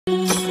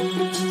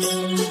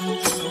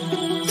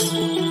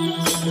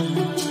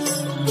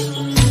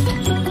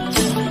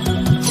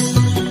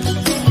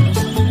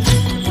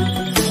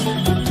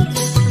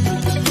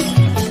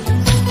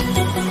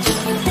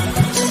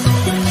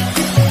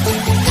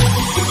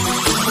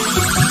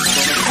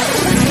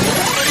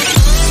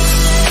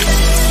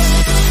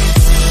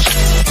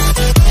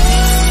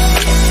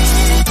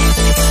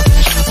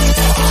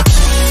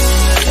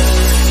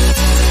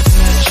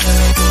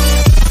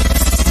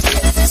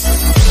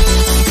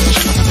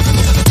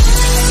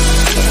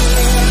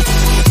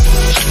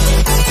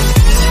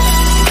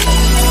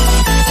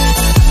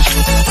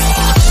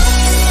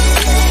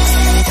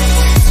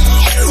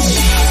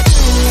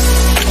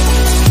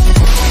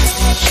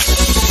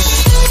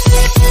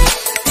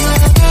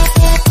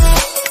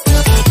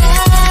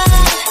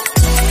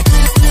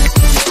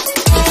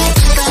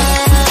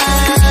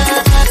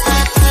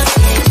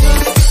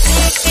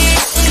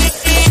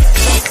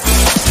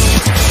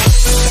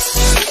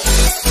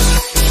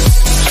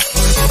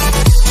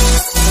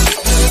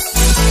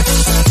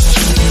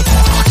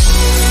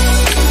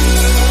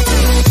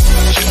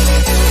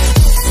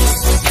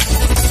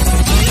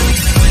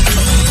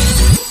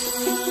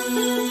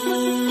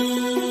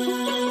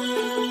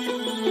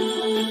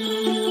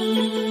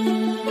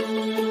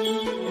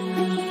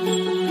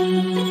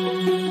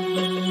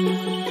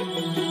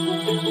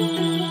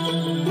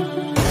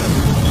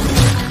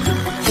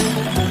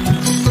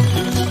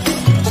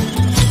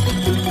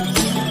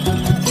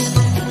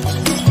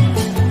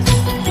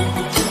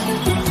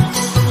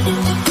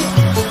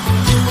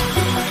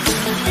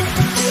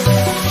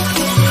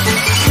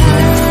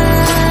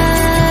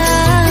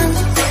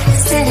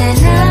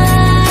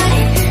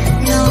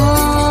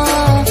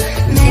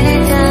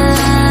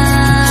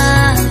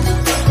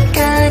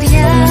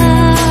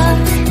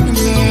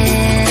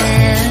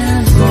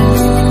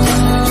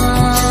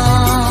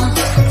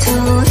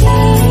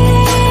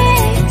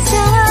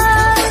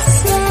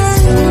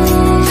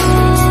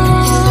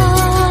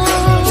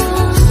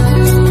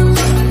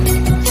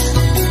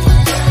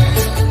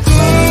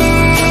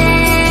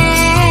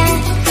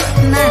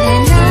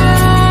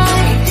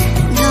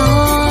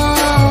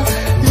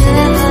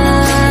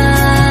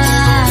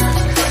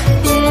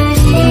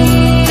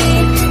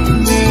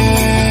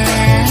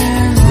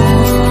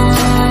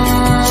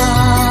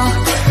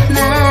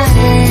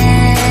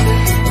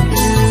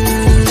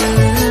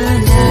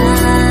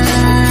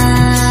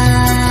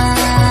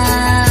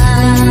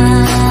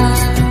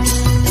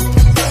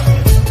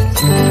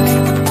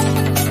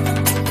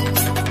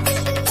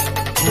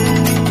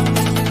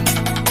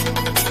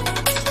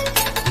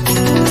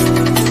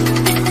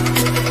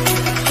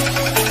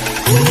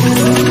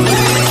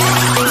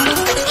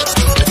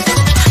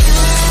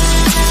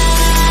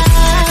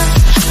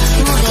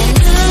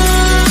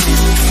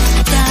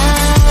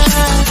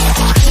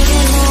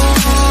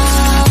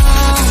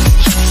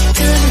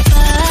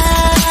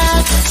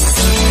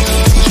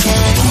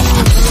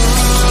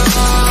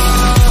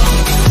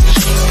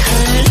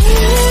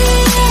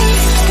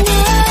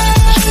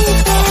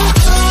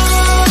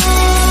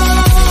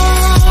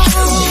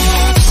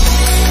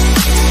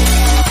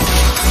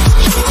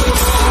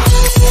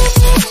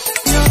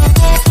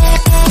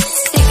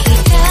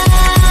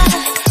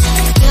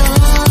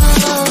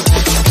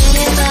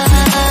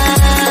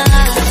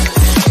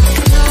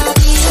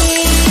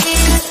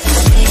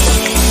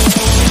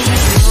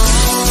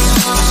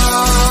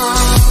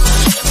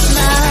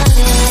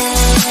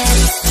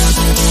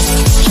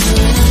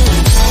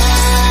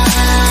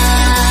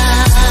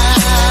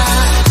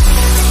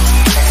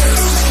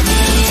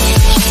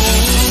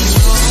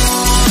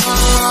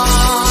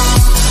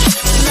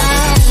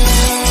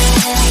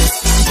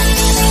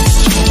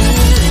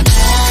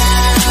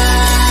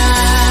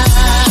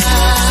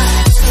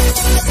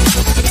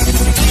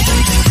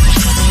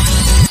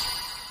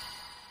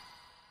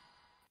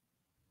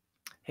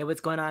Hey,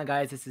 what's going on,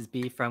 guys? This is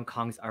B from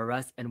Kong's R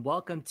Us, and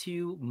welcome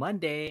to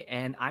Monday,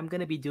 and I'm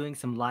going to be doing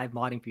some live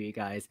modding for you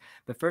guys.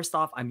 But first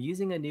off, I'm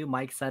using a new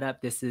mic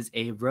setup. This is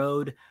a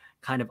Rode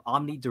kind of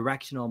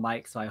omnidirectional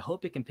mic, so I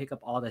hope it can pick up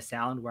all the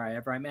sound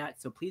wherever I'm at.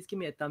 So please give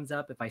me a thumbs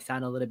up if I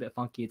sound a little bit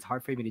funky. It's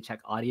hard for me to check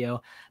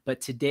audio.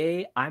 But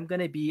today, I'm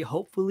going to be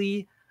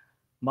hopefully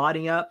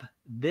modding up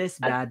this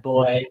bad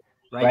boy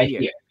right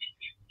here.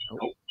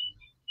 Oh.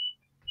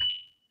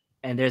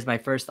 And there's my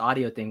first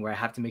audio thing where I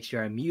have to make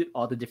sure I mute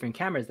all the different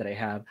cameras that I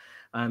have.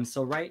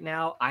 So right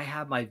now I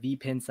have my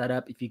Vpin set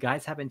up. If you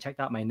guys haven't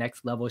checked out my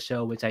Next Level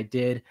show, which I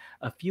did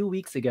a few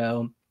weeks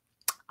ago,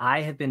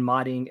 I have been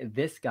modding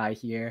this guy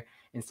here.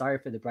 And sorry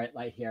for the bright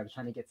light here. I'm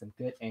trying to get some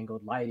good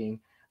angled lighting.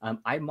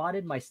 I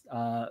modded my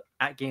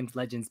AtGames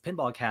Legends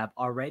Pinball Cab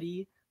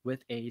already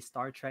with a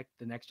Star Trek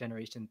The Next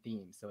Generation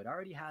theme. So it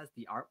already has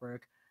the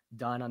artwork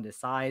done on the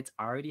sides.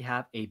 I already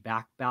have a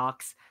back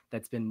box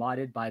that's been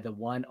modded by the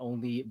one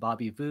only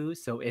Bobby Vu.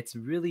 So it's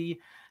really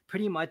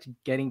pretty much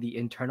getting the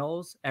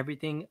internals,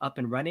 everything up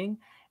and running.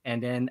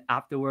 And then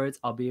afterwards,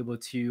 I'll be able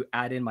to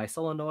add in my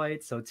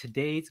solenoid. So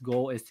today's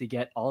goal is to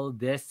get all of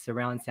this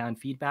surround sound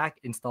feedback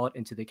installed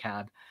into the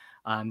cab.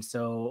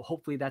 So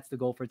hopefully that's the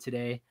goal for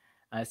today.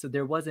 So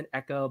there was an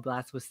echo,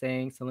 Blast was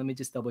saying. So let me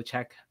just double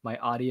check my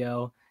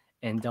audio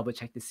and double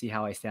check to see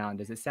how I sound.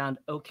 Does it sound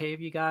okay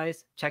for you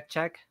guys? Check,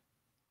 check.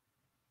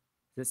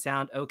 Does it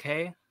sound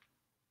okay?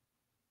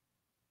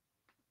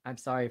 I'm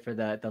sorry for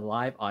the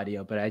live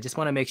audio, but I just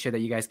want to make sure that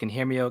you guys can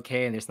hear me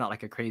okay and there's not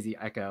like a crazy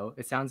echo.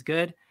 It sounds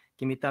good.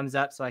 Give me a thumbs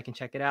up so I can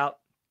check it out.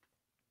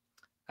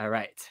 All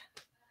right.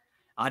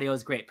 Audio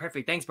is great.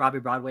 Perfect. Thanks, Robbie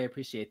Broadway.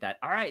 Appreciate that.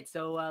 All right.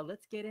 So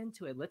let's get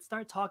into it. Let's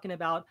start talking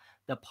about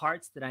the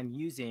parts that I'm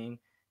using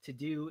to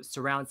do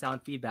surround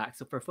sound feedback.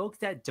 So for folks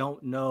that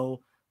don't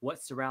know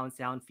what surround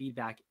sound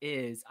feedback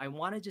is, I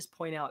want to just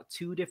point out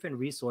two different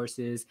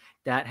resources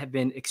that have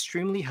been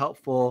extremely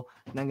helpful.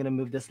 And I'm going to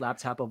move this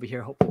laptop over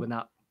here, hopefully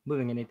without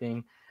moving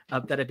anything,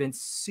 that have been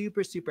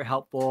super, super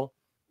helpful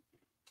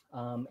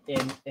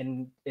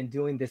in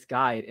doing this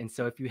guide. And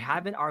so if you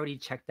haven't already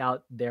checked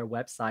out their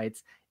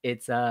websites,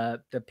 it's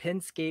the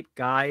Pinscape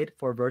guide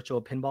for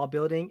virtual pinball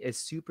building is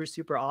super,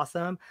 super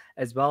awesome,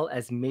 as well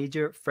as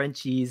Major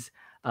Frenchie's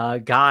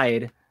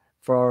guide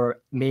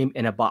for MAME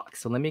in a box.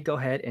 So let me go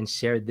ahead and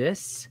share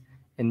this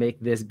and make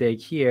this big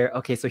here.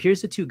 Okay, so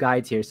here's the two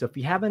guides here. So if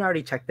you haven't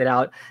already checked it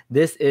out,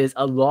 this is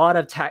a lot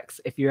of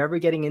text. If you're ever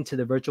getting into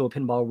the virtual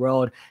pinball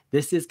world,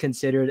 this is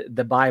considered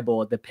the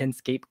Bible, the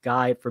Pinscape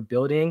guide for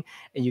building.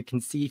 And you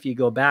can see if you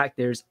go back,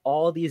 there's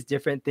all these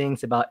different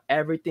things about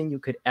everything you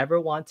could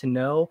ever want to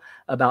know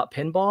about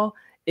pinball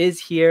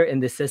is here in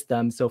the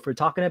system. So if we're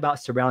talking about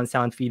surround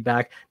sound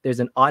feedback, there's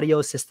an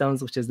audio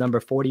systems, which is number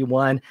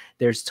 41.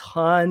 There's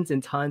tons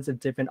and tons of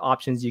different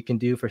options you can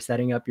do for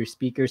setting up your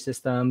speaker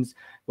systems,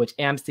 which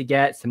amps to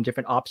get, some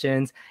different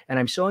options. And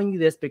I'm showing you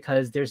this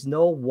because there's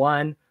no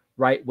one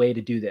right way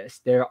to do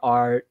this. There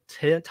are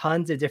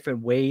tons of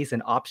different ways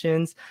and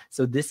options.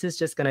 So this is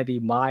just going to be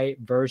my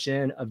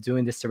version of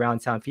doing the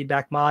surround sound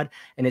feedback mod.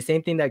 And the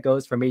same thing that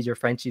goes for Major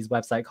Frenchie's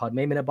website called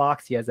MAME in a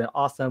Box. He has an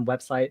awesome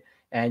website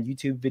and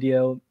YouTube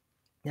video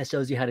that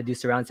shows you how to do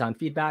surround sound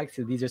feedback.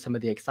 So these are some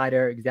of the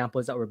Exciter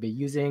examples that we'll be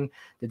using,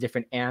 the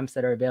different amps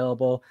that are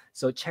available.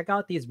 So check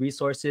out these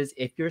resources.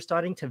 If you're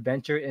starting to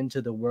venture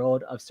into the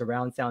world of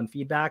surround sound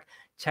feedback,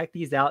 check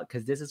these out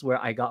because this is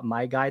where I got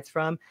my guides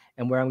from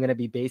and where I'm going to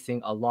be basing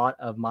a lot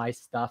of my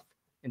stuff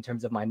in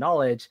terms of my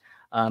knowledge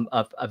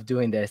of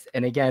doing this.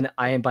 And again,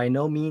 I am by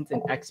no means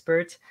an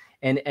expert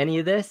in any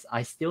of this.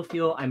 I still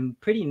feel I'm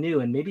pretty new,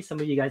 and maybe some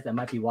of you guys that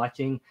might be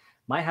watching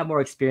might have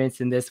more experience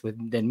in this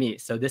than me.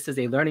 So this is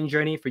a learning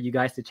journey for you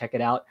guys to check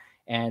it out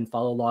and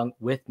follow along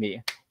with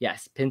me.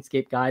 Yes,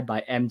 Pinscape Guide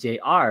by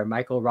MJR,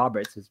 Michael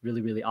Roberts, is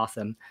really, really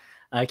awesome.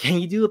 Can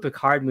you do a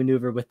Picard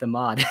maneuver with the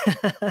mod?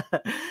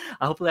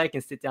 Hopefully I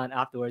can sit down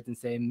afterwards and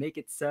say, make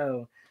it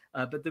so.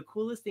 But the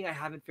coolest thing I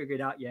haven't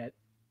figured out yet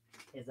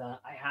is I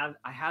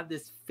have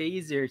this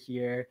phaser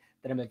here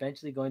that I'm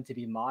eventually going to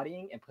be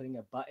modding and putting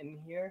a button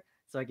here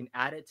so I can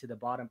add it to the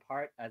bottom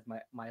part as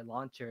my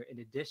launcher, in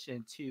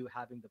addition to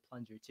having the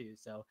plunger too.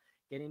 So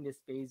getting this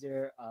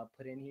phaser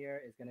put in here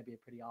is going to be a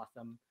pretty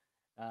awesome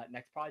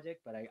next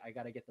project, but I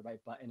got to get the right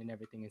button and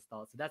everything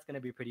installed. So that's going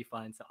to be pretty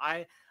fun. So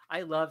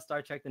I love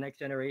Star Trek: The Next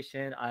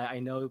Generation. I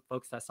know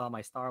folks that saw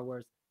my Star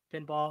Wars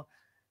pinball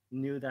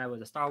knew that I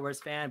was a Star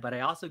Wars fan, but I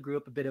also grew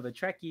up a bit of a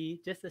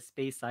Trekkie, just a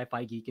space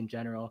sci-fi geek in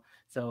general.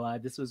 So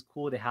this was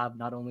cool to have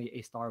not only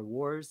a Star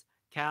Wars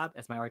cab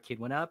as my arcade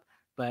went up,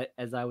 but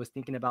as I was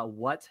thinking about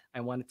what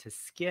I wanted to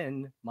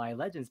skin my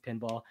Legends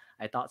pinball,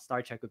 I thought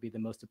Star Trek would be the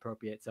most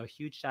appropriate. So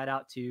huge shout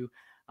out to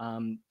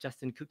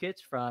Justin Kukic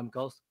from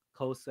Ghost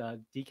Coast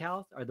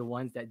Decals are the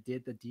ones that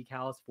did the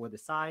decals for the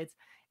sides,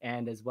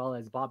 and as well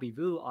as Bobby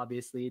Vu,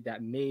 obviously,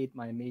 that made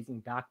my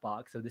amazing back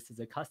box. So this is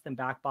a custom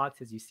back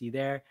box, as you see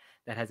there,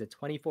 that has a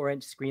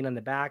 24-inch screen on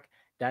the back.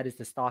 That is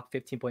the stock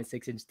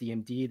 15.6-inch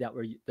DMD that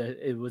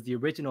it was the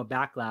original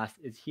back glass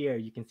is here.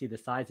 You can see the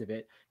size of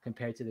it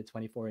compared to the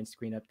 24-inch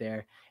screen up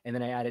there. And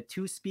then I added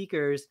two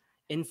speakers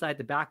inside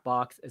the back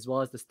box, as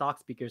well as the stock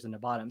speakers on the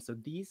bottom. So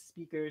these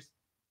speakers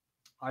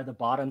are the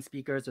bottom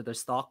speakers or the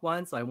stock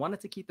ones. So I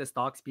wanted to keep the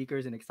stock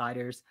speakers and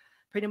exciters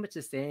pretty much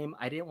the same.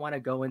 I didn't want to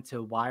go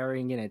into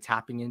wiring in and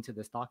tapping into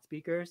the stock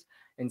speakers.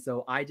 And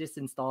so I just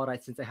installed,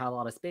 since I had a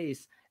lot of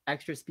space,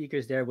 extra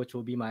speakers there, which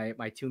will be my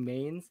two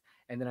mains.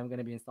 And then I'm going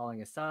to be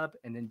installing a sub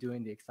and then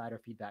doing the exciter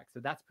feedback. So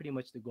that's pretty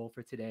much the goal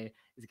for today,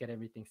 is get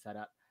everything set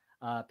up.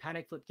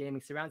 Panic Flip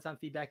Gaming surround sound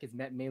feedback is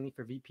meant mainly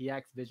for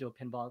VPX, visual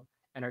pinball,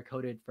 and are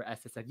coded for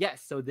SSF.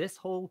 Yes, so this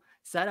whole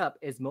setup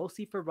is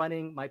mostly for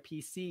running my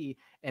PC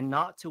and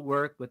not to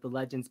work with the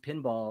Legends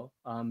pinball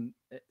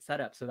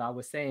setup. So I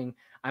was saying,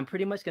 I'm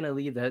pretty much going to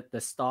leave the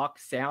stock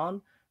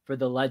sound for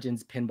the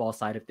Legends pinball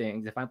side of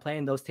things. If I'm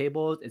playing those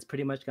tables, it's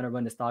pretty much going to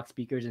run the stock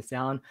speakers and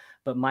sound.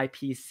 But my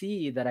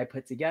PC that I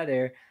put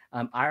together,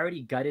 I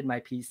already gutted my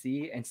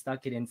PC and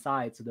stuck it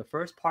inside. So the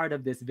first part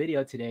of this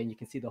video today, and you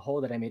can see the hole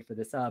that I made for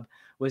the sub,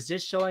 was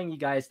just showing you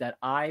guys that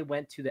I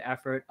went to the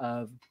effort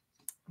of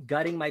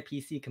gutting my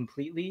PC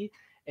completely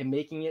and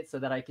making it so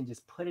that I can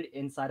just put it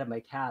inside of my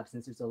cab,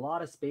 since there's a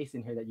lot of space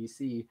in here that you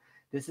see.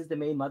 This is the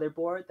main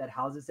motherboard that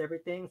houses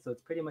everything. So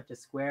it's pretty much a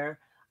square.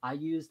 I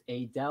used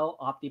a Dell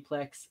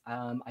Optiplex.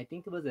 I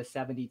think it was a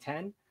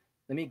 7010.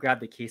 let me grab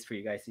the case for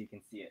you guys so you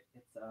can see it.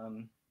 It's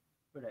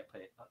where did I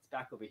put it? Oh, it's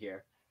back over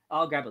here.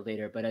 I'll grab it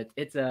later, but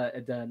it's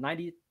a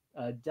 90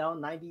 Dell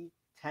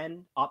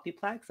 9010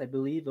 Optiplex. I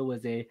believe it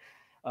was a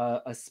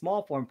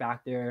small form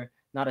factor,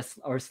 not a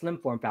or slim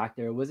form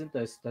factor. It wasn't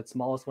the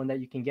smallest one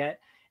that you can get.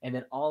 And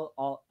then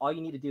all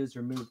you need to do is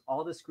remove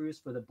all the screws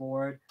for the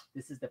board.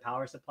 This is the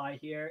power supply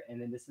here,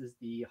 and then this is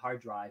the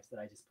hard drives that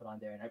I just put on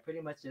there. And I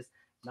pretty much just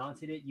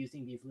mounted it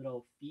using these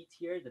little feet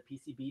here, the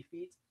PCB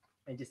feet,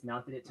 and just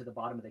mounted it to the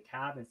bottom of the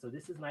cab. And so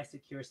this is my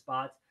secure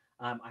spot.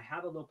 I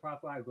have a low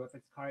profile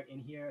graphics card in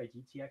here, a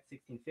GTX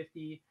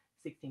 1650,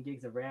 16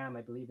 gigs of RAM.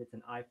 I believe it's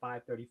an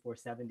i5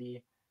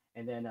 3470,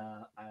 and then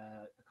a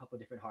couple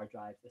different hard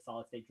drives, a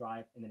solid state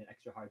drive, and then an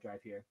extra hard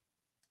drive here.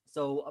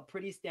 So a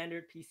pretty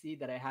standard PC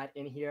that I had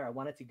in here. I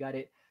wanted to gut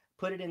it,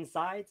 put it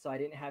inside, so I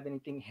didn't have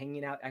anything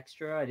hanging out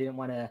extra. I didn't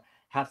want to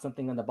have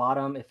something on the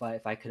bottom if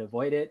I could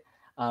avoid it.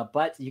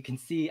 But you can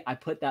see I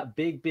put that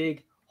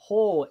big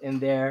hole in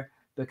there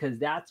because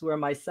that's where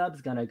my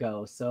sub's gonna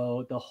go.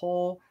 So the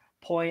whole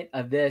point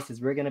of this is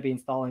we're going to be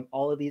installing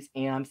all of these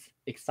amps,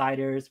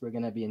 exciters. We're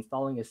going to be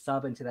installing a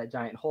sub into that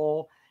giant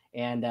hole,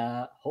 and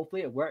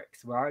hopefully it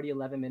works. We're already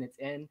 11 minutes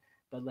in,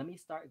 but let me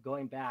start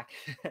going back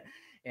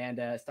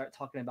and start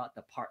talking about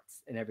the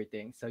parts and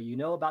everything. So you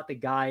know about the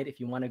guide.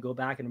 If you want to go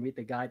back and read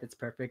the guide, that's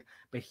perfect.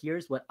 But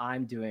here's what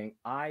I'm doing.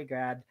 I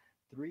grabbed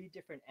 3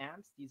 different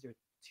amps. These are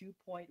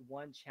 2.1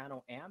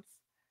 channel amps,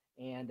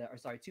 and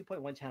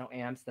 2.1 channel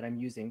amps that I'm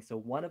using. So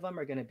one of them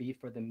are going to be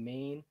for the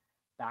main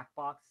back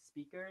box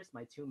speakers,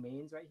 my 2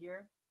 mains right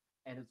here,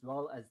 and as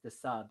well as the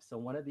sub. So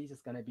one of these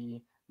is going to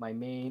be my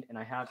main, and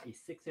I have a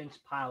 6-inch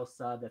pile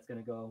sub that's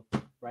going to go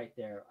right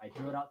there. I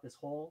drilled out this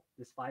hole,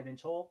 this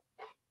 5-inch hole.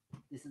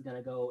 This is going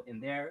to go in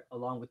there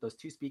along with those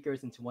 2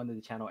 speakers into one of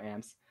the channel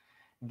amps.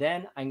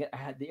 Then I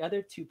had the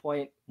other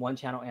 2.1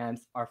 channel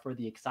amps are for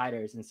the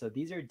exciters, and so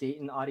these are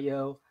Dayton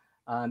Audio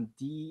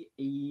DAEX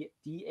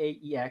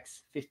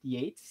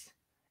 58s.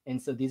 And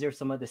so these are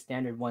some of the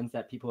standard ones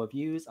that people have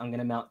used. I'm going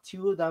to mount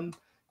 2 of them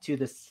to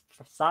the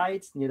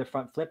sides near the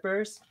front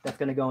flippers. That's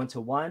going to go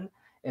into one.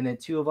 And then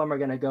 2 of them are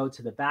going to go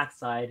to the back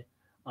side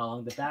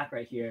along the back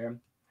right here.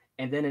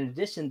 And then in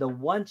addition, the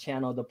 1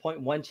 channel, the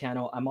 0.1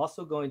 channel, I'm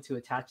also going to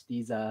attach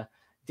these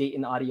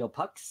Dayton Audio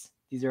pucks.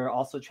 These are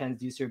also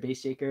transducer bass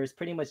shakers,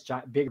 pretty much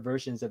big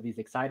versions of these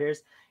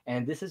exciters.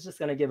 And this is just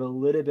going to give a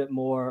little bit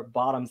more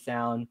bottom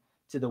sound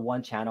to the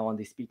 1 channel on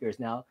these speakers.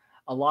 Now,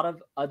 a lot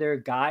of other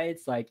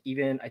guides, like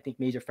even I think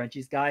Major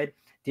Frenchie's guide,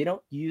 they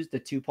don't use the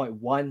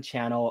 2.1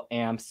 channel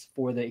amps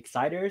for the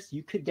exciters.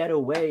 You could get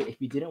away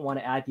if you didn't want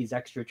to add these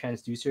extra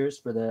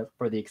transducers for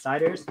the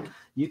exciters.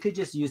 You could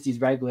just use these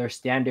regular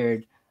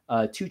standard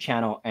 2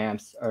 channel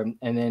amps, and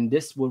then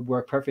this would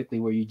work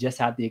perfectly where you just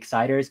have the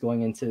exciters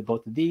going into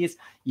both of these.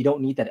 You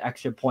don't need that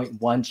extra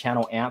 0.1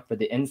 channel amp for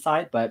the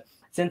inside. But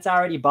since I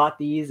already bought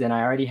these and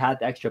I already had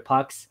the extra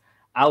pucks,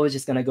 I was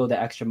just going to go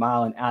the extra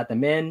mile and add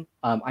them in.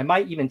 I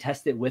might even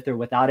test it with or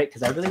without it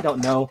because I really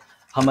don't know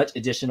how much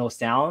additional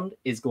sound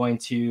is going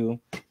to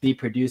be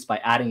produced by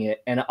adding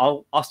it. And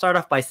I'll start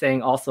off by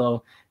saying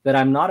also that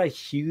I'm not a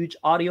huge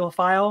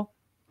audiophile.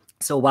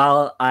 So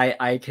while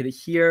I could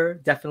hear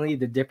definitely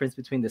the difference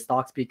between the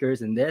stock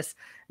speakers and this,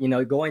 you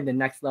know, going the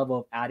next level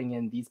of adding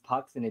in these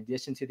pucks in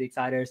addition to the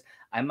exciters,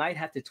 I might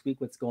have to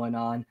tweak what's going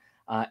on.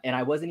 And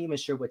I wasn't even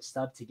sure which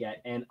sub to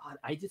get. And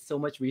I did so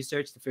much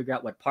research to figure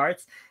out what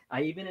parts.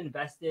 I even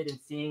invested in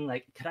seeing,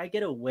 like, could I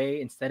get away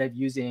instead of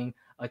using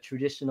a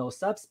traditional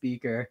sub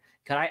speaker?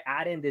 Could I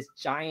add in this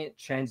giant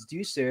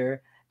transducer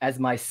as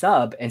my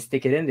sub and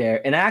stick it in there?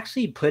 And I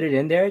actually put it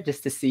in there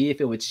just to see if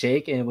it would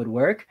shake and it would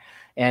work.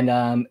 And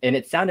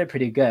it sounded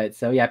pretty good.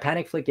 So yeah,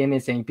 Panic Flick Gaming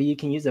is saying, but you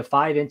can use a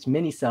 5-inch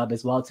mini sub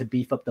as well to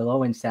beef up the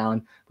low end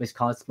sound, which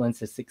complements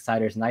the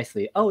exciters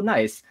nicely. Oh,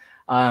 nice.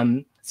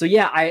 So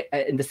yeah,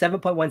 in the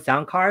 7.1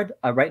 sound card,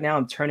 right now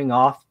I'm turning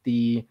off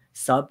the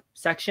sub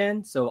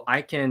section. So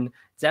I can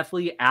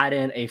definitely add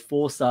in a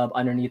full sub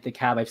underneath the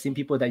cab. I've seen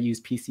people that use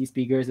PC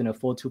speakers in a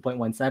full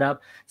 2.1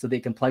 setup so they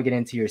can plug it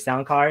into your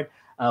sound card.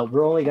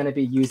 We're only going to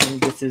be using,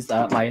 this is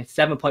my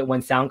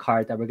 7.1 sound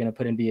card that we're going to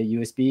put in via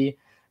USB.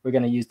 We're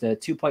going to use the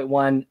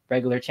 2.1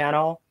 regular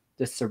channel,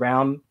 the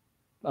surround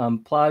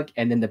plug,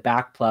 and then the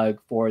back plug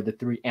for the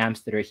 3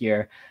 amps that are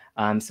here.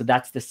 So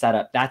that's the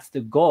setup. That's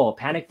the goal.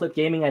 Panic Flip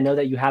Gaming, I know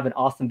that you have an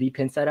awesome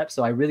Vpin setup,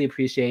 so I really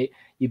appreciate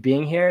you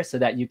being here so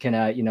that you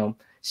can, you know,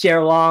 share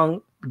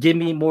along, give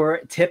me more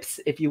tips,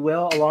 if you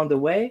will, along the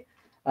way.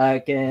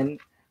 Again,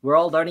 we're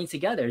all learning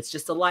together. It's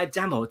just a live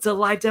demo. It's a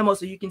live demo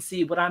so you can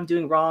see what I'm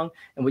doing wrong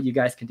and what you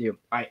guys can do.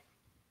 All right.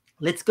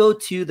 Let's go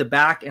to the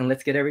back and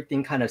let's get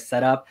everything kind of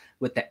set up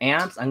with the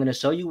amps. I'm going to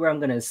show you where I'm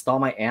going to install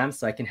my amps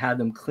so I can have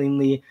them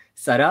cleanly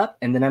set up.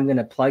 And then I'm going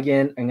to plug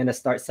in, I'm going to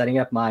start setting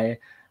up my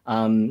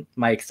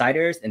my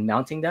exciters and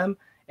mounting them.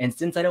 And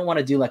since I don't want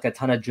to do like a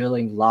ton of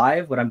drilling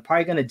live, what I'm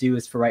probably going to do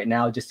is for right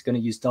now, just going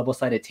to use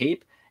double-sided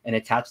tape and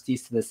attach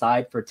these to the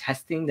side for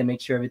testing to make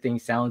sure everything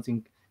sounds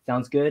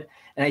good.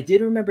 And I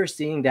did remember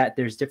seeing that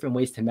there's different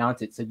ways to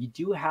mount it. So you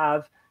do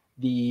have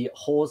the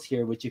holes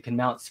here, which you can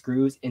mount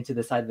screws into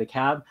the side of the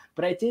cab.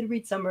 But I did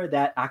read somewhere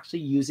that actually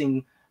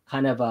using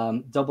kind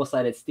of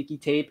double-sided sticky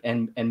tape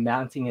and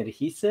mounting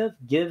adhesive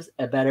gives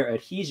a better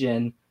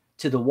adhesion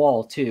to the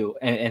wall too,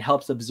 and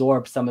helps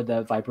absorb some of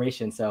the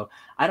vibration. So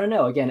I don't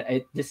know. Again,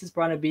 this is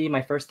going to be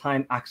my first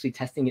time actually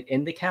testing it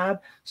in the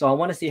cab. So I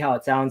want to see how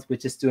it sounds with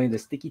just doing the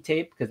sticky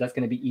tape, because that's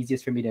going to be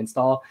easiest for me to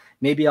install.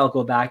 Maybe I'll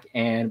go back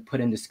and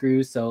put in the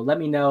screws. So let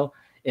me know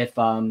if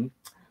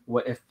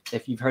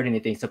you've heard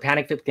anything. So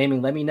Panic Flip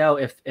Gaming, let me know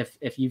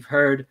if you've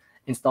heard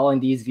installing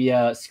these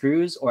via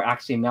screws or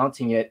actually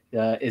mounting it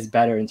is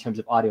better in terms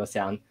of audio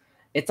sound.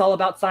 It's all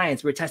about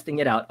science. We're testing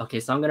it out.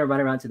 Okay, so I'm going to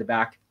run around to the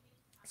back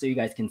so you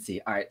guys can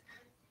see. All right.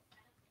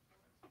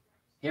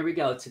 Here we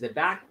go to the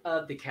back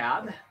of the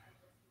cab.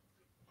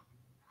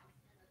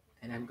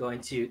 And I'm going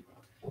to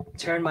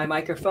turn my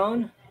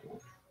microphone.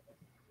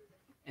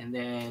 And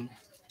then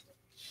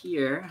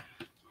here,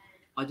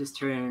 I'll just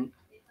turn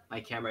my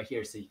camera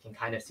here so you can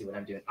kind of see what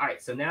I'm doing. All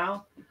right, so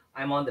now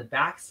I'm on the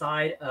back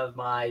side of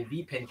my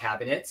Vpin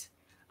cabinet.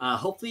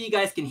 Hopefully you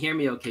guys can hear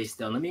me okay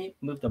still. Let me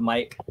move the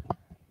mic a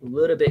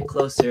little bit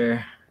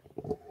closer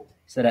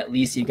so that at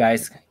least you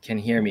guys can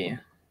hear me.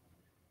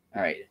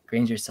 All right,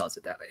 Granger sells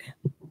it that way.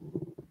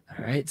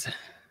 All right.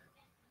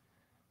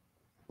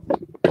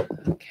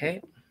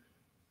 Okay.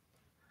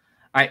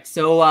 All right,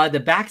 so the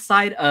back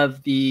side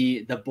of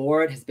the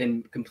board has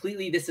been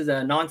completely, this is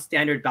a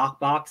non-standard back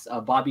box.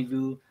 Bobby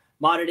Vu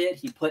modded it.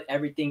 He put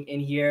everything in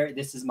here.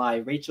 This is my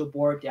Rachel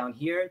board down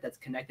here that's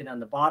connected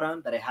on the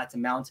bottom that I had to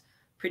mount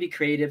pretty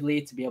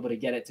creatively to be able to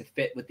get it to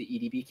fit with the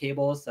EDB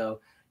cables. So,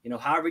 you know,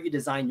 however you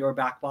design your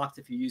back box,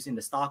 if you're using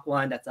the stock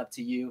one, that's up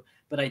to you.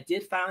 But I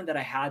did find that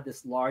I had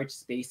this large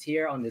space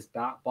here on this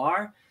back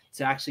bar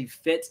to actually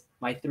fit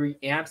my 3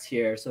 amps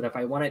here. So that if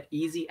I wanted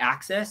easy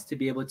access to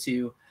be able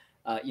to,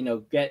 you know,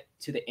 get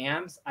to the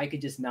amps, I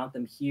could just mount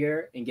them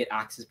here and get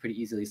access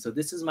pretty easily. So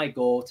this is my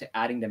goal to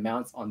adding the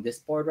mounts on this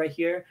board right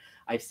here.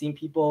 I've seen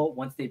people,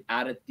 once they've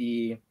added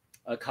the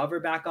cover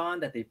back on,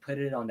 that they put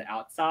it on the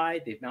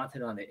outside, they've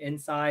mounted it on the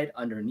inside,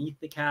 underneath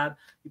the cab.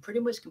 You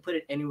pretty much can put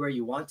it anywhere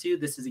you want to.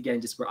 This is,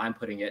 again, just where I'm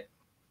putting it.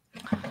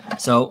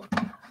 So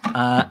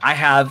I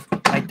have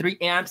my 3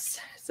 amps,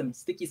 some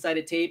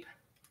sticky-sided tape.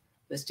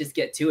 Let's just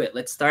get to it.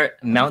 Let's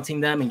start mounting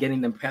them and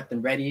getting them prepped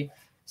and ready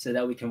so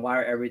that we can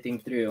wire everything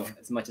through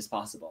as much as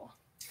possible.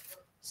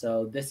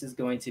 So this is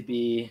going to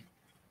be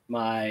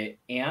my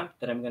amp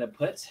that I'm going to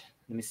put.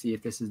 Let me see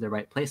if this is the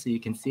right place so you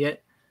can see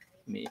it.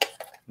 Let me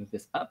move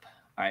this up.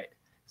 All right.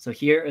 So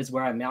here is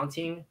where I'm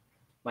mounting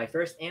my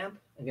first amp.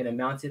 I'm going to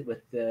mount it with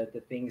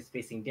the things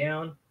facing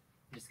down.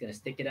 I'm just going to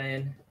stick it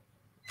in.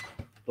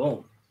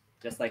 Boom.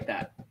 Just like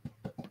that.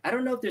 I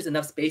don't know if there's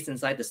enough space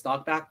inside the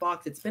stock back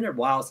box. It's been a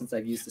while since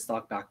I've used the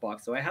stock back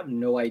box, so I have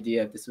no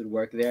idea if this would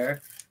work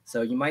there.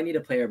 So you might need to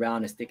play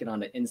around and stick it on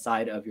the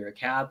inside of your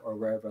cab or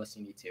wherever else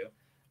you need to. All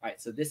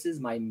right, so this is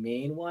my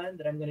main one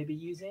that I'm going to be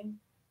using.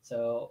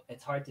 So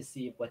it's hard to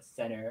see what's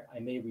center. I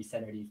may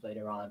recenter these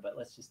later on, but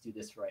let's just do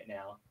this right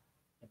now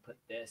and put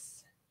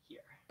this here.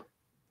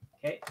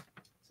 Okay,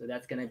 so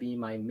that's going to be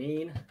my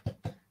main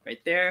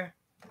right there.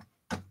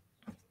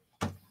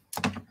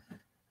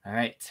 All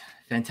right,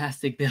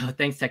 fantastic, Bill.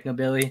 Thanks, Techno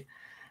Billy.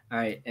 All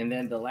right, and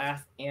then the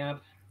last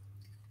amp,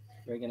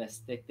 we're gonna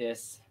stick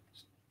this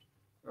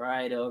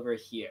right over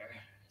here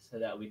so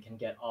that we can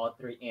get all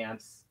 3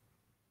 amps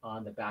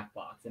on the back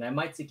box. And I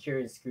might secure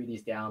and screw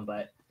these down,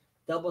 but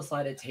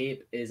double-sided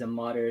tape is a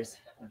modder's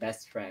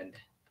best friend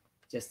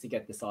just to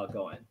get this all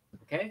going,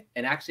 okay?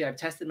 And actually, I've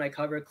tested my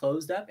cover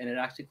closed up, and it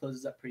actually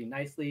closes up pretty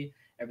nicely.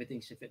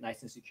 Everything should fit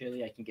nice and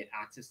securely. I can get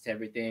access to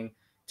everything,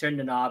 turn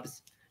the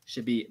knobs,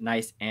 should be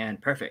nice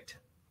and perfect.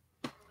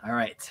 All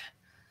right.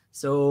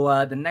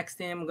 So the next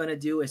thing I'm going to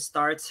do is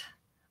start.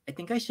 I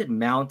think I should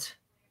mount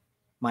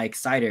my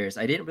exciters.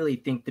 I didn't really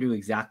think through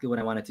exactly what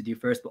I wanted to do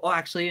first, but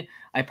actually,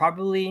 I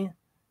probably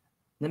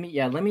let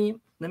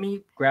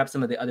me grab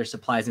some of the other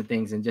supplies and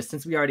things. And just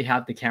since we already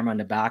have the camera on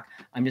the back,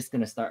 I'm just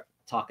going to start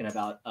talking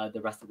about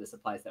the rest of the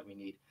supplies that we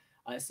need.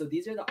 So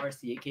these are the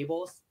RCA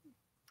cables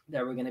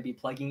that we're going to be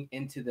plugging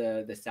into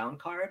the sound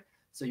card.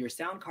 So your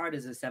sound card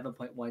is a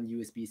 7.1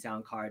 USB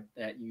sound card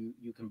that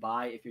you can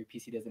buy if your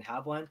PC doesn't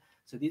have one.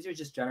 So these are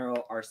just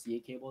general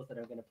RCA cables that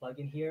I'm going to plug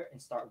in here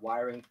and start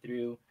wiring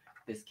through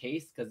this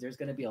case, because there's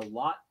going to be a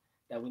lot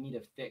that we need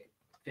to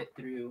fit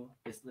through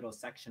this little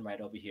section right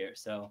over here.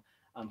 So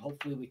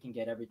hopefully we can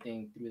get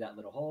everything through that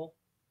little hole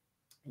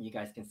and you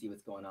guys can see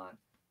what's going on.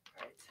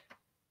 All right.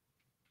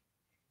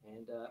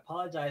 And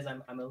apologize,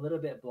 I'm a little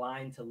bit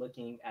blind to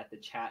looking at the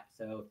chat.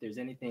 So if there's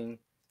anything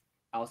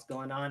else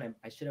going on,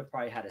 I should have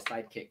probably had a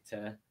sidekick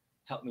to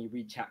help me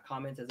read chat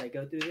comments as I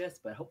go through this,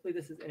 but hopefully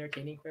this is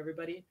entertaining for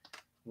everybody.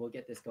 We'll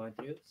get this going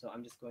through. So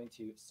I'm just going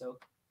to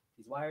soak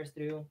these wires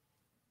through,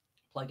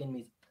 plug in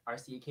these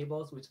RCA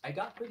cables, which I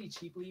got pretty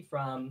cheaply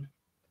from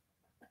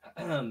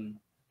the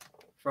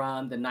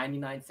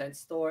 99-cent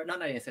store, not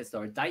 99-cent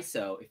store,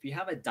 Daiso. If you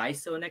have a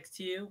Daiso next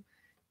to you,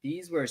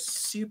 these were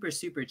super,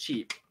 super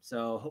cheap.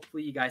 So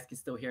hopefully you guys can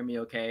still hear me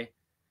okay.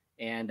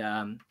 And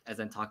as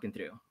I'm talking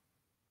through.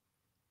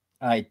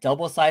 All right,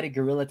 double-sided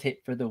Gorilla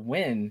Tape for the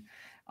win.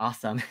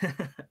 Awesome.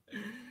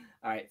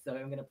 All right, so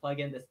I'm gonna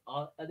plug in this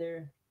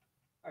other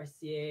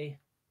RCA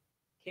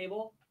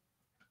cable,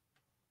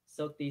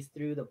 soak these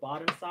through the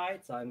bottom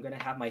side. So I'm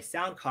gonna have my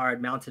sound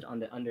card mounted on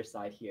the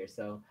underside here.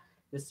 So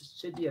this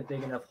should be a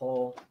big enough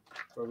hole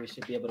where we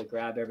should be able to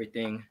grab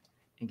everything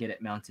and get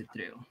it mounted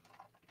through.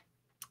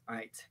 All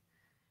right,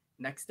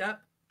 next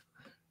up,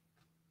 let's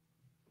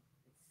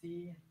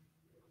see.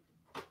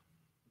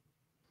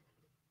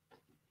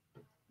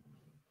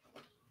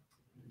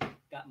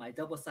 Got my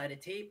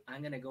double-sided tape.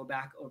 I'm gonna go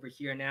back over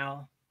here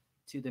now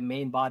to the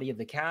main body of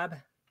the cab,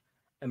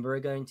 and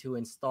we're going to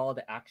install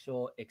the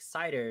actual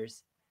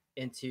exciters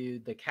into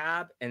the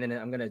cab, and then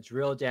I'm gonna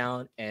drill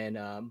down, and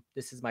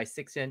this is my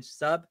 6-inch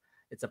sub.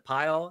 It's a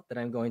pile that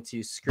I'm going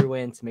to screw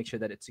in to make sure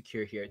that it's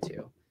secure here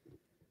too.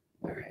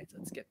 All right,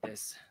 let's get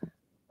this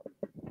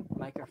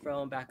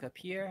microphone back up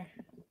here.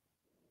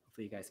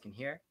 Hopefully you guys can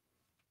hear.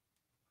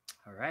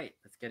 All right,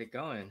 let's get it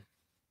going.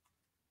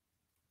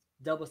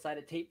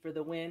 Double-sided tape for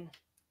the win.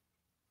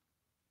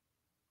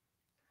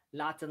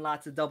 Lots and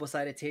lots of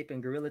double-sided tape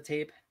and Gorilla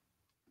Tape.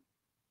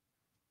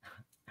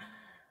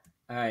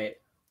 All right,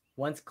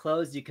 once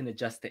closed, you can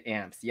adjust the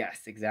amps.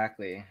 Yes,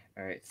 exactly.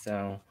 All right,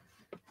 so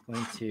I'm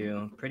going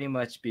to pretty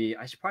much be,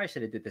 probably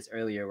should have did this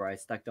earlier where I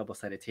stuck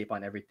double-sided tape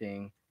on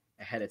everything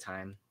ahead of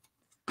time.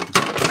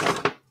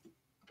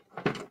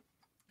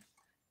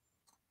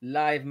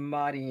 Live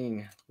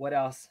modding. What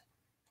else?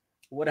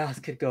 What else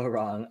could go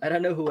wrong? I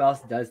don't know who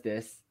else does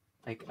this.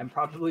 Like, I'm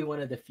probably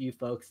one of the few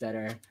folks that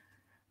are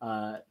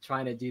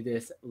trying to do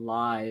this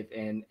live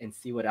and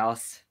see what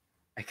else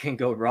I can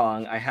go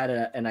wrong. I had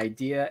an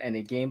idea and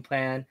a game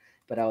plan,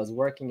 but I was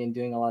working and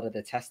doing a lot of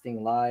the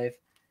testing live,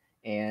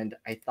 and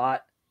I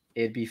thought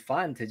it'd be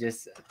fun to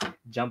just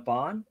jump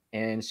on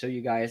and show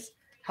you guys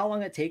how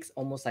long it takes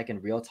almost like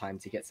in real time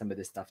to get some of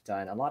this stuff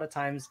done. A lot of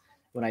times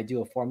when I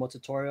do a formal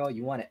tutorial,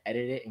 you want to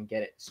edit it and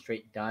get it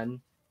straight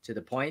done to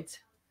the point,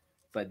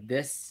 but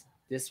this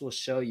will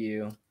show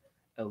you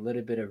a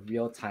little bit of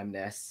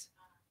real-timeness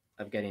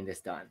of getting this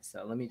done.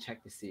 So let me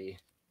check to see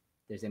if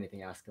there's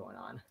anything else going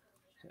on.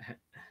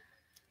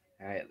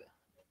 All right.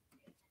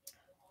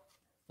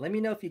 Let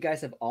me know if you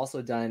guys have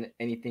also done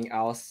anything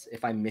else,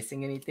 if I'm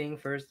missing anything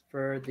first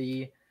for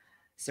the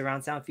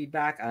surround sound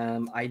feedback.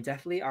 I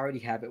definitely already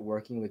have it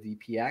working with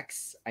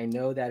VPX. I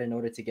know that in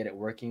order to get it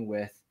working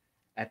with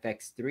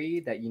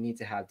FX3 that you need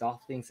to have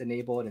DOF links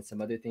enabled and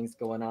some other things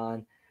going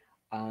on.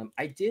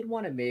 I did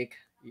want to make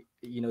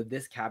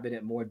this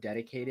cabinet more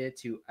dedicated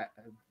to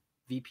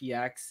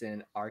VPX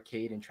and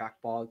arcade and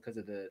trackball because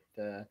of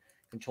the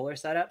controller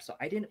setup. So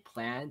I didn't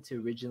plan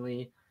to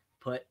originally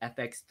put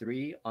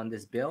FX3 on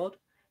this build,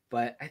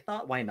 but I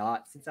thought, why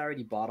not? Since I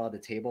already bought all the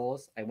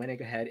tables, I went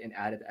ahead and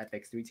added the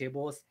FX3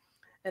 tables.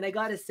 And I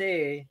gotta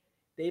say,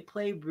 they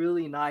play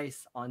really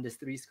nice on this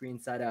 3-screen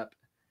setup,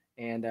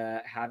 and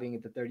having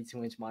the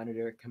 32-inch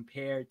monitor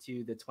compared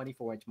to the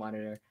 24-inch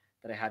monitor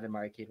that I have in my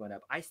Arcade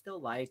 1-Up. I still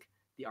like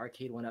the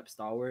Arcade 1-Up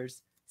Star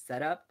Wars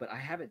setup, but I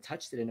haven't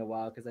touched it in a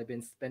while because I've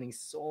been spending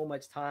so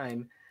much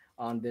time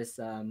on this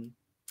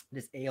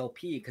this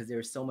ALP because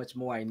there's so much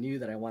more I knew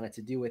that I wanted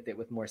to do with it,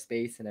 with more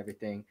space and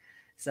everything.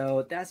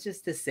 So that's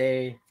just to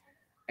say,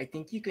 I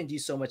think you can do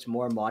so much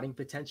more modding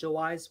potential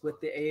wise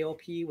with the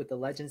ALP, with the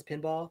Legends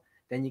Pinball,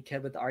 than you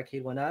can with the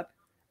Arcade 1-Up.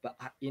 But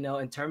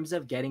in terms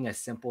of getting a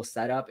simple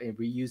setup and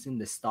reusing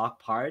the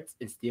stock parts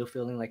and still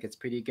feeling like it's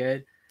pretty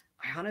good,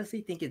 I honestly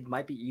think it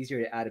might be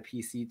easier to add a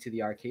PC to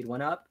the Arcade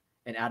 1-Up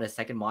and add a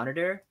second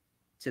monitor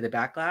to the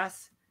back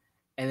glass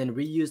and then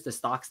reuse the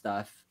stock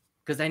stuff.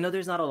 Because I know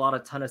there's not a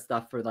ton of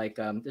stuff for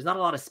there's not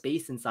a lot of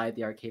space inside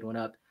the Arcade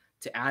 1-Up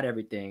to add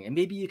everything. And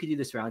maybe you could do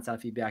the surround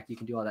sound feedback, you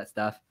can do all that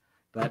stuff.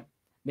 But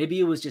maybe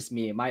it was just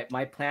me. My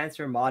plans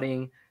for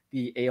modding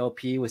the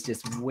ALP was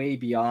just way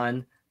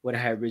beyond what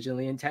I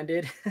originally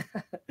intended.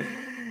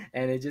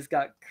 And it just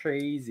got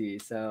crazy.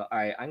 So all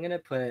right, I'm gonna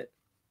put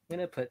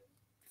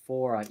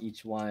 4 on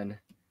each one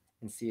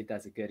and see if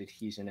that's a good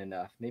adhesion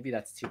enough. Maybe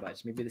that's too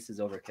much. Maybe this is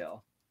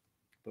overkill,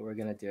 but we're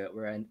gonna do it.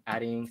 We're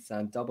adding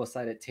some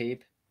double-sided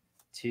tape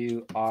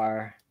to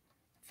our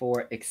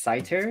 4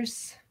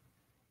 exciters.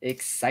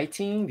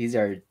 Exciting. These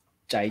are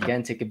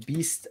gigantic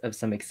beasts of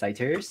some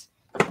exciters.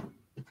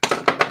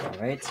 All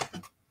right.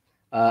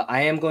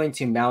 I am going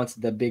to mount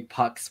the big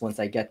pucks once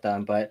I get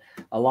them, but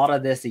a lot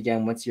of this,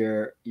 again, once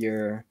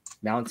you're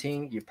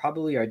mounting, you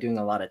probably are doing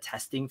a lot of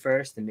testing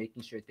first and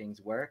making sure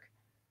things work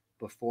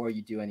before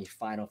you do any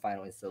final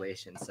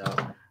installation. So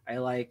I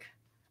like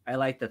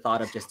the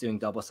thought of just doing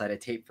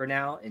double-sided tape for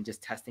now and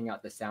just testing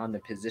out the sound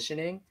and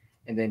positioning,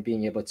 and then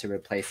being able to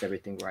replace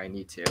everything where I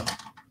need to.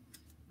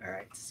 All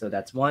right, so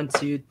that's 1,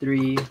 2,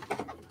 3,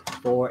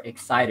 4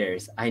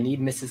 exciters. I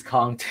need Mrs.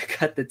 Kong to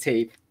cut the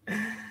tape.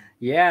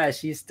 Yeah,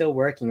 she's still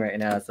working right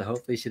now, so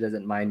hopefully she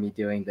doesn't mind me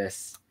doing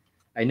this.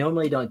 I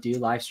normally don't do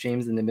live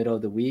streams in the middle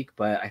of the week,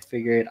 but I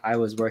figured I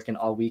was working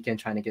all weekend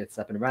trying to get this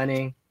up and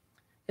running.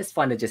 It's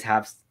fun to just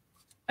have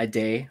a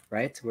day,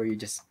 right, where you're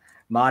just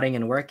modding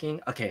and working.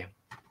 Okay,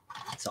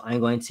 So I'm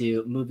going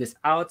to move this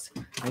out.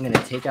 I'm going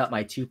to take out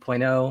my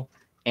 2.0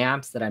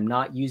 amps that I'm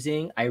not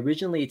using. I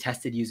originally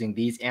tested using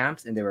these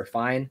amps and they were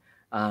fine,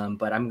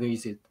 but I'm going to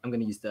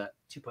use the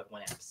 2.1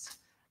 amps.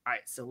 All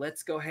right, so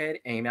let's go ahead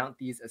and mount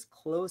these as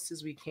close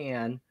as we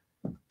can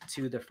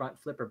to the front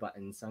flipper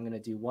button. So I'm going to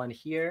do one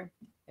here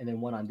and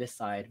then one on this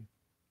side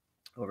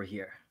over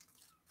here.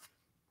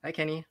 Hi,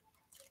 Kenny.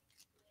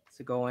 How's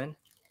it going?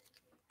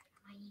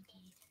 I need to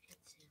do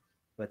jujitsu.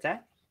 What's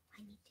that?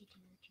 I need to do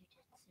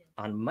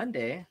jujitsu. On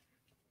Monday?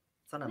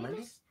 It's on a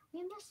Monday?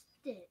 We missed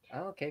it.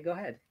 Oh, okay, go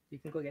ahead. You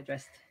can go get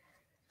dressed.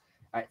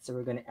 All right, so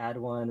we're going to add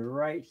one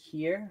right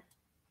here.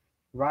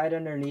 Right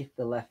underneath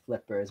the left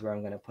flipper is where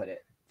I'm going to put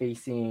it,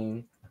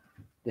 facing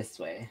this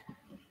way.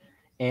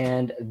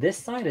 And this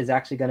side is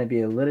actually going to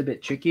be a little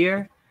bit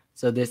trickier.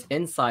 So this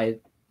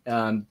inside,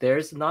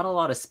 there's not a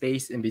lot of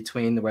space in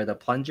between where the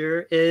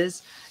plunger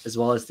is, as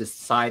well as this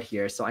side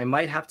here. So I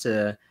might have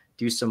to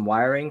do some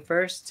wiring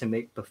first to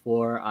make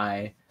before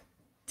I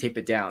tape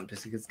it down,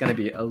 because it's going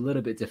to be a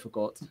little bit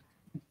difficult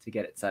to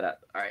get it set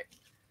up. All right,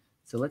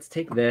 so let's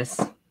take this.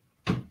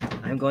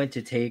 I'm going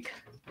to take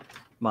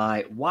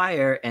my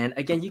wire, and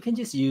again, you can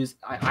just use,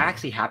 I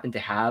actually happen to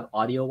have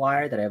audio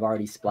wire that I've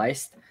already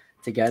spliced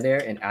together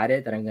and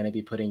added that I'm going to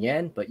be putting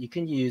in, but you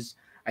can use,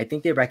 I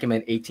think they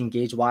recommend 18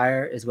 gauge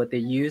wire is what they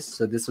use.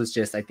 So this was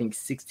just, I think,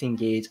 16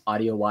 gauge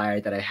audio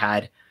wire that I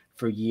had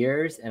for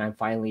years, and I'm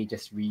finally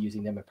just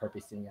reusing them and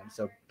purposing them.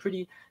 So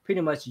pretty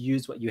much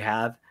use what you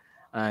have,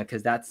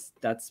 because that's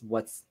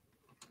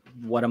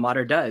what a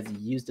modder does. You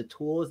use the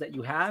tools that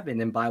you have and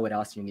then buy what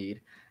else you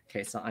need.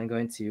 Okay, so I'm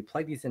going to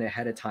plug these in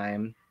ahead of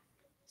time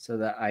so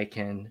that I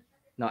can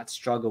not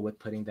struggle with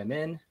putting them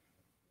in.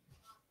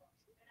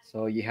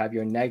 So you have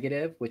your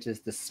negative, which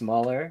is the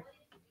smaller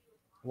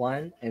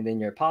one, and then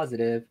your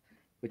positive,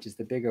 which is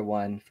the bigger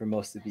one for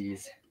most of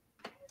these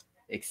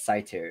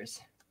exciters.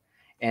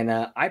 And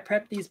I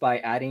prep these by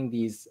adding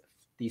these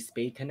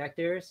spade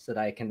connectors so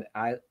that I can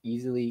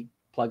easily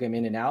plug them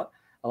in and out.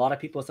 A lot of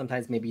people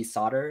sometimes maybe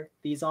solder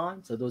these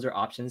on. So those are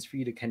options for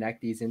you to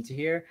connect these into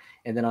here.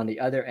 And then on the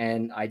other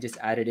end, I just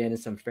added in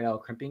some frail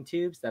crimping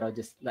tubes that'll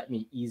just let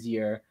me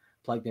easier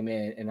plug them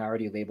in, and I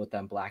already labeled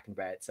them black and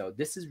red. So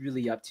this is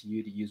really up to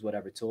you to use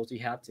whatever tools you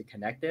have to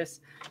connect this,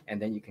 and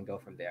then you can go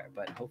from there.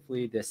 But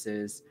hopefully this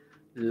is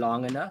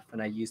long enough,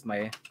 and I used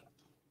my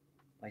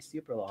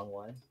super long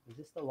one. Is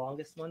this the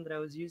longest one that I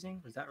was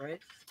using? Was that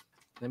right?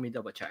 Let me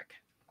double check.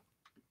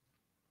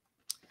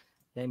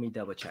 Let me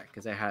double check,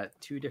 because I had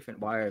two different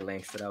wire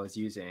lengths that I was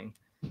using.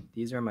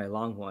 These are my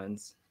long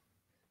ones.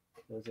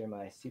 Those are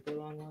my super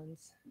long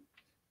ones.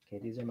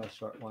 Okay, these are my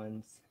short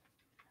ones.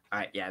 All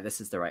right, yeah, this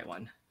is the right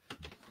one.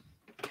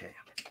 Okay.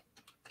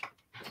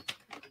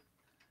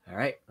 All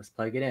right, let's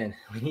plug it in.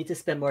 We need to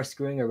spend more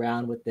screwing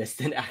around with this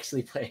than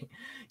actually playing.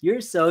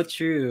 You're so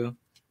true,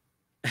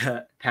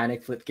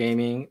 Panic Flip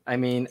Gaming. I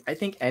mean, I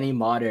think any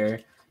modder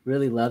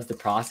really loves the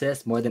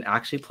process more than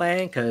actually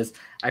playing, because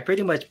I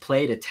pretty much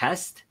play to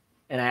test.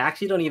 And I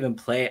actually don't even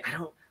play.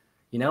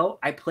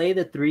 I play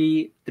the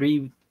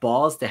three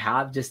balls to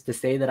have just to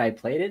say that I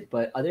played it.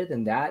 But other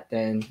than that,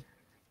 then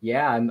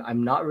yeah,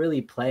 I'm not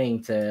really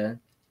playing to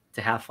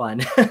have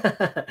fun.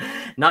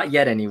 Not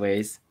yet,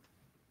 anyways.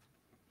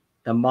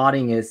 The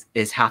modding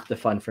is half the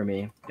fun for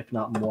me, if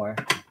not more.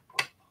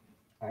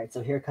 All right,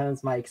 so here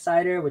comes my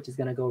exciter, which is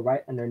gonna go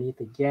right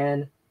underneath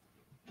again.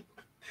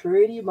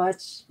 Pretty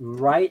much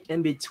right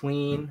in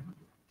between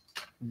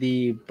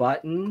the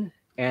button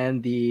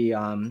and the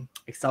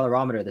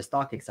accelerometer, the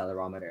stock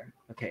accelerometer.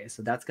 Okay,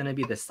 so that's going to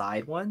be the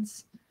side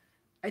ones.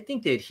 I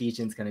think the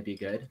adhesion's going to be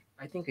good.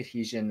 I think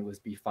adhesion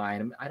would be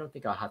fine. I don't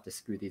think I'll have to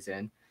screw these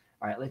in.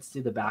 All right, let's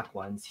do the back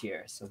ones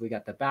here. So we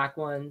got the back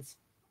ones.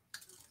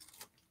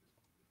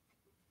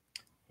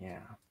 Yeah.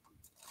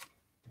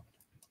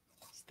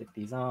 Stick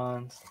these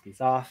on, stick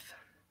these off.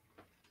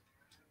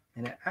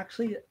 And I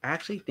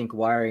actually think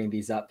wiring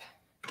these up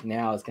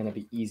now is going to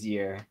be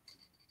easier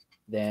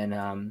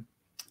than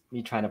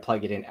me trying to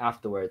plug it in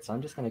afterwards. So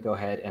I'm just going to go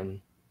ahead and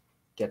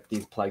get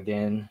these plugged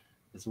in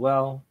as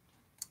well.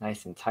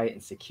 Nice and tight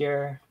and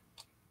secure.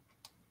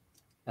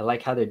 I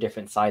like how they're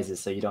different sizes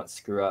so you don't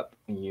screw up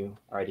when you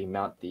already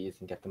mount these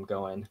and get them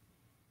going.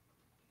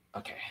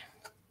 Okay.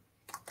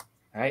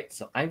 All right,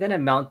 so I'm going to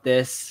mount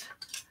this.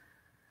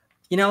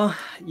 You know,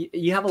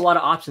 you have a lot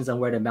of options on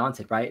where to mount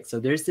it, right? So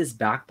there's this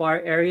back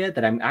bar area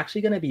that I'm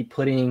actually going to be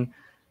putting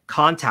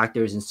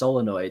contactors and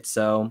solenoids.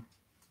 So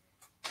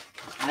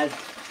as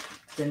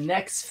the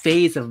next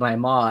phase of my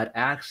mod, I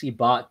actually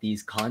bought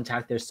these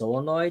contactor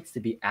solenoids to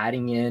be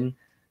adding in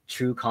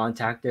true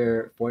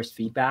contactor force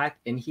feedback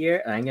in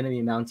here. And I'm going to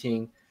be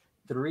mounting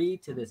 3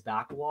 to this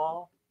back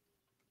wall,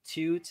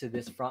 2 to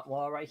this front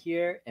wall right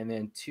here, and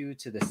then 2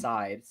 to the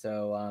side.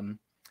 So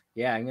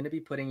yeah, I'm going to be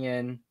putting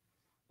in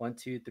 1,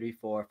 2, 3,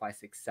 4, 5,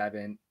 6,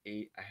 7,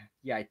 8.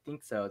 Yeah, I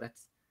think so. I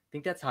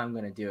think that's how I'm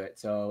going to do it.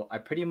 So I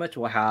pretty much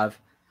will have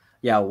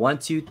Yeah, 1,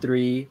 2,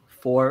 3,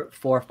 4,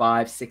 4,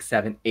 5, 6,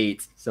 7,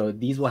 8. So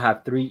these will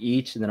have 3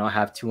 each, and then I'll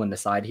have 2 on the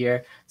side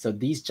here. So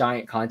these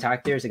giant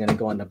contactors are going to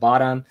go on the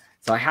bottom.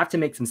 So I have to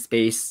make some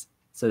space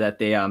so that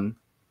they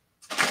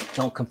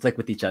don't conflict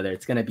with each other.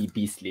 It's going to be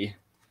beastly.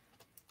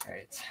 All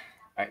right.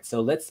 All right, so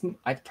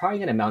I'm probably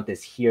going to mount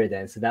this here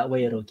then. So that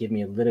way it'll give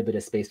me a little bit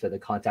of space for the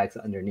contacts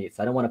underneath.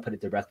 So I don't want to put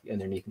it directly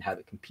underneath and have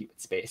it compete with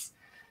space.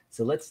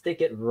 So let's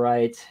stick it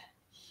right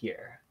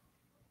here.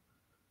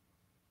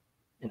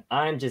 And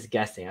I'm just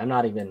guessing. I'm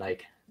not even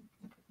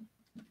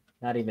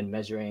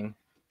measuring.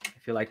 I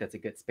feel like that's a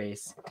good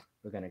space.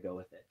 We're going to go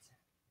with it.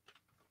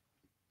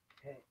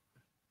 Okay.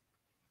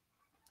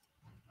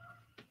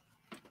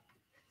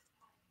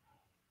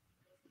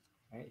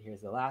 All right,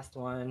 here's the last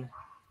one.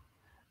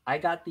 I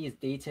got these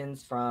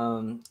Daytons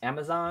from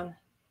Amazon.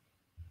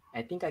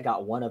 I think I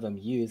got one of them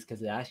used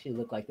because it actually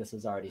looked like this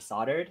was already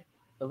soldered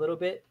a little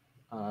bit.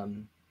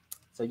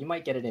 So you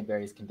might get it in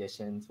various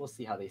conditions. We'll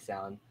see how they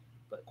sound,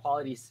 but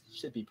quality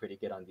should be pretty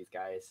good on these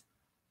guys.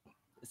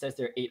 It says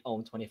they're 8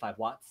 ohm, 25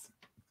 watts.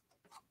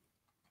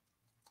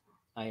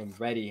 I am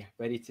ready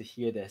to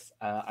hear this.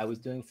 I was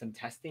doing some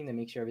testing to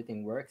make sure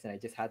everything works, and I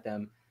just had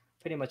them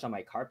pretty much on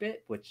my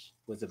carpet, which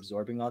was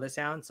absorbing all the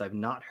sound. So I've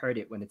not heard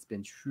it when it's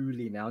been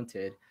truly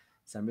mounted.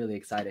 So I'm really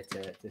excited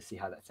to see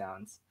how that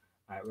sounds.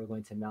 All right, we're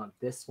going to mount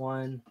this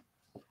one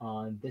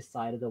on this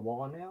side of the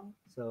wall now.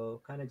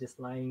 So kind of just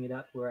lining it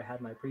up where I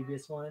had my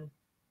previous one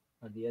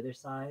on the other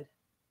side.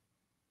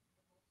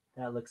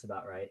 That looks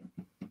about right.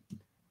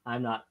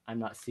 I'm not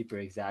super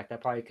exact. I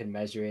probably could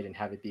measure it and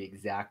have it be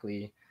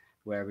exactly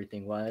where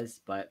everything was,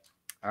 but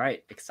all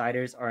right,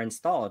 exciters are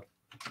installed.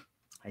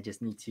 I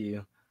just need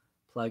to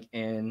plug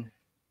in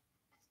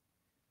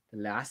the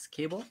last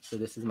cable. So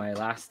this is my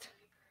last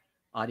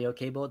audio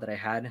cable that I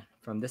had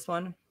from this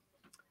one.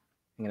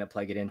 I'm going to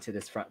plug it into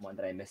this front one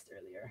that I missed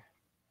earlier.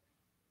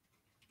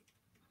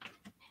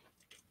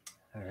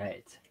 All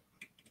right.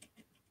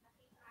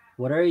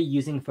 What are you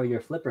using for your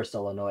flipper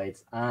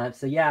solenoids?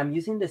 So yeah, I'm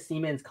using the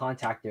Siemens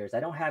contactors. I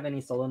don't have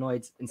any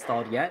solenoids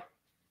installed yet.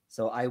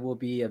 So I will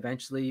be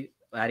eventually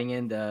adding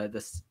in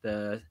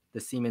the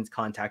Siemens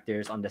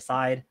contactors on the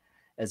side,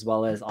 as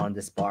well as on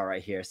this bar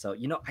right here. So,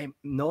 I'm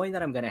knowing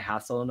that I'm going to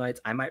have solenoids,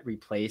 I might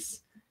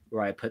replace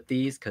where I put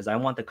these because I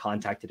want the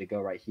contactor to go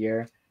right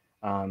here.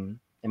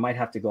 It might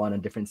have to go on a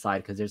different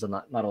side because there's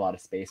not a lot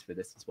of space for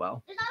this as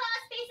well. There's not a lot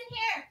of space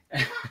in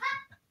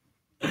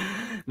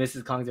here.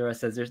 Mrs. Kongzera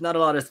says there's not a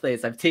lot of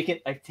space. I've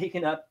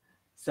taken up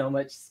so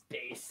much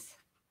space.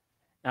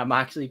 I'm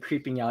actually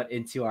creeping out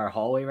into our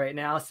hallway right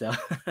now. So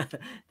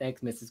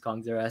thanks, Mrs.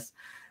 Kongzeres.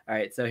 All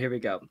right, so here we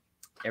go.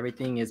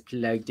 Everything is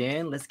plugged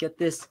in. Let's get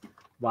this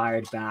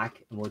wired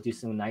back, and we'll do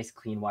some nice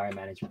clean wire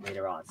management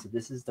later on. So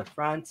this is the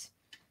front.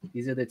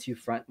 These are the 2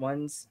 front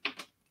ones.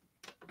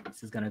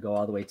 This is going to go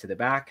all the way to the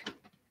back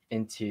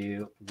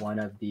into one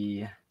of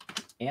the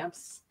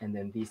amps, and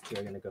then these 2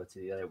 are going to go to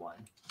the other one.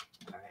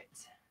 All right.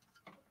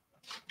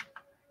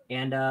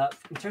 And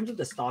in terms of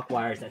the stock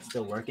wires that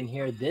still work in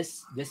here,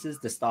 this is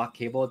the stock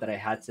cable that I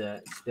had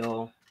to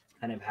still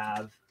kind of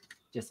have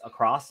just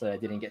across so I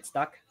didn't get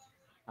stuck.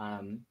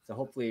 So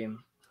hopefully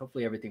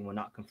everything will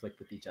not conflict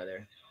with each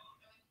other.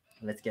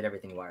 Let's get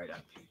everything wired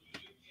up.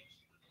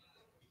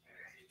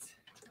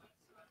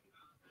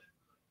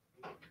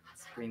 All right.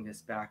 Let's bring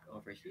this back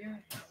over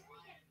here.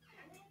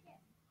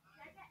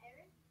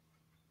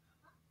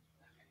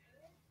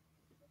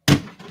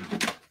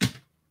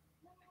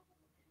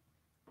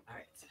 All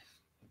right.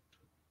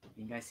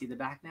 You guys see the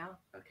back now?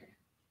 Okay.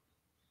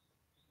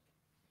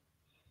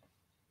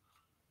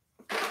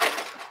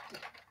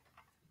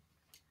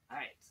 All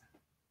right.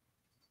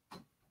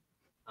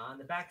 On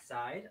the back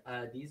side,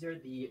 these are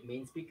the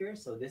main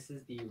speakers. So this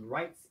is the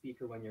right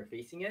speaker when you're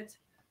facing it.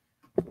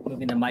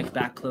 Moving the mic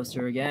back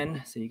closer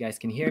again so you guys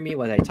can hear me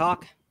while I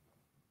talk.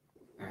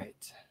 All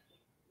right.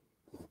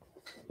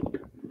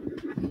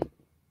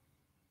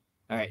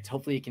 All right,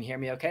 hopefully you can hear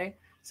me okay.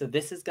 So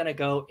this is gonna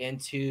go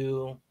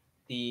into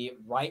the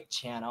right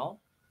channel,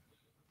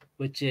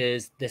 which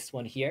is this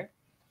one here.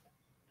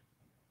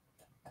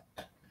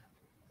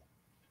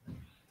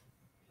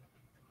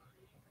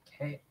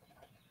 Okay.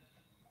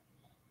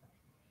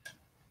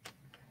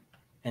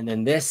 And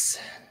then this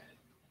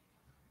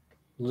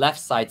left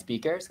side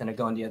speaker is going to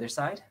go on the other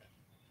side.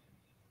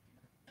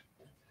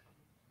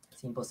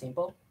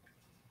 Simple.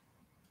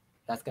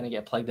 That's going to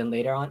get plugged in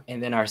later on.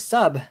 And then our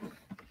sub,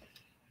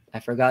 I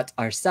forgot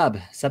our sub.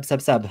 Sub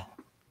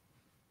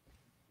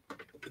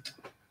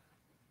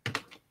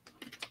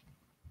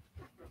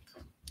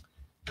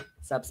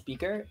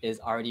speaker is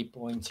already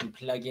going to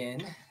plug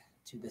in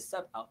to the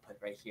sub output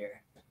right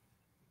here.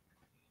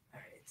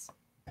 All right.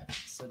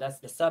 So that's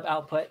the sub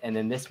output. And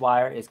then this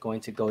wire is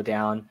going to go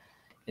down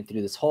and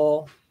through this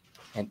hole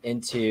and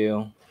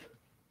into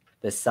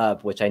the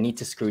sub, which I need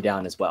to screw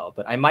down as well.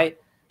 But I might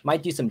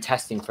do some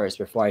testing first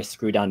before I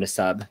screw down the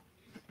sub,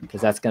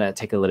 because that's going to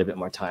take a little bit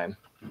more time.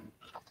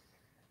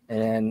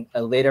 And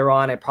later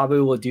on, I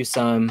probably will do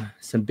some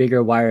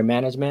bigger wire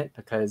management,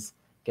 because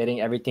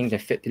getting everything to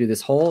fit through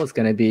this hole is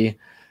going to be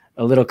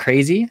a little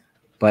crazy,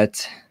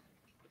 but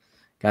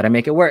gotta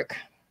make it work.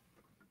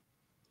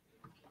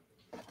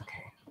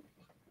 Okay.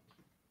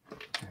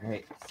 All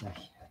right. So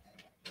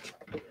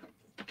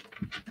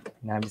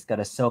now I'm just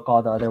gonna soak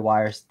all the other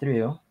wires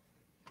through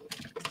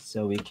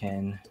so we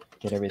can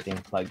get everything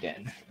plugged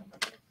in.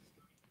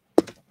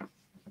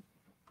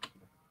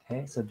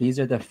 Okay, so these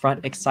are the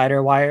front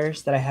exciter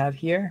wires that I have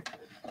here.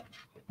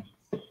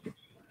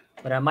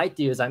 What I might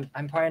do is I'm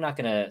probably not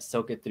gonna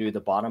soak it through the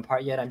bottom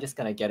part yet. I'm just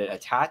gonna get it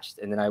attached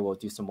and then I will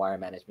do some wire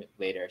management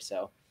later.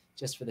 So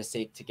just for the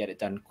sake to get it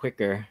done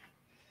quicker,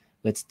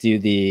 let's do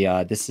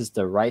the, this is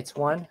the right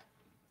one.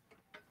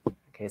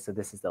 Okay, so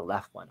this is the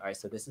left one. All right,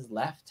 so this is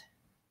left.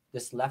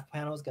 This left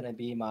panel is gonna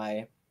be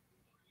my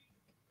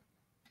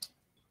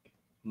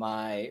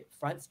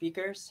front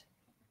speakers.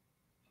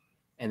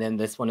 And then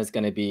this one is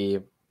gonna be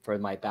for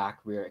my back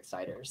rear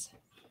exciters.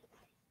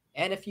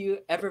 And if you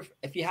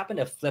happen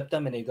to flip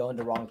them and they go in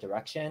the wrong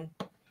direction,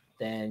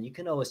 then you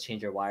can always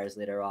change your wires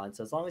later on.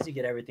 So as long as you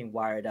get everything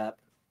wired up,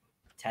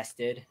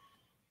 tested,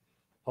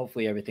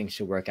 hopefully everything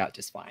should work out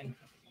just fine.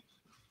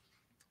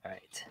 All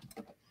right.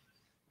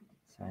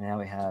 So now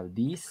we have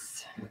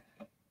these.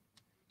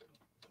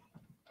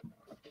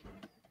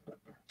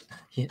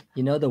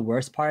 You know the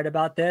worst part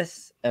about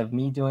this, of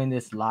me doing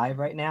this live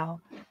right now,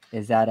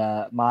 is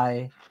that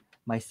my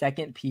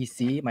second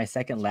PC, my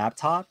second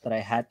laptop that I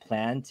had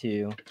planned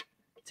to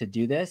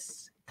do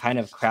this kind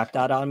of crapped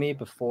out on me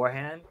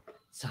beforehand.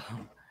 So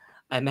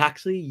I'm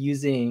actually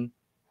using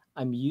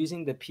the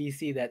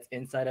PC that's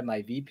inside of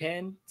my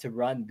Vpin to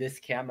run this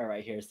camera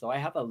right here. So I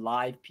have a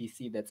live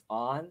PC that's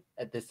on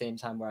at the same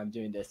time where I'm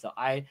doing this. So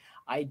I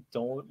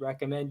don't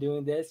recommend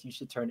doing this. You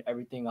should turn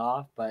everything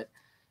off. But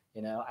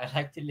you know, I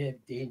like to live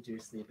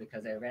dangerously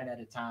because I ran out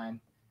of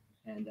time,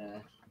 and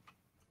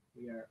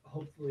we are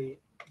hopefully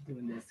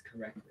doing this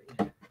correctly.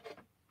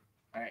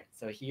 All right,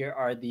 so here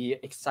are the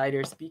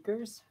exciter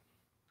speakers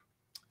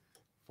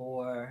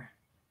for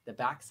the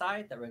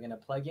backside that we're going to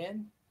plug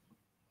in.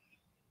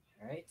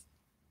 All right,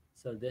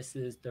 so this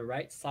is the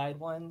right side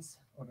ones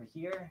over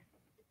here.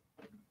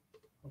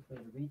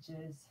 Hopefully it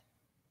reaches.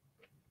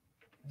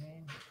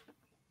 Okay.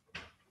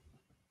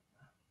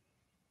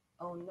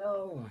 Oh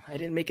no, I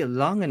didn't make it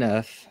long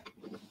enough.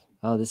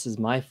 Oh, this is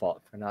my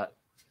fault for not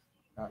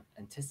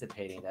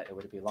anticipating that it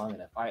would be long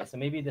enough. All right, so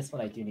maybe this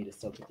one I do need to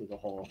soak it through the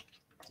hole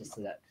just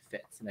so that it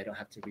fits and I don't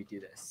have to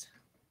redo this.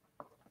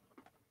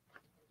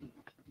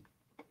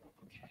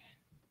 Okay.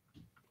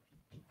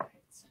 All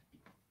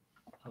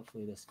right.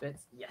 Hopefully this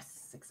fits. Yes,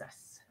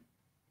 success.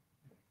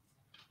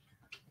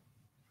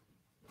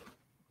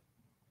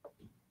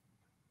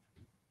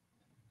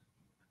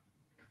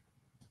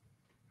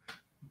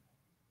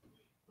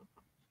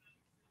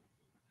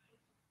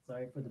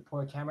 Sorry for the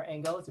poor camera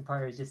angles. You're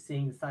probably just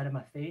seeing the side of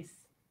my face.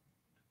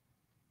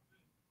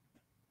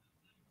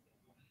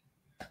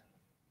 All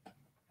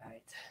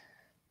right.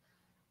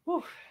 Whew.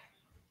 All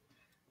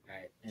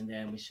right, and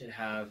then we should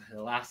have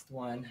the last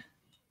one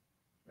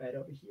right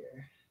over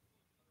here.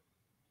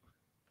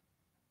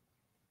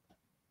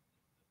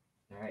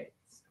 All right.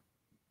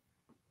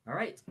 All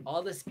right,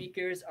 all the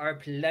speakers are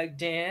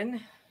plugged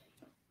in.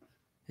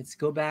 Let's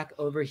go back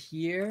over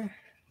here.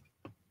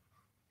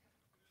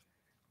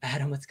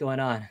 Adam, what's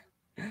going on?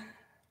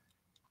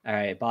 All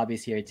right,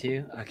 Bobby's here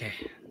too. Okay,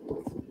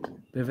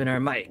 moving our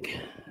mic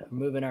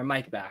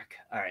back.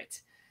 All right,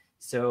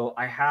 so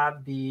I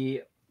have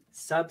the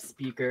sub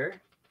speaker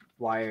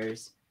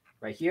wires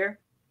right here.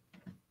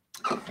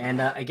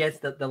 And I guess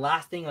the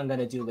last thing I'm going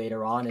to do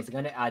later on is I'm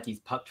going to add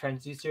these puck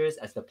transducers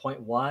as the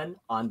 0.1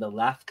 on the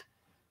left,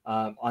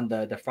 on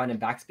the front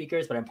and back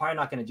speakers, but I'm probably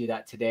not going to do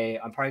that today.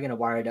 I'm probably going to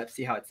wire it up,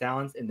 see how it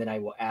sounds, and then I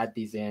will add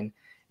these in.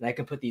 And I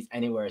can put these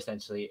anywhere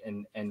essentially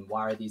and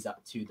wire these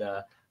up to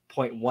the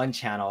 0.1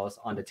 channels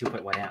on the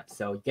 2.1 amps.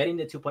 So getting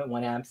the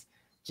 2.1 amps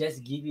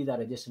just give you that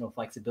additional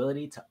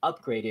flexibility to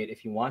upgrade it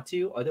if you want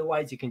to.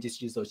 Otherwise, you can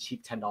just use those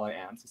cheap $10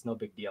 amps. It's no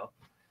big deal. All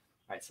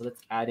right, so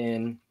let's add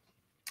in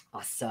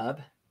a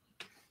sub.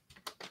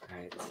 All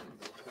right.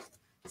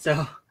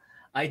 So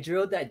I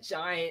drilled that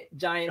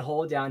giant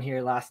hole down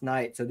here last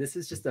night. So this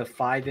is just a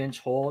 5-inch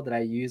hole that I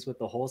use with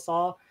the hole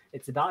saw.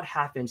 It's about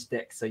 1/2 inch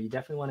thick. So you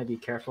definitely want to be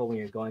careful when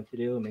you're going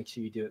through and make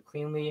sure you do it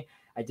cleanly.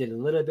 I did a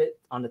little bit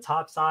on the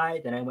top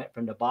side. Then I went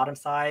from the bottom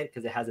side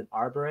because it has an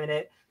arbor in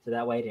it. So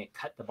that way I didn't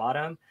cut the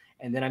bottom.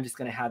 And then I'm just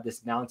going to have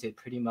this mounted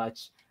pretty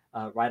much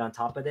right on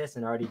top of this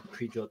and already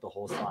pre-drilled the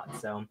hole slot.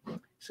 So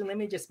let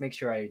me just make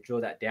sure I drill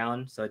that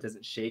down so it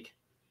doesn't shake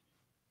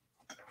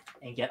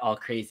and get all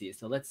crazy.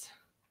 So let's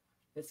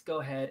go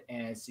ahead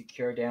and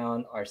secure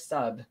down our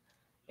sub.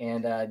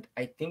 And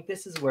I think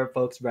this is where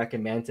folks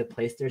recommend to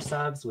place their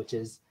subs, which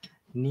is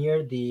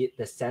near the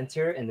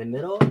center in the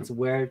middle. It's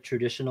where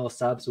traditional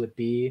subs would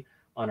be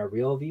on a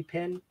real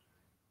V-pin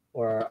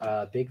or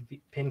a big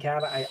pin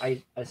cab,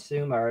 I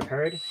assume, or I've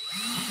heard.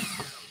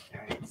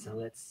 All right, so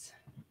let's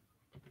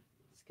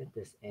get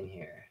this in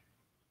here.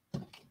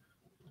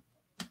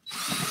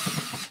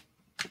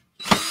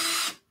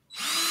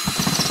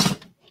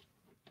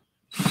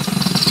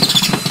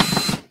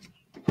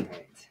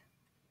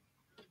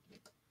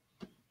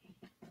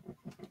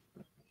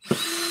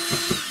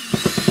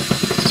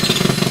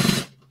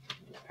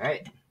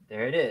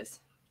 it is.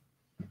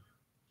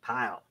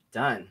 Pile,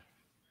 done.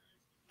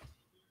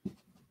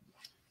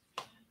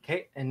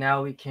 Okay, and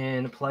now we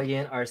can plug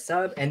in our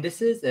sub. And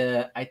this is,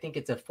 I think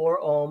it's a 4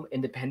 ohm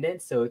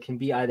independent. So it can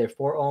be either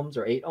 4 ohms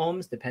or 8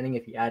 ohms, depending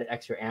if you add an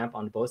extra amp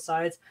on both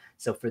sides.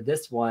 So for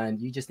this one,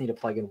 you just need to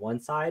plug in one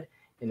side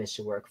and it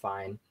should work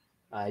fine.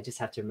 I just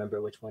have to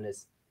remember which one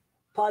is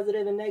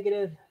positive and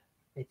negative,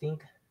 I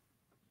think.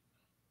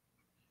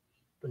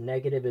 The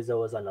negative is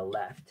always on the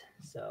left.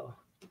 So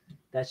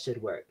that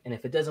should work. And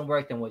if it doesn't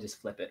work, then we'll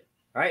just flip it.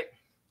 All right,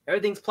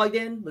 everything's plugged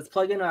in. Let's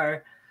plug in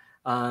our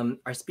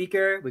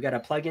speaker. We got to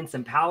plug in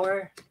some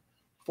power.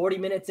 40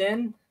 minutes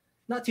in,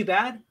 not too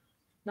bad.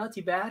 Not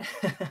too bad.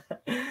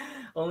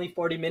 Only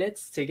 40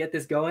 minutes to get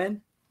this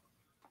going.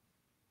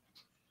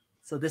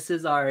 So this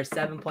is our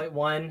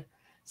 7.1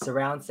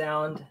 surround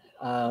sound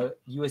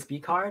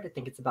USB card. I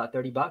think it's about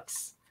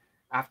 $30.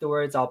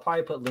 Afterwards, I'll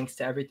probably put links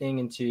to everything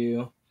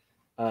into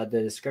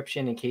the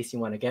description in case you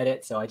want to get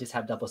it. So I just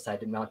have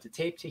double-sided mounted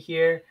tape to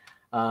here.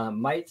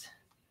 Might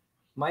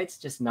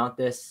just mount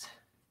this.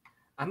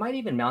 I might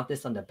even mount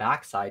this on the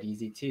back side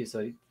easy too.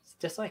 So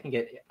just so I can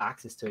get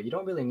access to it. You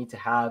don't really need to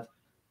have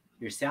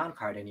your sound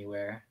card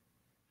anywhere.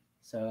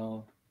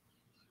 So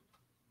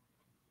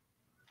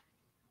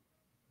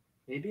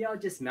maybe I'll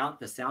just mount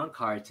the sound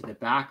card to the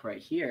back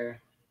right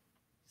here.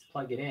 Just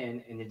plug it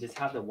in and then just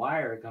have the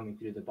wire coming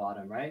through the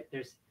bottom, right?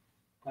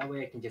 That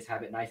way I can just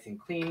have it nice and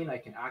clean. I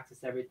can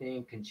access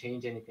everything, can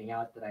change anything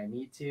out that I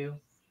need to.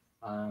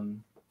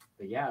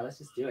 But yeah, let's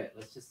just do it.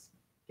 Let's just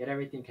get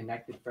everything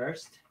connected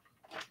first.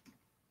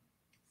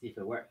 See if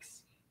it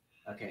works.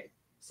 Okay,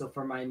 so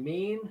for my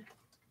main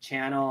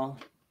channel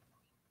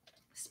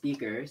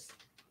speakers,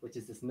 which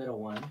is this middle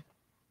one,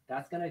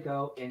 that's gonna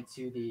go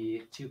into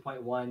the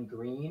 2.1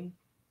 green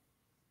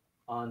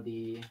on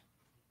the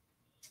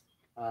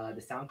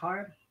sound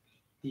card.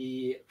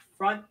 The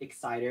front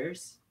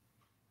exciters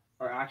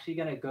are actually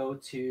gonna go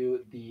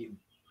to the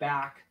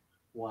back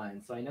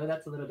one. So I know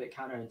that's a little bit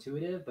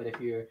counterintuitive, but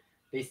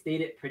they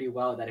state it pretty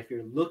well that if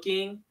you're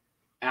looking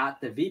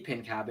at the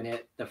Vpin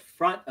cabinet, the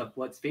front of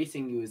what's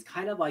facing you is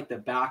kind of like the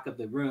back of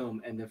the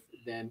room, and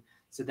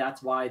so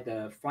that's why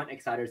the front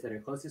exciters that are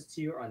closest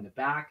to you are on the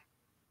back,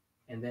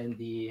 and then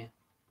the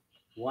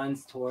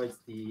ones towards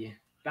the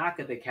back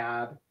of the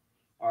cab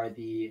are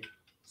the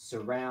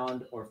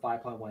surround or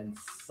 5.1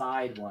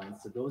 side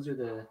ones. So those are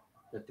the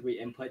 3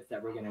 inputs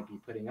that we're going to be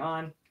putting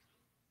on.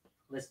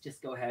 Let's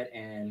just go ahead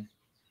and,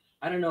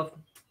 I don't know if,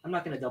 I'm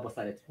not going to double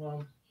side it.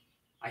 Well,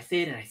 I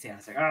say it and I say it. I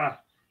was like,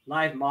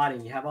 live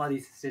modding, you have all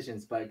these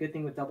decisions, but a good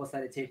thing with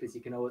double-sided tape is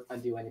you can always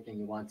undo anything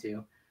you want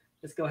to.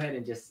 Let's go ahead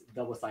and just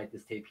double-side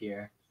this tape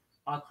here.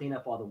 I'll clean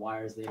up all the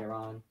wires later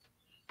on.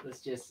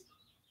 Let's just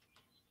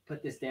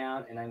put this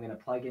down, and I'm going to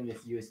plug in this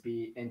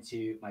USB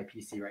into my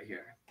PC right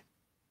here.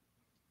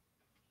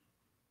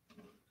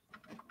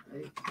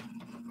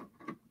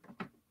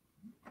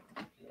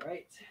 All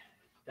right,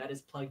 that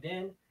is plugged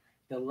in.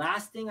 The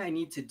last thing I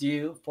need to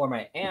do for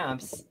my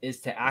amps is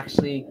to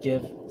actually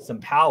give some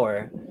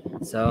power.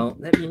 So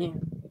let me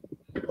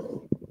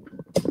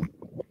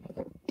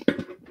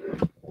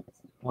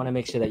want to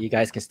make sure that you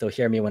guys can still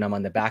hear me when I'm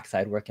on the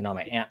backside working on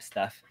my amp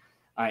stuff.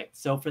 All right,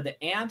 so for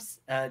the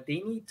amps,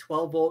 they need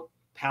 12-volt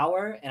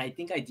power, and I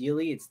think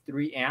ideally it's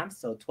 3 amps,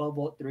 so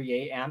 12-volt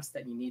 3A amps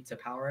that you need to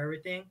power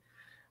everything.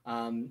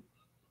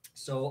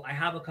 So I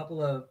have a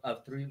couple of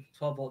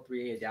 12-volt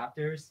 3A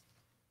adapters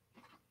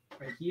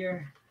right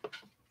here.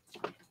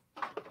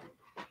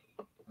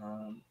 Where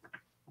are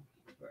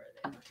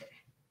they? Okay,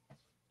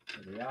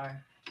 there they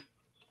are.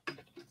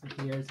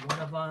 So here's one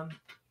of them.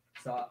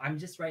 So I'm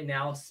just right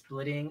now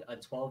splitting a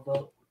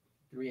 12-volt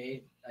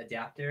 3A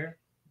adapter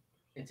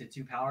into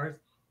 2 powers.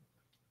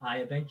 I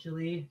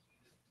eventually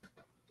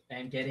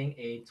am getting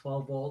a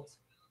 12-volt.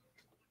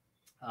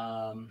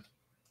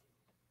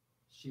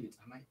 Shoot,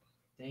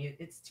 dang it,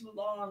 it's too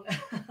long.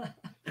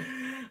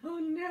 Oh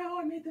no,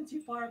 I made them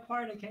too far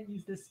apart. I can't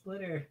use this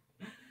splitter.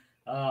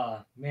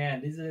 Oh man,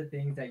 these are the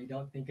things that you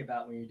don't think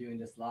about when you're doing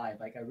this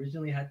live. Like I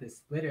originally had this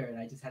splitter and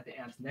I just had the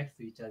amps next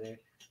to each other,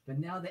 but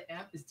now the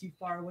amp is too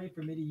far away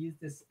for me to use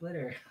this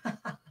splitter.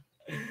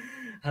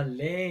 How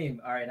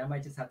lame. All right, I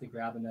might just have to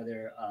grab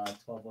another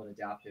 12-volt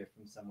adapter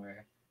from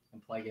somewhere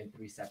and plug in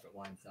 3 separate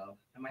ones. So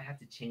I might have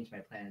to change my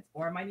plans,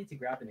 or I might need to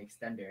grab an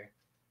extender.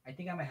 I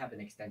think I might have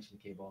an extension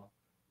cable,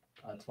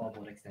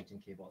 12-volt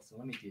extension cable. So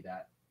let me do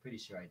that. Pretty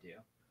sure I do.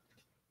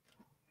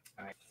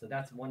 All right, so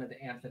that's one of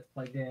the amps that's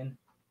plugged in.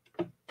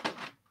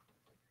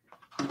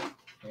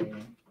 Okay.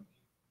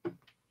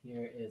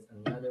 Here is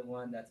another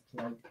one that's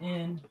plugged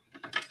in.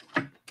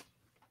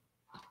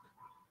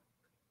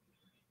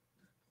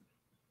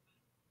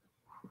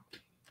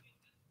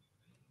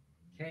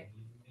 Okay,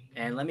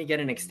 and let me get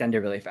an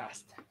extender really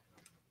fast.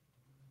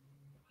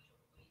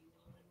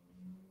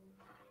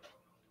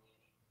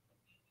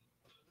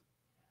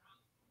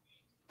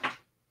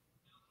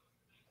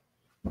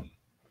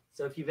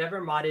 So if you've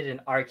ever modded an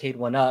arcade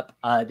 1-up,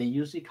 they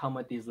usually come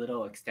with these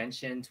little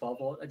extension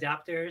 12-volt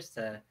adapters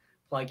to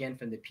plug in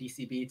from the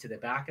PCB to the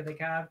back of the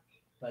cab,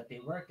 but they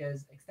work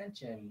as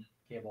extension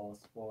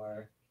cables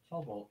for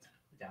 12-volt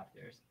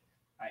adapters.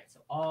 All right,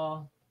 so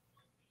all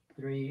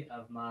 3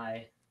 of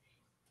my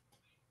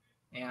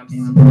amps.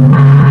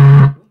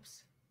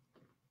 Oops.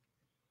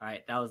 All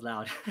right, that was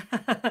loud.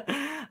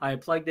 I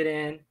plugged it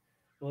in.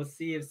 We'll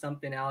see if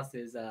something else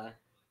is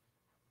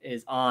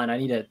on. I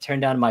need to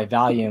turn down my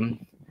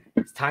volume.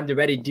 It's time to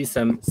ready to do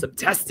some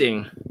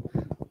testing.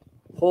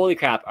 Holy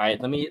crap. All right,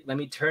 let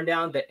me turn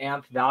down the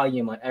amp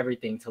volume on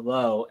everything to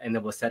low, and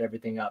then we'll set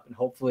everything up, and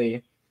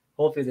hopefully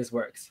this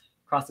works.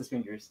 Cross his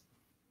fingers.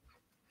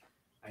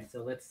 All right,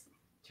 so let's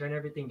turn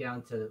everything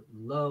down to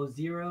low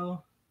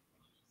 0.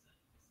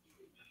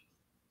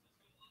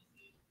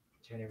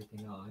 Turn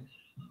everything on.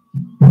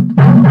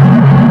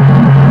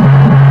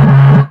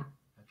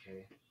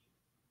 Okay.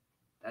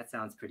 That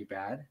sounds pretty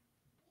bad.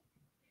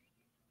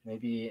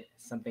 Maybe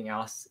something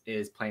else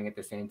is playing at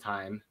the same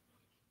time.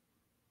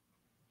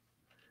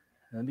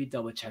 Let me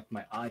double check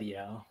my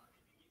audio.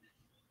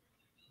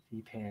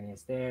 Vpin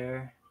is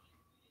there.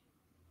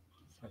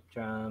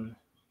 Spectrum.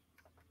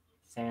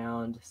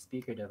 Sound,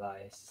 speaker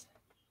device.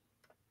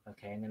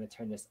 Okay, I'm going to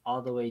turn this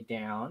all the way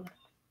down.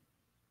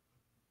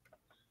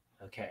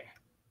 Okay.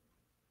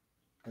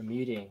 We're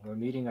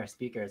muting our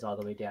speakers all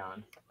the way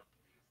down.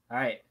 All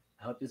right,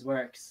 I hope this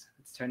works.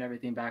 Let's turn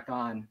everything back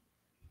on.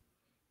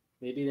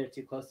 Maybe they're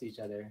too close to each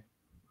other.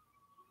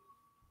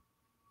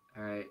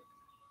 All right.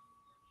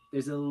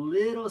 There's a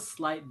little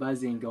slight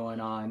buzzing going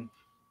on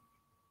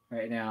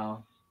right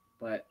now,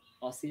 but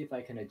I'll see if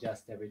I can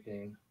adjust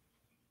everything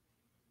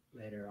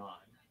later on.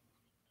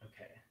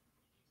 Okay.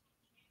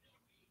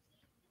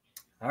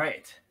 All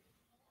right.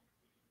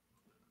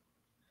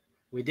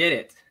 We did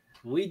it.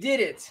 We did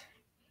it.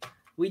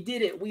 We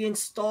did it. We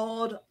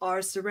installed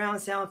our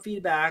surround sound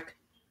feedback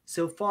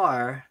so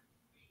far,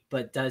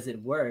 but does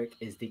it work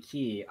is the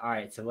key. All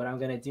right, so what I'm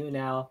going to do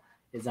now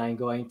is I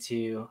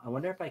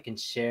wonder if I can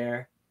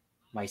share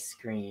my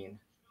screen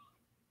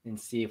and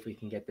see if we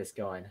can get this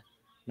going.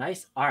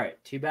 Nice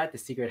art. Too bad the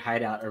secret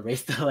hideout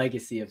erased the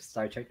legacy of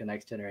Star Trek The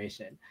Next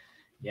Generation.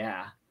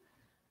 Yeah.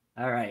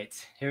 All right,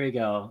 here we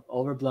go.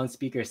 Overblown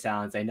speaker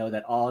sounds. I know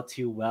that all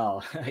too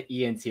well.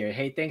 Ian's here.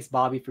 Hey, thanks,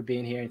 Bobby, for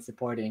being here and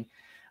supporting.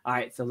 All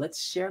right, so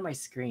let's share my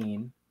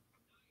screen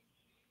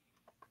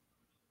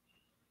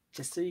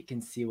just so you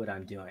can see what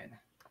I'm doing.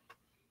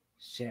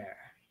 Share.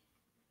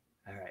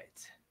 All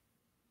right.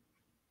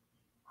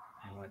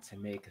 I want to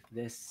make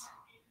this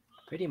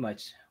pretty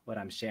much what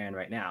I'm sharing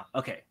right now.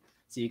 Okay,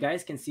 so you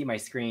guys can see my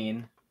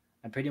screen.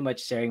 I'm pretty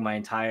much sharing my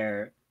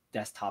entire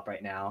desktop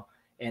right now.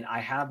 And I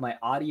have my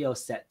audio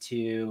set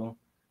to,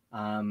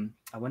 I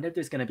wonder if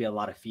there's going to be a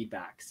lot of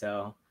feedback.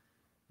 So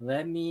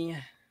let me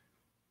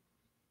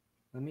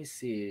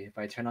see if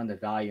I turn on the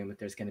volume, if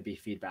there's going to be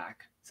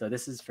feedback. So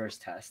this is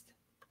first test.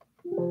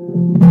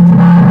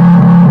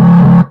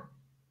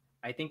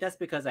 I think that's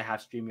because I have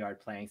StreamYard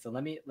playing. So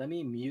let me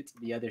mute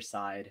the other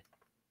side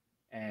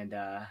and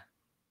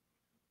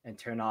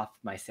turn off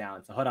my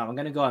sound. So hold on, I'm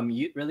going to go on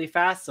mute really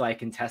fast so I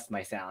can test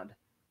my sound.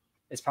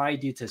 It's probably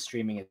due to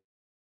streaming.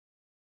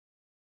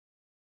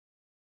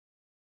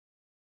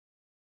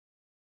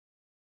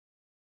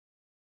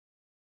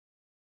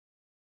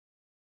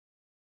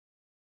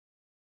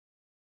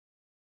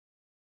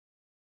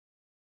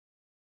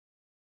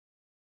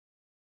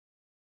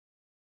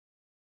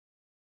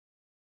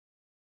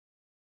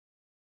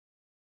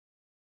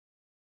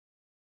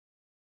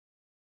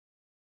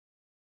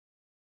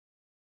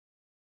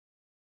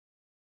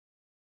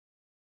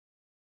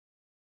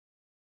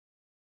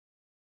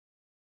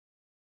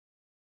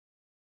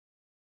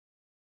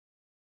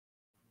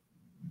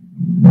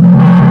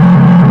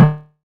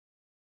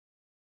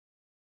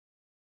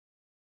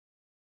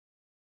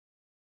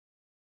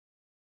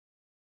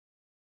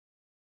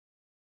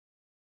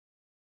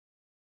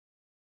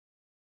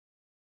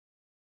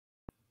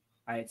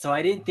 All right, so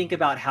I didn't think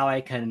about how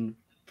I can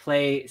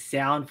play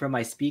sound from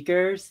my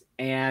speakers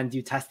and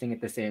do testing at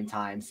the same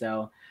time.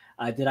 So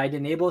did I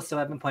enable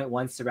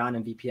 7.1 surround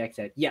and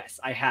VPX?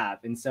 Yes, I have.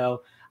 And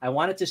so I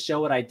wanted to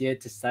show what I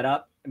did to set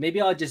up. Maybe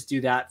I'll just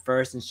do that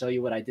first and show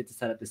you what I did to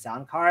set up the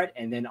sound card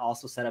and then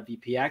also set up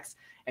VPX.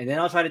 And then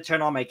I'll try to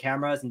turn on my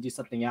cameras and do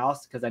something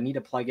else because I need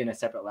to plug in a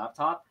separate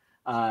laptop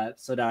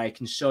so that I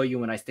can show you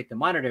when I stick the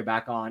monitor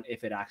back on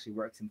if it actually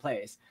works in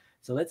place.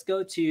 So let's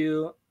go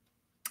to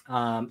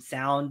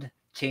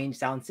change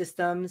sound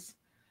systems.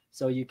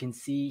 So you can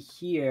see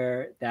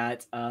here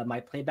that my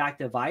playback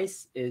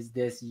device is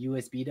this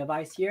USB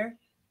device here.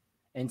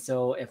 And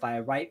so if I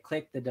right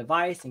click the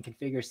device and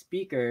configure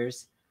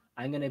speakers,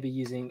 I'm going to be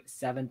using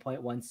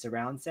 7.1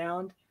 surround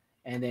sound.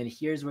 And then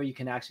here's where you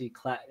can actually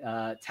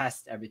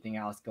test everything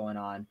else going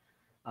on.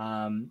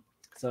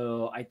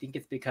 So I think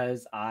it's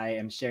because I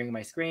am sharing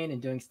my screen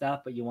and doing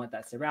stuff, but you want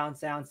that surround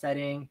sound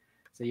setting.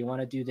 So you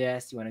want to do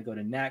this. You want to go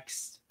to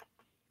next.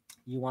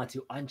 You want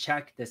to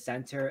uncheck the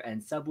center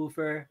and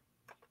subwoofer.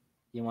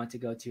 You want to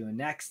go to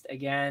next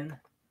again.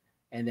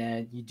 And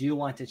then you do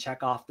want to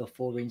check off the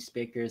full range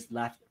speakers,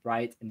 left,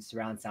 right, and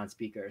surround sound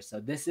speakers. So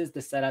this is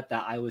the setup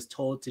that I was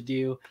told to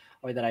do,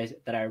 or that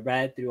I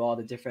read through all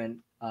the different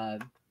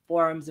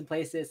forums and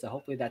places. So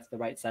hopefully that's the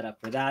right setup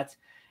for that.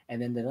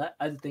 And then the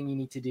other thing you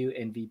need to do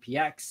in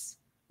VPX,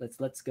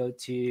 let's go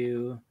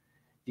to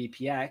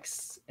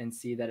VPX and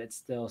see that it's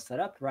still set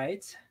up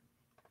right.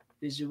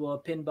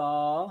 Visual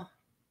pinball.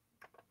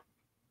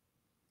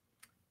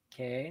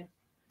 Okay.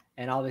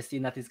 And obviously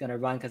nothing's going to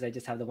run because I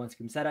just have the one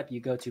screen setup.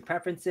 You go to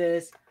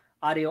preferences,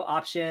 audio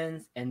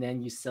options, and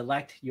then you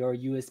select your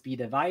USB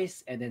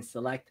device and then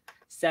select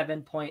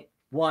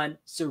 7.1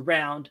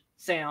 surround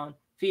sound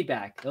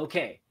feedback.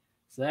 Okay.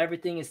 So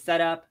everything is set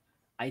up.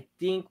 I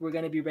think we're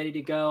going to be ready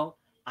to go.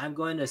 I'm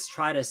going to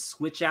try to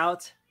switch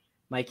out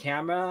my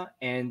camera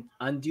and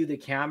undo the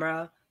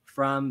camera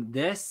from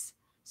this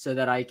so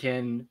that I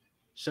can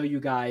show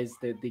you guys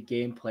the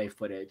gameplay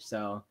footage.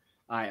 So,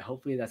 all right,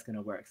 hopefully that's going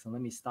to work. So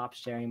let me stop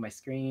sharing my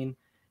screen.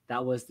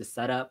 That was the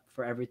setup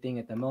for everything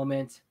at the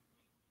moment.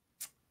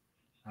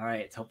 All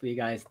right, hopefully you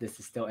guys, this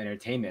is still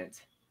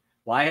entertainment.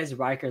 Why is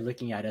Riker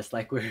looking at us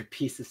like we're a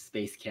piece of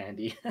space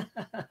candy?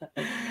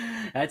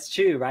 That's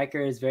true.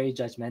 Riker is very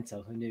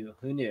judgmental. Who knew?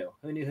 Who knew?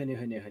 Who knew? Who knew?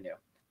 Who knew? Who knew?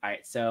 All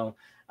right, so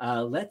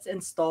let's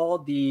install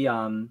the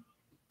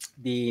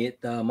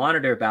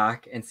monitor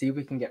back and see if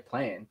we can get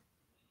playing.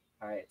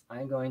 All right,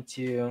 I'm going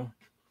to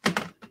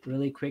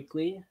really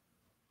quickly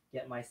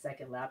get my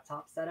second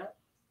laptop set up.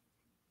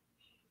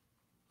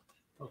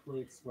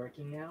 Hopefully it's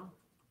working now.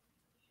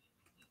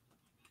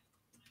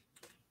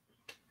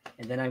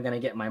 And then I'm going to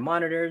get my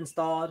monitor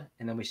installed,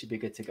 and then we should be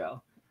good to go.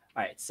 All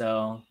right,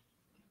 so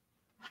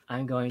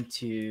I'm going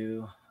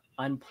to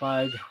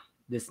unplug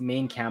this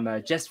main camera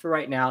just for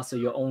right now, so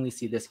you'll only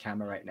see this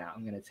camera right now.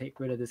 I'm going to take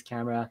rid of this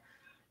camera.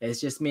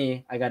 It's just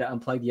me. I got to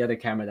unplug the other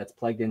camera that's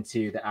plugged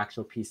into the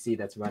actual PC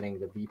that's running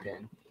the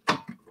Vpin.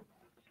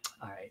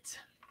 All right.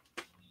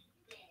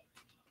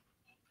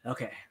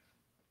 Okay.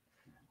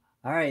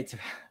 All right.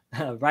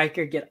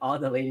 Riker, get all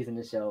the ladies in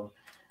the show.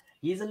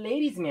 He's a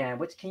ladies' man.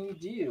 What can you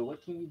do?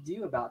 What can you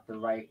do about the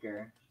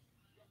Riker?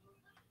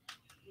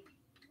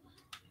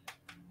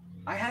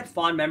 I had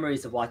fond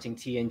memories of watching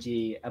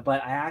TNG,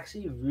 but I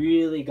actually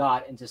really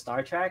got into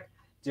Star Trek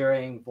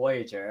during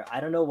Voyager.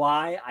 I don't know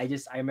why. I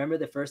remember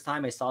the first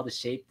time I saw the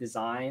shape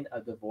design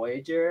of the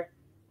Voyager,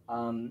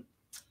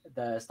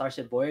 the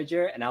Starship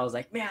Voyager, and I was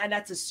like, man,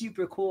 that's a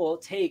super cool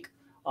take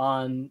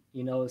on,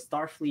 you know,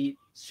 Starfleet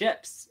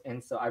ships.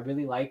 And so I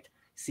really liked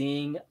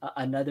seeing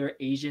another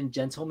Asian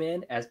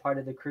gentleman as part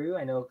of the crew.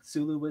 I know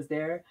Sulu was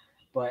there,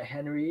 but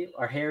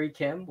Harry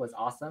Kim was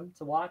awesome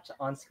to watch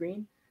on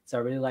screen. So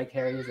I really liked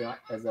Harry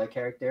as a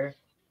character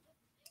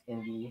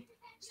in the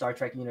Star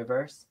Trek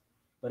universe.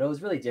 But it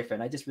was really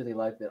different. I just really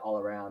liked it all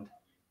around.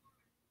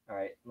 All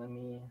right, let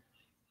me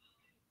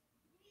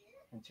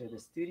enter the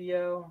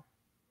studio.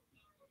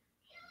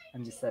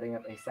 I'm just setting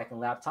up a second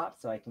laptop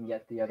so I can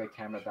get the other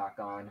camera back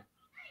on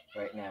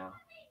right now.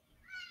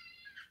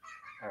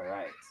 All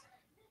right.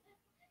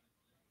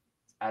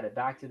 Add it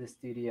back to the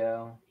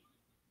studio.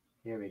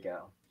 Here we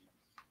go.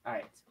 All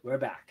right, we're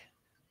back.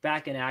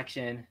 Back in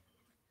action.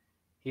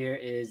 Here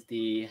is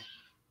the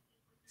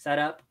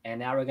setup, and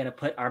now we're gonna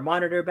put our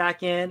monitor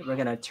back in. We're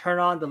gonna turn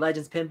on the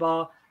Legends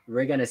Pinball.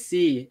 We're gonna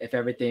see if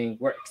everything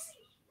works.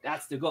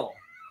 That's the goal.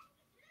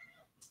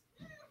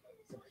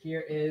 So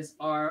here is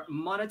our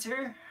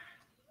monitor.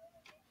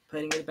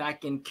 Putting it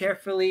back in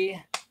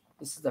carefully.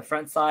 This is the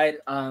front side.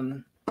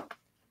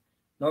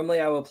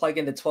 Normally I will plug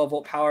in the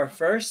 12-volt power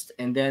first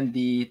and then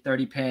the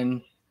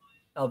 30-pin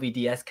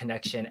LVDS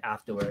connection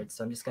afterwards.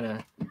 So I'm just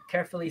gonna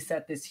carefully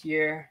set this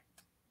here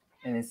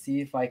and then see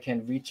if I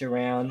can reach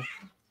around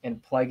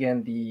and plug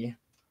in the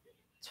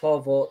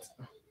 12-volt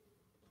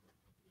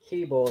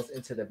cables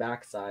into the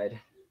backside.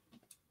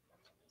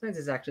 Sometimes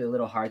it's actually a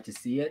little hard to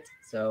see it.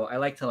 So I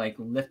like to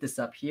lift this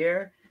up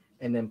here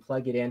and then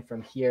plug it in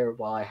from here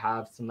while I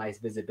have some nice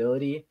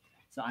visibility.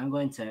 So I'm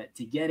going to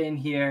get in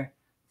here.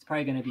 It's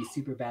probably going to be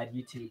super bad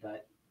YouTube,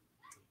 but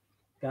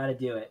gotta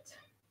do it.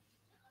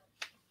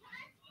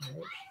 All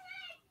right.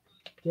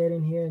 Get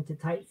in here into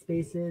tight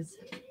spaces.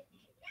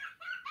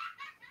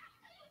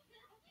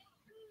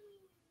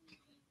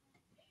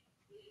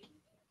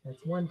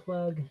 That's one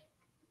plug.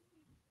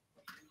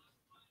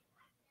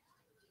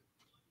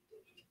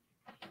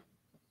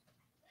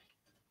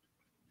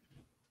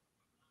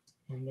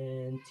 And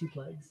then two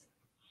plugs.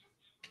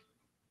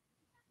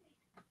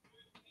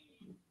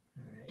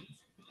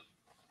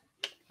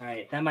 All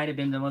right, that might have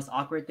been the most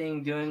awkward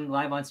thing doing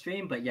live on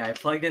stream, but yeah, I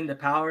plugged in the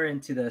power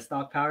into the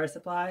stock power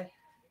supply.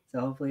 So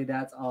hopefully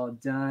that's all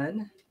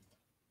done.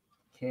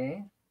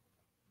 Okay.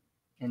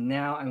 And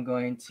now I'm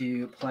going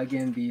to plug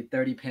in the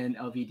 30-pin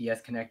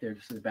LVDS connector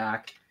to the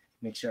back.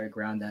 Make sure I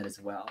ground that as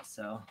well.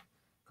 So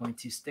I'm going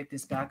to stick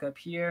this back up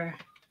here.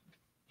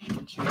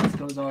 Make sure this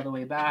goes all the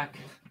way back.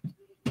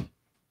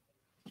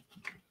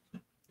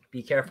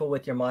 Be careful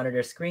with your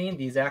monitor screen.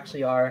 These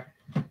actually are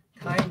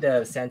kind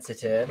of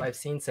sensitive. I've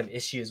seen some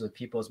issues with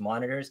people's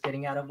monitors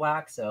getting out of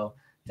whack, so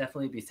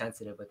definitely be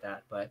sensitive with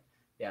that. But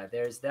yeah,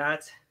 there's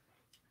that.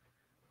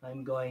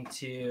 I'm going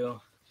to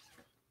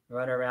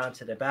run around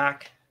to the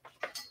back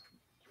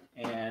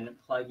and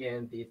plug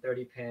in the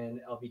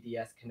 30-pin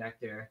LVDS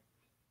connector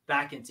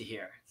back into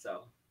here.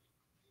 So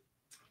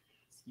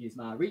let's use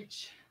my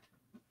reach.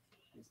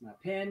 Use my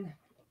pin.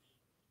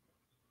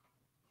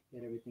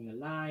 Get everything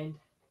aligned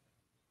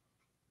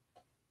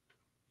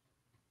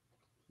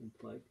and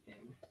plugged in.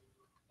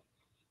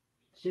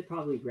 Should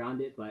probably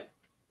ground it, but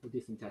we'll do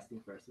some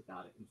testing first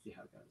without it and see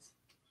how it goes.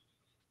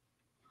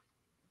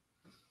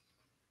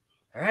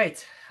 All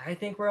right, I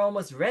think we're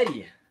almost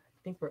ready. I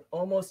think we're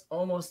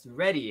almost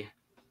ready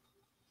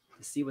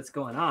to see what's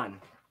going on,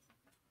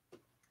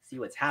 see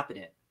what's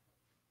happening.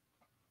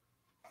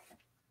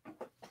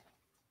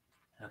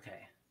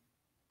 Okay,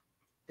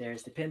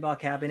 there's the pinball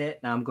cabinet.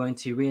 Now I'm going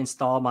to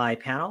reinstall my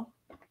panel.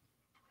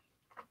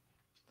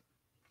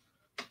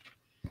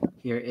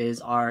 Here is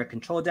our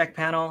control deck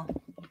panel,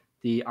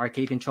 the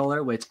arcade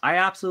controller, which I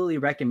absolutely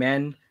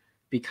recommend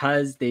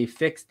because they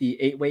fixed the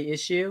 8-way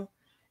issue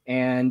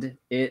and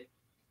it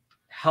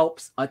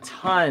helps a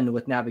ton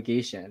with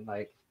navigation.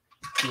 Like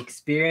the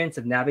experience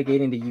of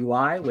navigating the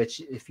UI,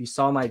 which if you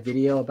saw my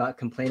video about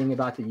complaining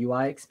about the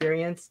UI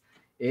experience,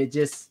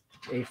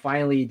 they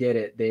finally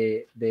did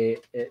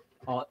it.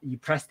 You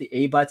press the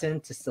A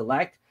button to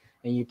select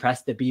and you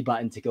press the B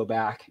button to go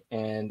back,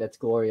 and that's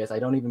glorious. I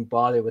don't even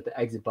bother with the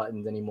exit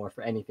buttons anymore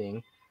for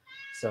anything.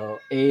 So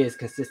A is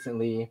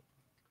consistently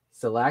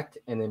select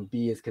and then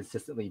B is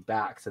consistently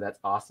back. So that's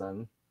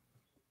awesome.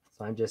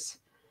 So I'm just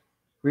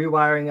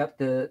rewiring up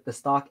the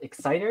stock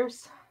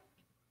exciters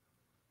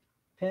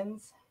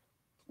pins.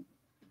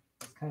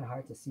 It's kind of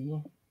hard to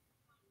see.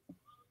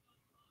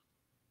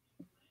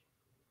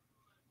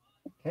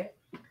 Okay.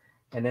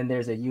 And then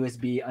there's a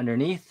USB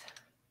underneath.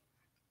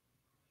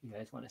 You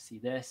guys want to see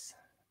this?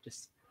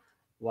 Just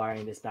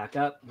wiring this back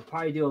up. We'll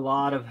probably do a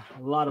lot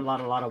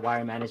of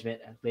wire management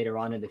later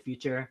on in the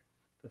future.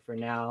 But for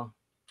now,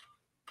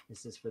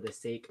 this is for the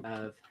sake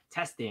of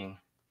testing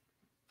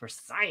for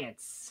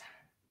science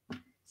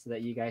so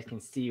that you guys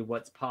can see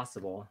what's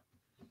possible.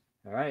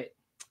 All right,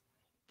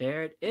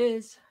 there it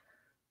is.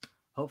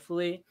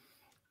 Hopefully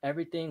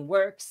everything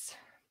works.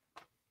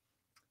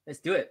 Let's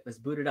do it. Let's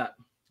boot it up.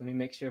 Let me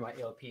make sure my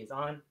ALP is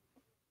on.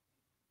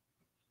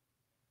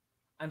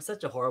 I'm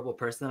such a horrible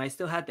person. I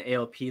still had the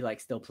ALP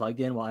like still plugged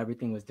in while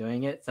everything was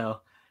doing it.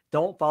 So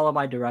don't follow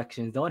my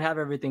directions. Don't have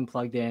everything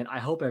plugged in. I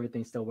hope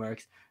everything still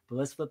works, but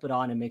let's flip it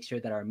on and make sure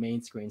that our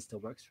main screen still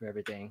works for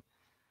everything.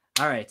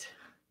 All right,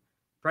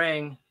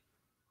 praying,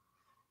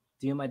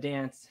 doing my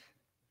dance,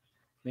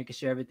 making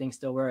sure everything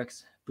still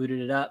works.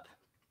 Booted it up,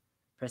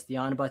 press the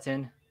on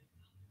button.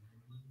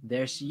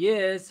 There she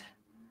is,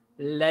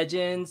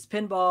 Legends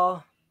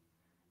Pinball.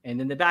 And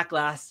then the back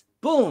glass,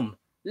 boom,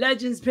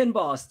 Legends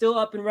Pinball, still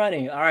up and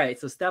running. All right,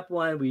 so step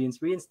one, we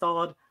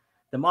reinstalled.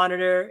 The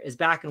monitor is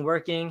back and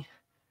working.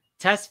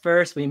 Test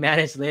first, we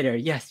manage later.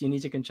 Yes, you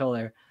need your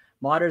controller.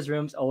 Modders'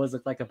 rooms always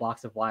look like a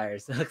box of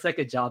wires. It looks like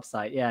a job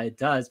site. Yeah, it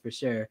does for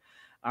sure.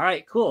 All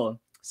right, cool.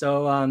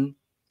 So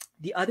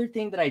the other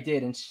thing that I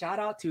did, and shout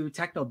out to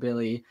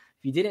Technobilly,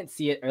 if you didn't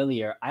see it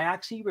earlier, I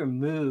actually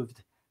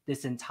removed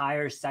this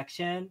entire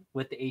section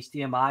with the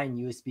HDMI and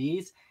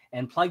USBs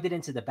and plugged it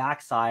into the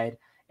backside.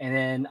 And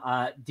then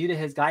due to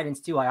his guidance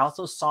too, I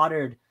also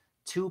soldered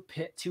two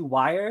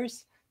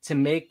wires to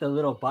make the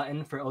little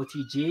button for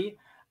OTG.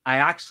 I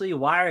actually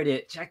wired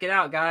it. Check it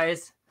out,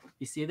 guys.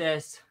 You see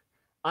this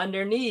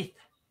underneath.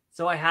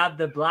 So I have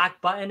the black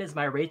button is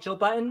my Rachel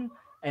button,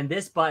 and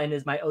this button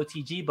is my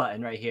OTG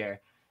button right here.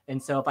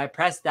 And so if I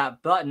press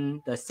that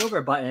button, the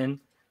silver button,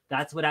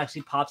 that's what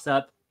actually pops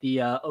up the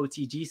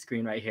OTG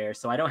screen right here.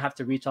 So I don't have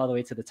to reach all the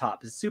way to the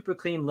top. It's a super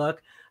clean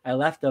look. I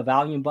left the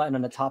volume button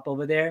on the top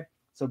over there.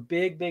 So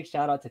big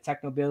shout out to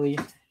Technobilly.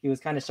 He was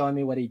kind of showing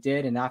me what he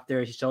did. And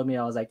after he showed me,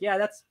 I was like, yeah,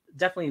 that's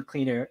definitely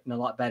cleaner and a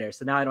lot better.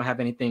 So now I don't have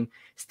anything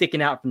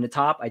sticking out from the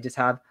top. I just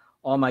have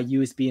all my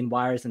USB and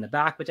wires in the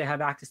back, which I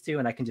have access to,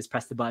 and I can just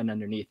press the button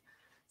underneath.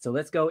 So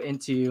let's go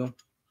into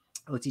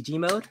OTG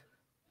mode.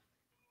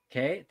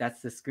 Okay,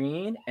 that's the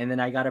screen. And then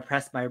I got to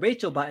press my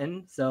Rachel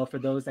button. So for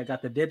those that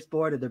got the Vibs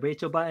board or the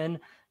Rachel button, I'm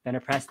going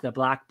to press the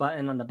black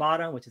button on the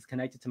bottom, which is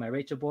connected to my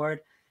Rachel board.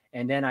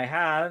 And then I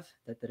have,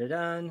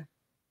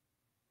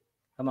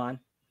 come on.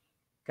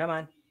 Come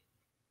on.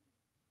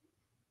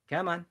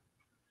 Come on.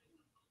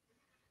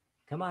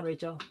 Come on,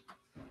 Rachel.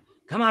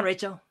 Come on,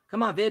 Rachel.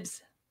 Come on,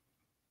 Vibs.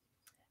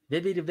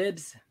 Vibby to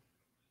Vibs.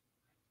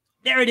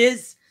 There it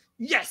is.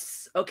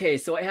 Yes. Okay,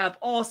 so I have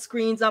all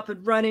screens up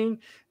and running.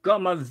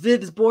 Got my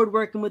Vibs board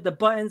working with the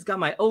buttons. Got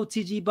my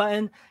OTG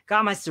button.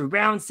 Got my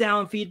surround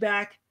sound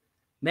feedback.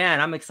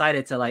 Man, I'm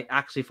excited to like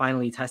actually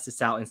finally test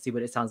this out and see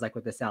what it sounds like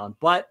with the sound.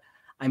 But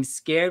I'm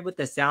scared what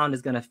the sound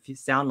is going to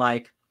sound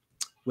like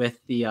with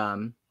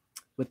the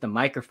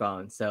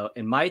microphone. So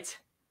it might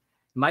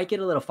get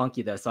a little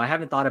funky though. So I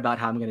haven't thought about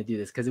how I'm going to do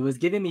this because it was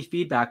giving me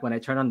feedback when I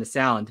turn on the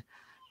sound,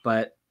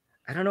 but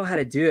I don't know how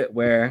to do it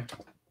where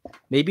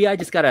maybe I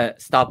just got to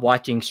stop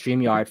watching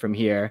StreamYard from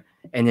here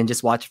and then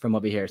just watch from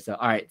over here. So,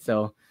 all right,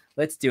 so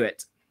let's do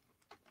it.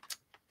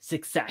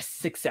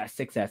 Success.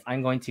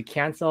 I'm going to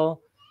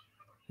cancel.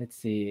 Let's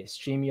see,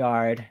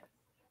 StreamYard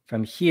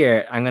from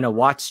here. I'm going to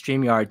watch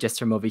StreamYard just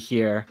from over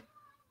here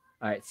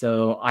All right,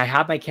 so I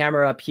have my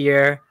camera up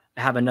here.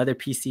 I have another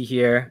PC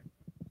here.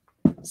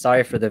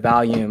 Sorry for the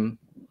volume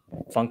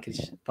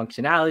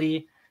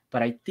functionality,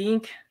 but I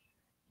think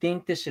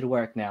this should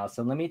work now.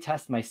 So let me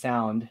test my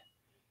sound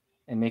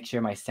and make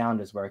sure my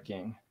sound is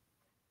working.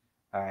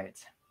 All right.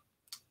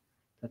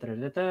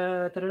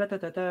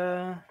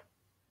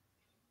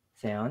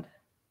 Sound.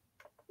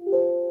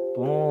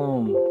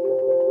 Boom.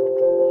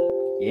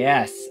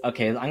 Yes.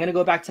 Okay, I'm going to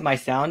go back to my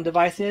sound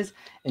devices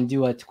and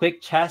do a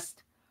quick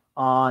test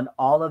on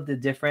all of the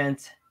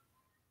different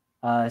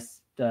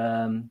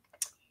the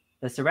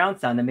surround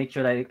sound to make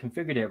sure that I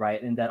configured it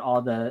right and that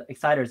all the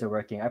exciters are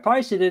working. I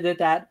probably should have did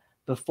that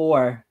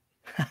before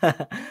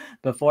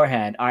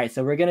beforehand. All right,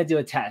 so we're going to do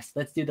a test.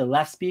 Let's do the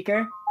left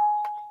speaker.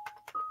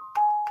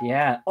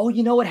 Yeah. Oh,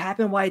 you know what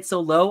happened? Why it's so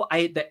low?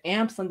 The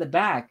amps on the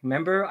back.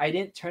 Remember, I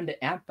didn't turn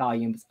the amp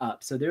volumes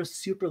up, so they're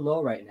super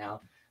low right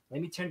now. Let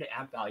me turn the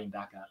amp volume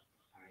back up.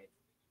 All right.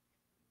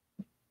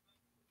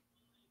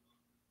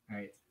 All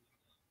right.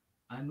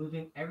 I'm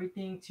moving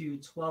everything to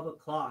 12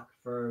 o'clock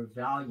for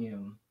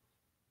volume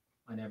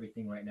on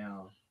everything right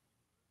now.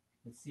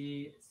 Let's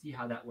see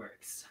how that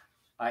works.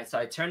 All right. So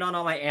I turned on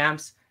all my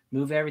amps,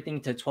 move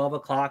everything to 12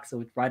 o'clock,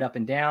 so it's right up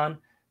and down.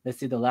 Let's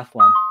do the left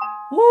one.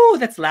 Woo,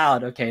 that's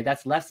loud. Okay,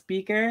 that's left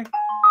speaker.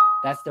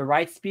 That's the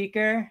right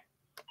speaker.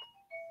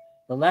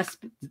 The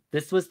left.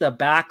 This was the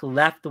back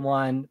left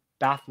one.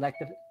 Back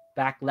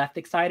left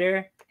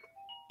exciter.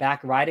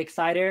 Back right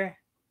exciter.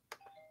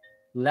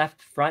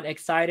 Left front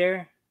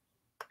exciter.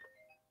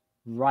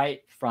 Right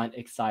front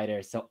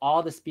exciter. So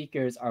all the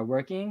speakers are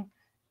working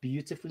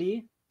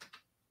beautifully.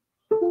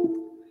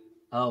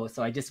 Oh,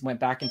 so I just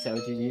went back into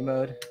OGG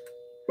mode.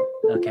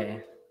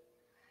 Okay.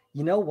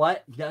 You know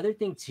what? The other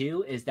thing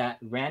too is that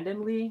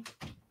randomly,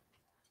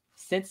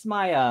 since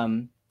my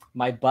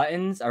my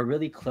buttons are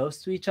really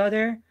close to each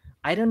other,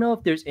 I don't know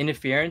if there's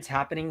interference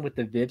happening with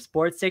the VIBs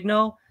board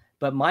signal,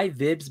 but my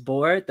VIBs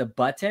board, the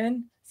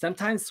button,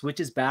 sometimes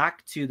switches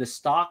back to the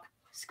stock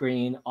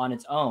screen on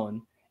its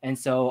own. And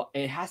so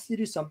it has to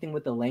do something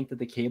with the length of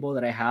the cable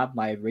that I have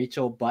my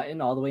Rachel button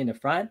all the way in the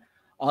front,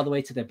 all the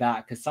way to the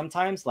back. Because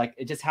sometimes, like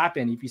it just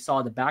happened, if you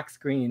saw the back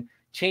screen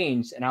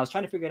changed, and I was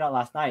trying to figure it out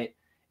last night.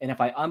 And if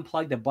I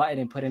unplug the button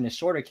and put in a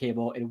shorter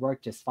cable, it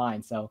worked just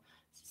fine. So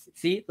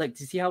see, like,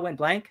 do you see how it went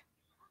blank?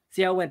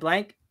 See how it went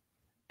blank?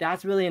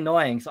 That's really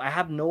annoying. So I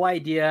have no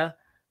idea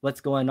what's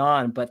going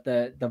on, but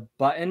the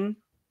button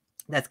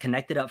that's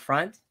connected up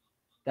front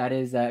that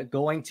is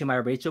going to my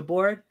Rachel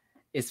board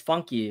is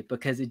funky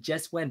because it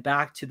just went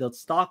back to the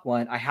stock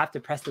one. I have to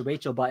press the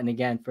Rachel button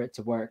again for it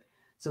to work.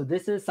 So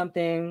this is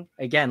something,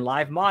 again,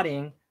 live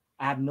modding.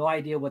 I have no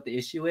idea what the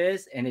issue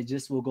is, and it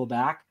just will go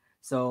back.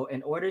 So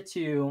in order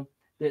to,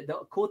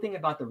 the cool thing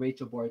about the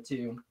Rachel board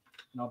too,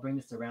 and I'll bring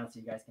this around so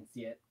you guys can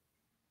see it.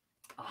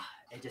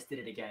 I just did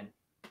it again.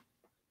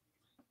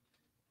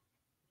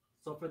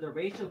 So for the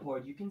Rachel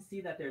board, you can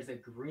see that there's a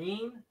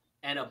green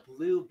and a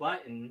blue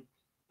button.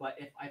 But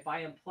if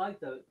I unplug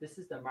this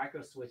is the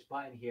micro switch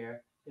button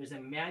here, there's a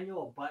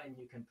manual button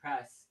you can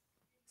press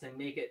to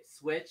make it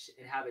switch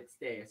and have it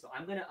stay. So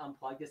I'm going to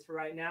unplug this for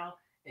right now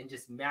and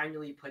just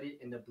manually put it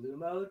in the blue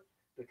mode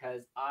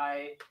because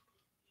I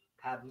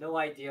have no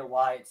idea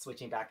why it's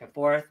switching back and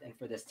forth. And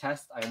for this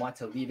test, I want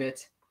to leave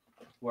it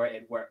where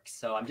it works.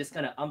 So I'm just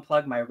going to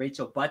unplug my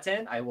Rachel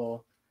button. I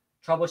will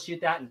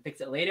troubleshoot that and fix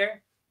it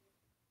later.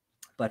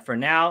 But for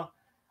now,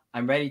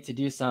 I'm ready to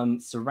do some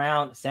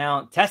surround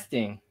sound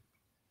testing.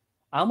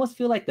 I almost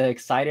feel like the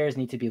exciters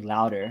need to be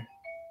louder.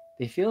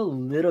 They feel a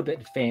little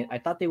bit faint. I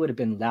thought they would have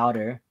been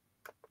louder.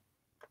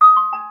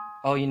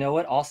 Oh, you know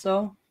what?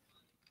 Also,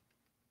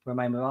 where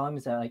my volume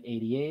is at like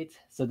 88.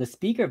 So the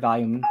speaker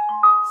volume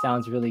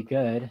sounds really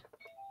good.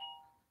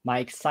 My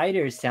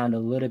exciters sound a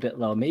little bit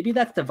low. Maybe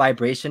that's the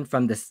vibration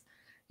from this.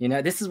 You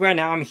know, this is where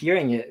now I'm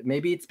hearing it.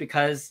 Maybe it's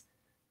because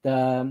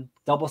the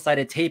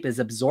double-sided tape is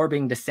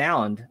absorbing the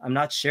sound. I'm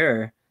not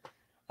sure.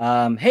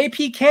 Hey,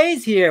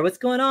 PK's here. What's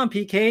going on,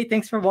 PK?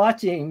 Thanks for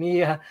watching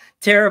me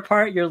tear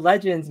apart your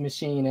Legends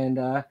machine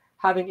and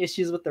having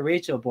issues with the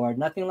Rachel board.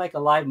 Nothing like a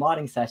live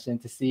modding session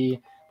to see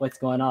what's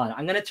going on.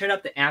 I'm going to turn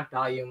up the amp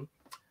volume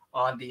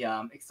on the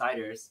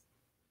exciters.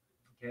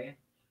 Okay.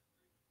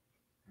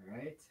 All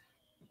right.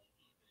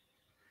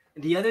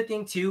 The other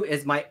thing, too,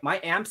 is my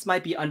amps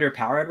might be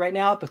underpowered right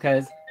now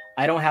because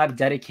I don't have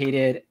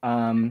dedicated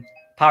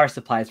power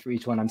supplies for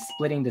each one. I'm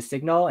splitting the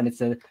signal,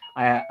 and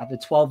I have a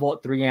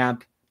 12-volt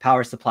 3-amp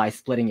power supply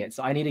splitting it.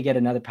 So I need to get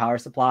another power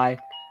supply.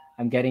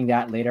 I'm getting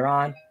that later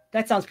on.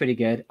 That sounds pretty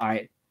good. All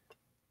right.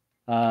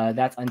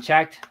 That's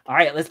unchecked. All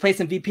right, let's play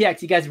some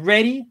VPX. You guys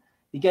ready?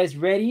 You guys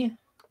ready?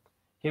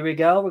 Here we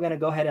go. We're going to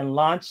go ahead and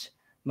launch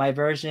my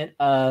version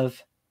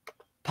of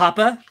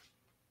Papa.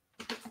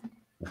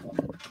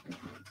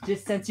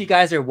 Just since you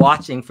guys are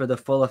watching for the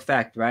full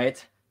effect,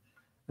 right?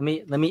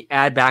 Let me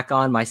add back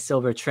on my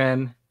silver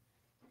trim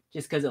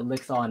just because it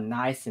looks all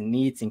nice and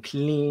neat and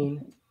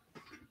clean.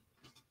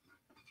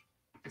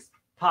 Just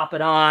pop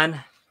it on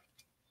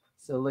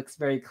so it looks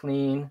very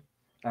clean.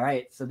 All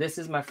right, so this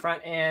is my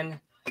front end.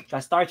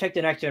 that Star Trek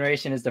The Next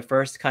Generation is the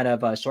first kind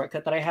of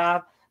shortcut that I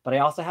have, but I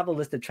also have a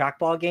list of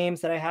trackball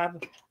games that I have,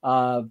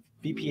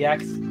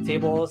 VPX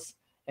tables,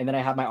 and then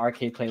I have my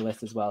arcade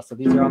playlist as well. So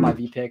these are all my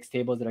VPX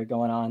tables that are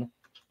going on.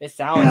 It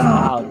sounds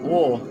loud.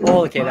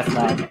 Oh, okay, that's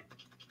loud.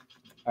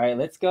 All right,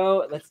 let's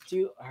go. Let's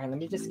do. All right, let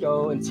me just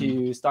go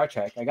into Star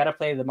Trek. I gotta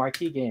play the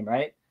marquee game,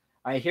 right?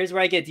 All right, here's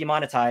where I get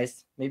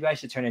demonetized. Maybe I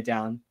should turn it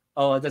down.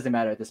 Oh, it doesn't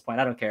matter at this point.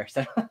 I don't care.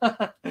 So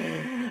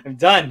I'm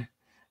done.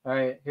 All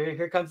right,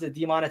 here comes the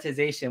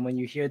demonetization when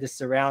you hear the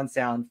surround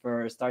sound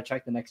for Star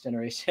Trek The Next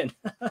Generation.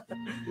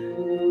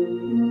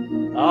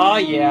 Oh,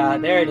 yeah,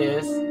 there it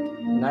is.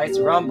 Nice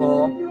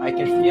rumble. I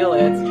can feel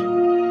it.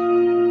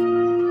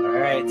 All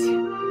right.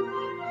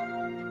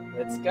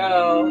 Let's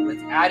go.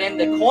 Let's add in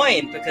the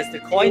coin because the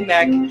coin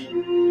mech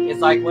is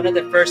like one of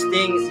the first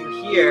things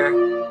you hear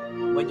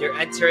when you're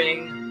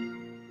entering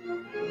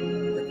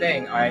the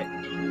thing. All right.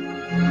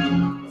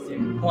 Let's see.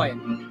 Coin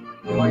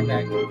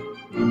mech.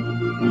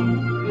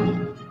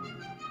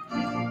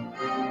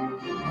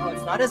 Oh,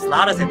 it's not as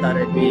loud as I thought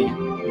it'd be.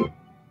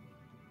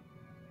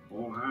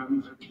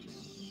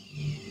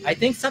 I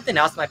think something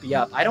else might be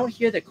up. I don't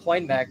hear the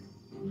coin mech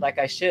like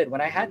I should. When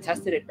I had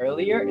tested it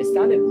earlier, it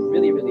sounded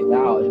really, really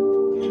loud.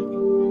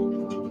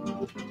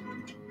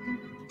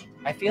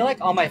 I feel like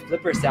all my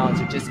flipper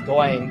sounds are just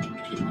going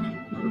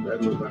from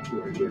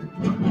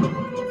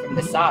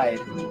the side.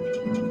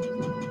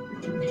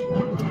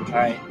 All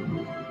right.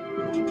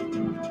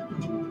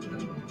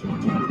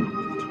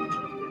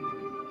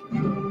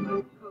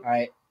 All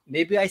right.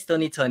 Maybe I still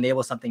need to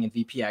enable something in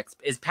VPX.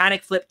 Is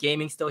Panic Flip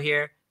Gaming still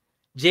here?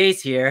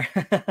 Jay's here.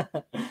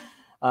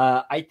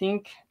 I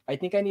think I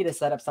need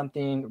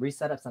to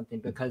reset up something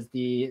because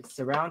the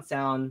surround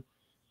sound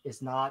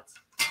is not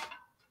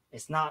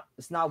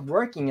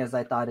working as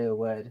I thought it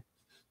would.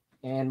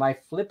 And my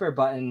flipper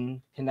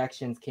button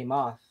connections came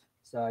off.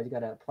 So I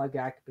gotta plug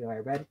back my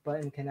red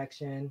button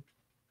connection.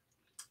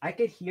 I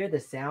could hear the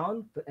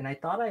sound, and I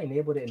thought I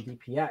enabled it in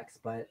VPX,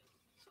 but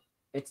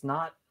it's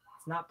not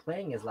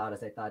playing as loud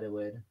as I thought it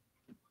would.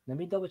 Let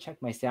me double check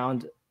my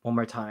sound one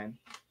more time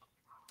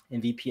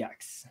in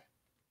VPX.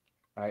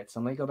 All right, so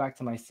let me go back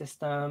to my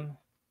system.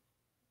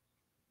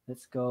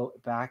 Let's go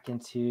back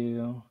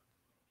into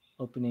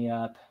opening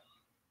up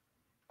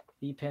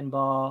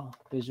Vpinball,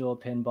 Visual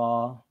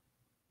Pinball,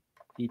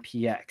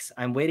 VPX.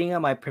 I'm waiting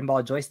on my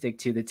pinball joystick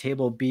too. The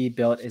table B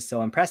built is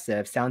so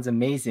impressive. Sounds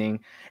amazing.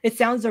 It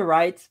sounds all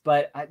right,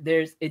 but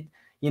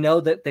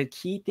the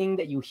key thing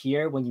that you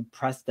hear when you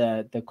press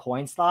the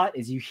coin slot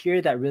is you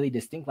hear that really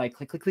distinct like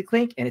click, click, click,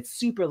 click, and it's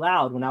super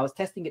loud. When I was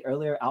testing it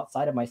earlier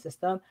outside of my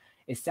system,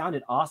 it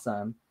sounded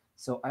awesome.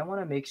 So I want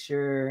to make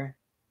sure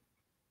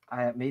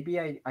I need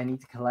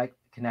to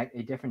connect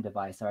a different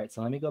device. All right,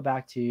 so let me go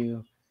back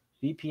to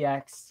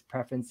VPX,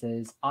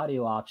 preferences,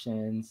 audio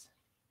options,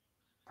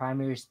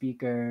 primary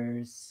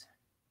speakers,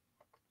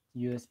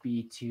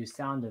 USB to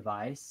sound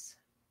device.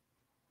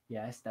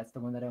 Yes, that's the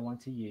one that I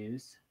want to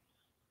use.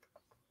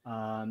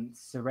 Surround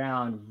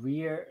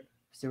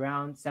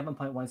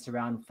 7.1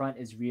 surround, front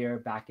is rear,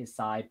 back is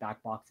side,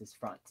 back box is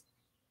front.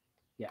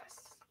 Yes,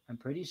 I'm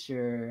pretty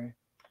sure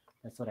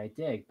that's what I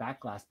did.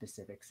 Backglass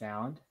specific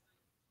sound.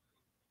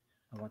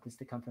 I want this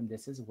to come from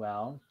this as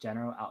well.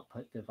 General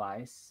output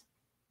device.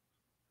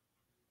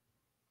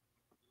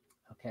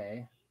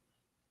 Okay.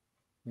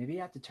 Maybe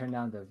I have to turn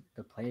down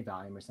the play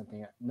volume or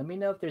something. Let me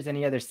know if there's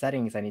any other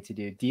settings I need to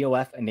do.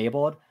 DOF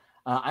enabled.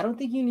 I don't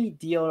think you need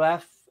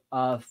DOF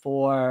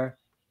for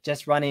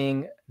just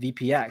running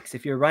VPX.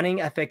 If you're running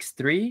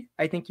FX3,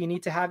 I think you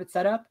need to have it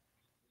set up.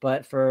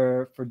 But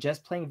for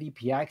just playing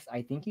VPX,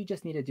 I think you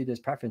just need to do this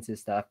preferences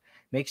stuff.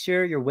 Make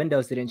sure your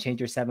Windows didn't change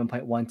your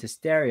 7.1 to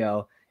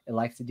stereo. It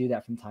likes to do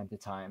that from time to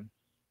time.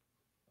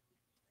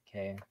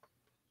 Okay.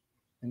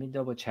 Let me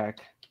double check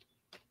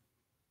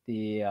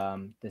the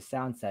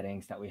sound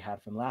settings that we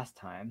had from last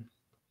time.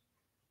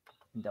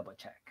 And double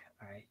check.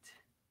 All right.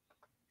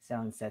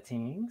 Sound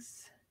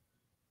settings.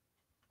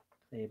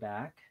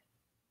 Playback.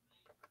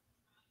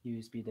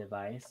 USB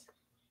device.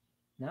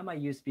 Now my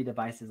USB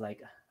device is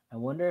like, I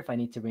wonder if I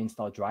need to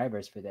reinstall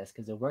drivers for this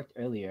because it worked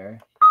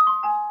earlier.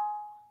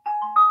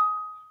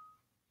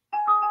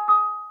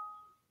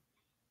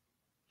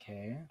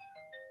 Okay.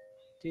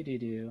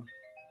 Do-do-do.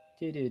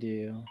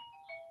 Do-do-do.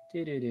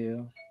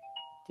 Do-do-do.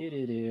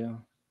 Do-do-do.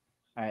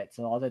 All right,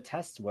 so all the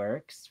test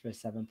works for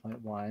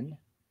 7.1.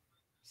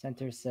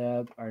 Center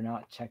sub are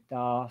not checked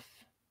off.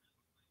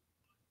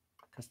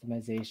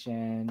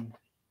 Customization.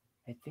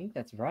 I think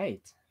that's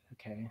right.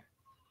 Okay.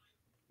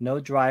 No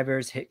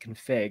drivers, hit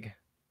config.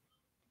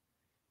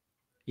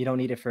 You don't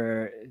need it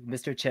for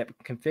Mr. Chip.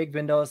 Config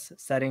Windows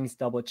settings,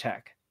 double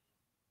check.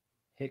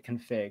 Hit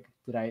config.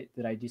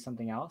 Did I do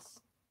something else?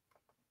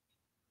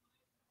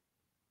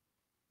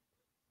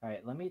 All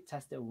right, let me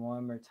test it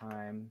one more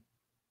time.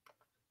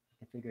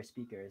 Configure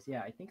speakers.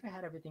 Yeah, I think I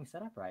had everything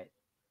set up right.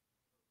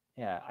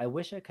 Yeah, I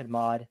wish I could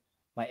mod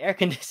my air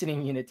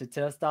conditioning unit to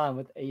toast on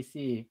with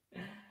AC.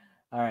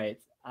 All right,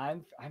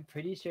 I'm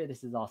pretty sure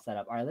this is all set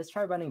up. All right, let's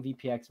try running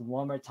VPX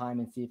one more time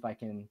and see if I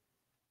can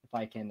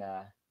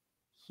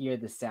hear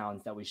the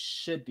sounds that we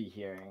should be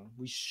hearing.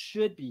 We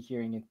should be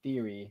hearing in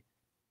theory.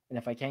 And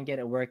if I can't get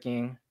it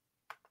working,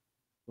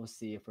 we'll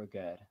see if we're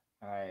good.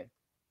 All right,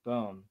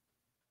 boom.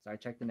 So I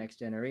checked the next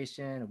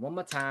generation one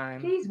more time.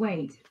 Please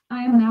wait. I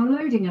am now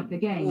loading up the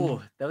game.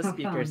 Ooh, those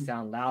speakers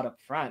sound loud up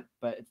front,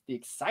 but it's the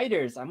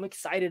exciters. I'm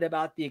excited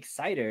about the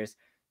exciters.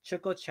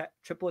 Triple check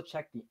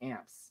the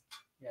amps.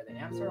 Yeah, the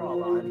amps are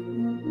all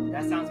on.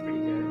 That sounds pretty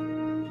good.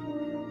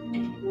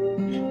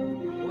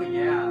 Oh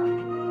yeah.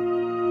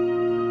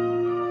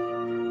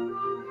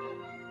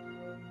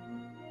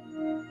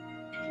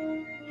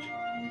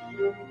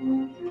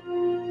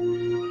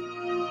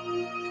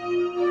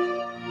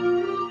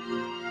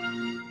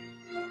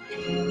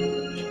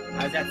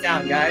 How's that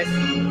sound, guys?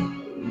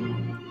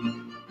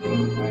 All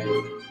right.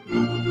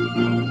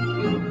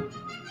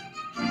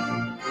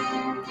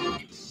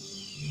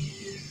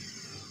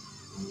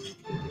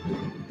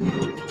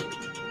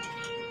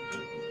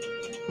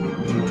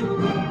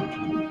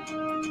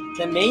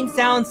 The main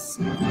sounds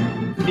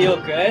feel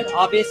good,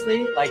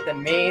 obviously, like the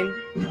main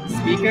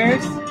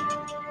speakers,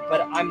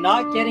 but I'm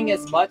not getting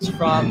as much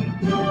from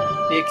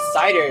the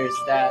exciters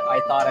that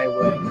I thought I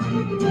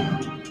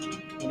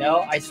would. You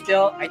know, I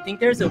think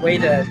there's a way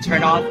to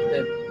turn off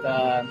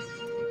the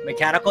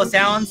mechanical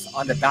sounds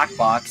on the back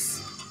box.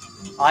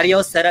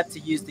 Audio set up to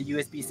use the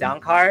USB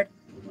sound card.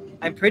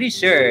 I'm pretty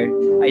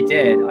sure I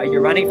did. Are you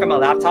running from a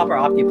laptop or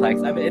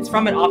Optiplex? I mean, it's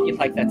from an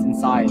Optiplex that's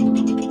inside.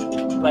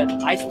 But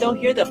I still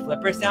hear the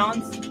flipper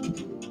sounds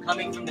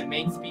coming from the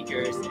main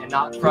speakers and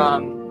not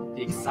from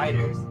the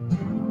exciters.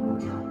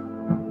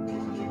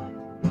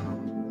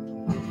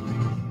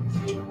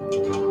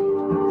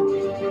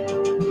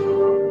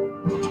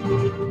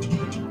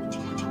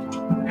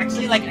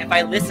 Actually, like if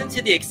I listen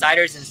to the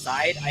exciters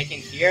inside, I can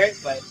hear it,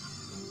 but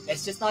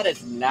it's just not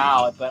as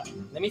loud. But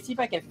let me see if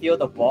I can feel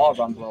the ball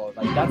rumble.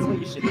 Like that's what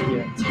you should be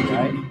hearing too,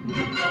 right?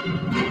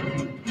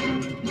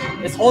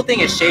 This whole thing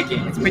is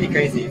shaking. It's pretty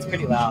crazy. It's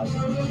pretty loud.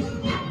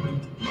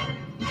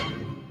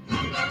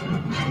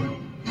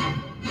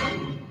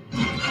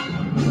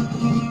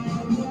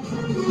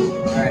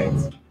 All right.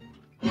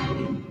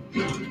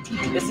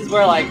 This is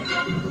where like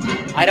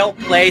I don't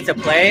play to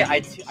play.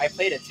 I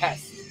play to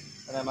test.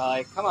 And I'm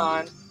like, come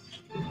on.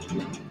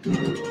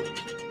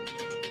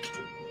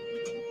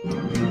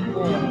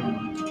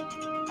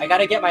 I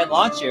gotta get my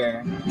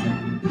launcher.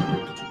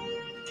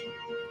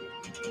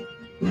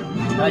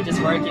 Not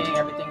just working,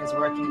 everything is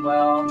working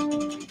well.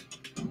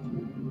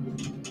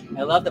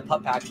 I love the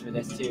pup packs for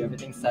this too.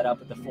 Everything's set up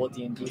with the full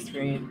D&D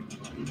screen.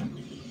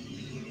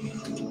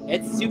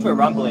 It's super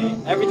rumbly.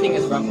 Everything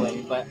is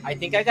rumbly, but I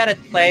think I gotta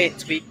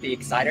tweak the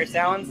exciter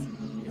sounds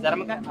because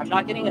I'm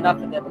not getting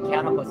enough of the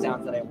mechanical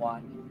sounds that I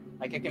want.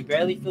 Like I can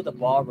barely feel the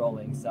ball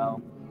rolling,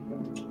 so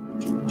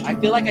I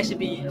feel like I should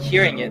be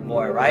hearing it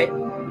more, right?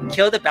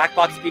 Kill the back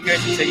box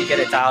speakers until you get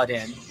it dialed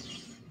in.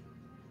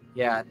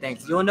 Yeah,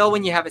 thanks. You'll know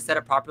when you have it set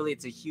up properly.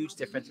 It's a huge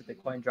difference with the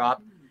coin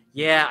drop.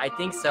 Yeah, I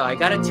think so. I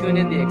gotta tune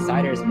in the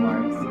exciters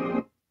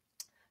more.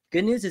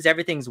 Good news is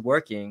everything's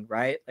working,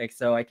 right? Like,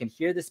 so I can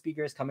hear the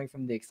speakers coming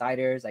from the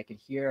exciters. I can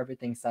hear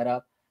everything set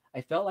up. I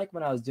felt like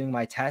when I was doing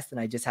my test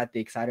and I just had the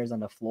exciters on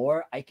the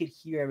floor, I could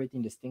hear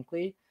everything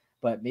distinctly,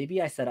 but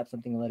maybe I set up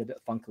something a little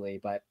bit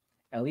funkily, but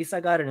at least I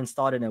got it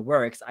installed and it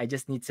works. I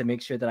just need to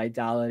make sure that I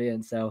dial it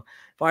in. So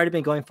I've already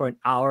been going for an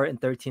hour and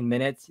 13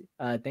 minutes.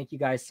 Thank you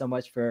guys so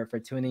much for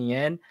tuning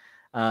in.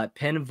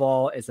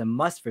 Pinball is a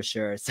must for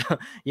sure. So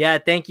yeah,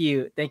 thank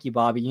you,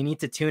 Bobby. You need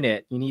to tune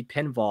it. You need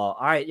Pinball. All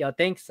right, yo,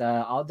 thanks.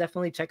 I'll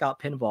definitely check out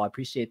Pinball. I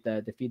appreciate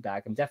the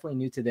feedback. I'm definitely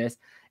new to this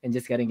and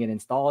just getting it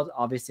installed.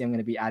 Obviously, I'm going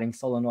to be adding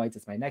solenoids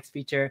as my next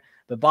feature.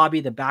 But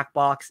Bobby, the back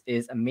box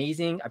is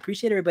amazing. I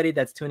appreciate everybody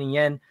that's tuning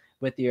in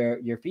with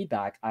your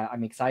feedback.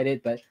 I'm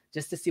excited, but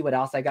just to see what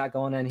else I got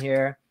going on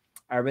here.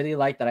 I really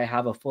like that I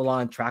have a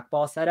full-on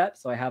trackball setup.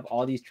 So I have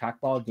all these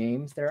trackball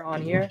games that are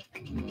on here,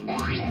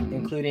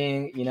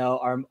 including, you know,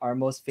 our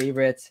most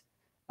favorite.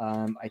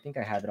 I think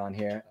I have it on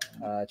here.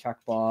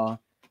 Trackball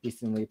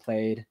recently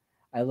played.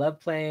 I love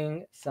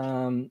playing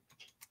some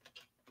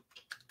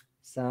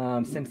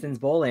Simpsons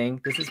bowling.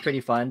 This is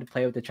pretty fun to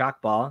play with the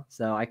trackball.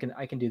 So I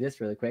can do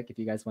this really quick if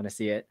you guys want to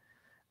see it.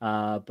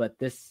 But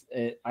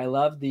I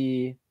love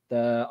the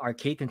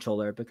arcade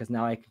controller because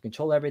now I can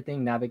control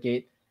everything,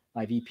 navigate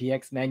my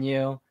VPX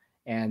menu,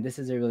 and this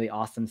is a really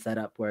awesome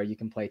setup where you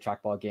can play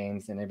trackball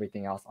games and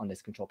everything else on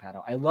this control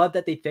panel. I love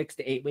that they fixed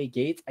the 8-way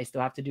gates. I still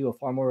have to do a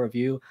formal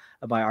review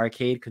of my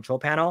arcade control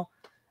panel,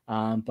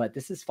 but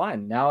this is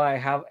fun. Now I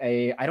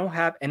don't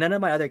have, and none of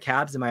my other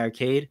cabs in my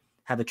arcade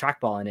have a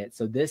trackball in it.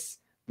 So this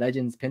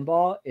Legends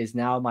Pinball is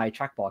now my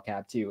trackball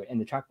cab too, and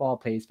the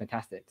trackball plays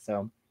fantastic.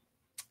 So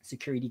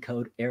security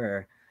code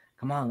error.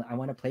 Come on, I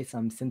want to play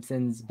some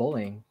Simpsons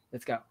bowling.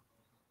 Let's go.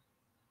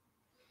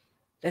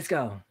 Let's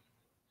go.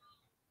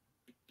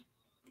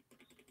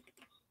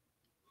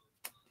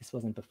 This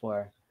wasn't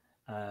before.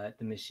 The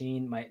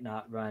machine might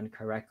not run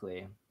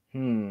correctly.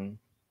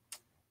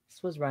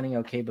 This was running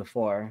okay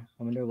before.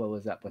 I wonder what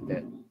was up with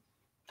it.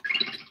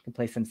 I can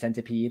play some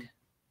Centipede.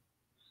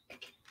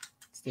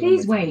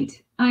 Please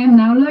wait. I am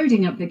now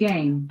loading up the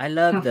game. I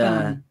love Have the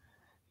fun.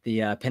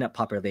 pinup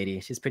popper lady.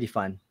 She's pretty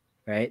fun,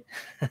 right?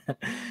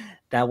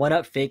 That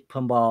one-up fake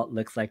pinball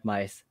looks like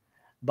mice.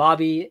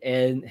 Bobby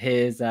in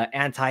his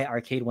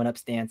anti-arcade one-up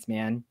stance,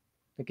 man.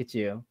 Look at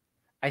you.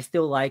 I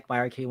still like my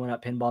arcade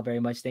one-up pinball very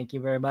much. Thank you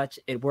very much.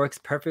 It works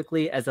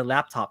perfectly as a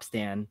laptop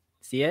stand.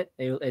 See it?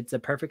 It's a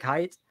perfect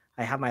height.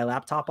 I have my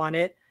laptop on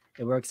it.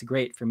 It works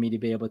great for me to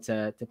be able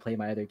to play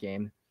my other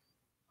game.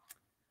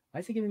 Why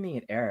is it giving me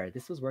an error?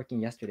 This was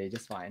working yesterday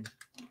just fine.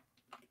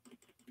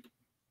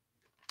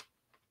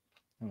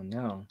 Oh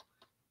no.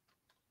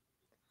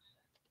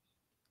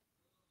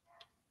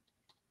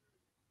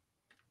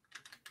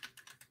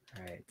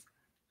 All right.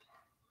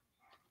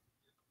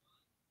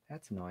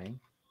 That's annoying.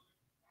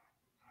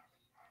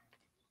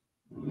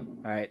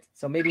 All right.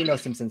 So maybe no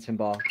Simpsons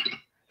pinball.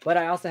 But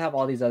I also have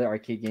all these other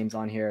arcade games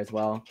on here as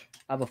well.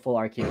 I have a full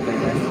arcade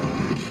playlist.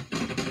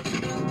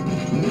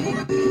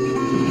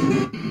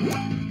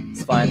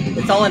 It's fun.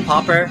 It's all in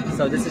Popper,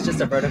 so this is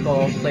just a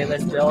vertical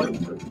playlist build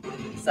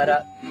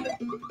setup.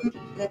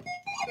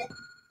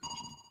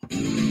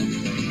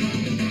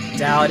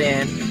 Dialed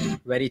in,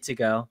 ready to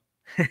go.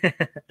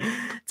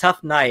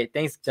 Tough night.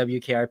 Thanks,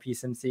 WKRP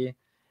SimC.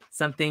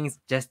 Some things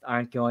just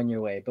aren't going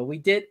your way, but we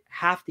did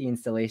half the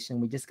installation.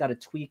 We just got to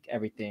tweak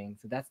everything.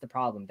 So that's the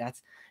problem.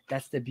 That's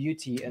the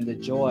beauty and the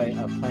joy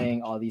of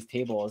playing all these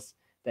tables,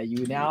 that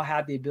you now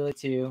have the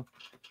ability to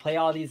play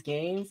all these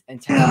games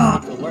and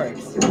test if it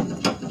works.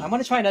 I'm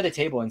going to try another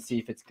table and see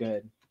if it's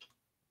good.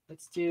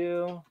 Let's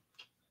do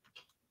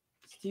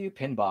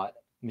Pinbot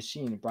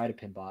machine, Bride of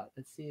Pinbot.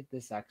 Let's see if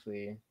this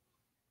actually,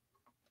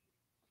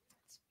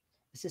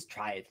 let's just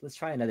try it. Let's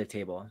try another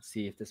table,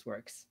 see if this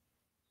works.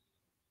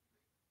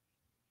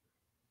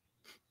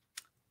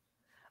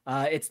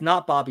 It's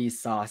not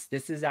Bobby's sauce.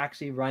 This is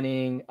actually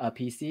running a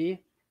PC.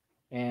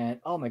 And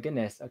oh my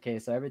goodness. Okay,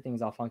 so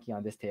everything's all funky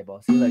on this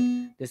table. See, look,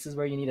 this is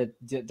where you need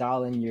to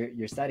dial in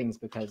your settings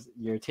because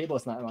your table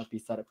is not going to be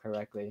set up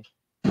correctly.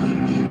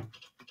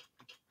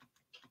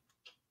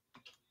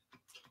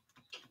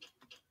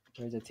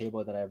 Here's a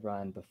table that I've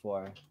run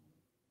before.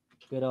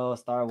 Good old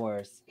Star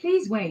Wars.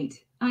 Please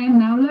wait. I am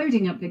now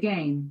loading up the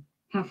game.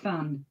 Have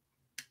fun.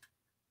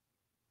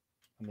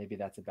 Maybe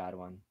that's a bad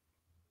one.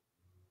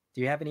 Do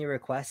you have any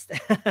requests?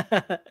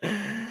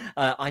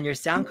 On your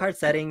sound card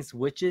settings,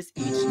 which is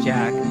each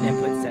jack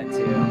input set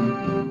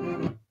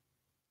to?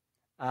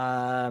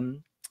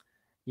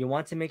 You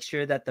want to make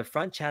sure that the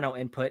front channel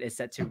input is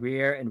set to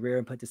rear and rear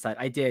input to side.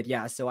 I did,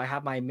 yeah. So I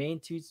have my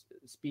main two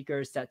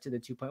speakers set to the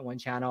 2.1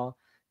 channel,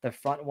 the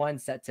front one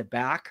set to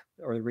back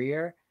or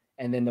rear,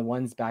 and then the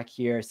ones back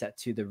here set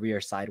to the rear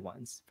side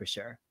ones for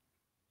sure.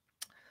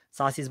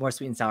 Saucy is more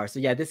sweet and sour. So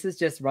yeah, this is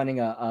just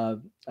running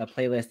a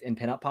playlist in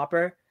Pinup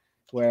Popper,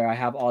 where I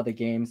have all the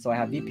games. So I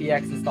have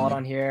VPX installed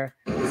on here.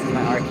 This is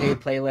my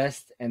arcade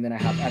playlist. And then I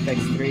have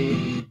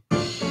FX3.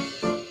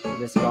 So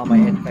this is all my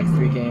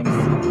FX3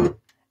 games.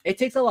 It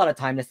takes a lot of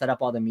time to set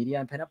up all the media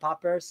in Pinup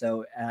Popper.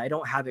 So I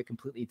don't have it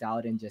completely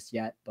dialed in just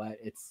yet, but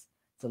it's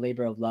a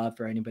labor of love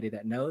for anybody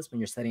that knows. When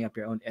you're setting up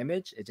your own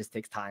image, it just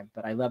takes time.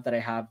 But I love that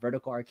I have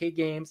vertical arcade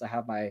games. I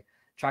have my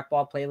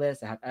trackball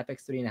playlist. I have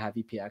FX3 and I have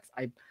VPX.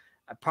 I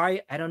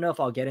don't know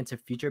if I'll get into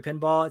future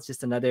pinball. It's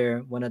just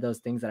another one of those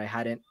things that I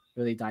hadn't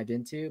really dived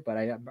into, but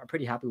I'm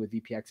pretty happy with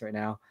VPX right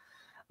now,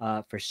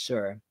 for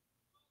sure.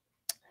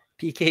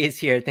 PK is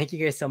here. Thank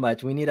you guys so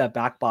much. We need a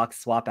backbox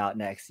swap out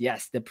next.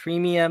 Yes, the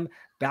premium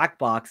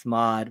backbox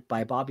mod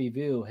by Bobby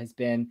Vu has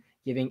been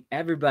giving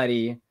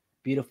everybody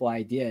beautiful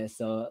ideas.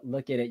 So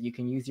look at it. You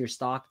can use your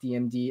stock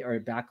DMD or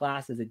back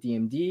glass as a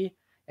DMD,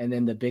 and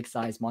then the big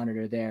size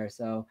monitor there.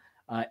 So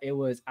it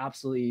was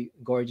absolutely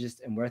gorgeous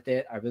and worth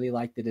it. I really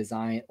like the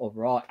design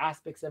overall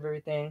aspects of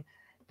everything.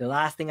 The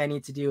last thing I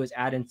need to do is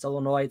add in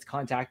solenoids,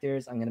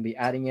 contactors. I'm going to be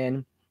adding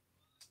in,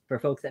 for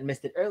folks that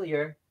missed it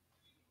earlier.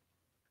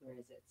 Where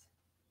is it?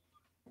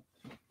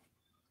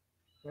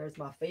 Where's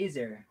my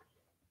phaser?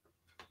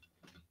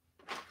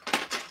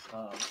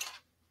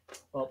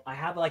 Well, I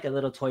have like a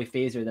little toy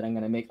phaser that I'm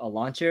going to make a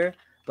launcher,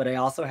 but I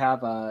also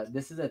have,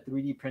 this is a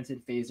 3D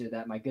printed phaser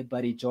that my good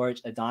buddy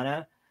George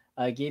Adana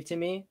gave to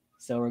me.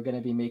 So we're going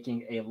to be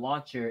making a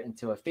launcher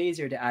into a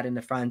phaser to add in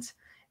the front.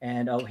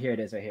 And oh, here it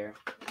is right here.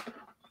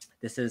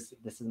 This is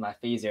my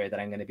phaser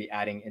that I'm going to be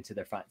adding into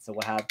the front. So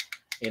we'll have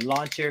a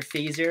launcher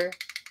phaser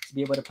to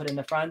be able to put in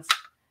the front.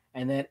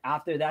 And then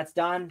after that's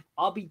done,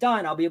 I'll be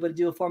done. I'll be able to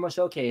do a formal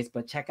showcase.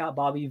 But check out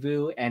Bobby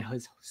Vu and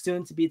his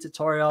soon-to-be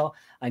tutorial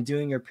on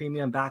doing your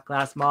premium back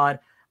glass mod.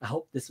 I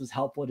hope this was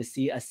helpful to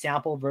see a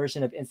sample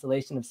version of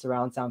installation of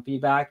surround sound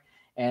feedback.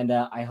 And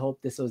I hope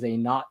this was a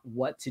not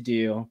what to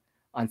do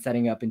on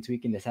setting up and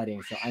tweaking the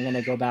settings. So I'm going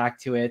to go back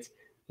to it.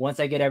 Once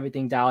I get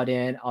everything dialed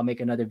in, I'll make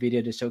another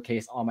video to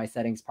showcase all my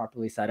settings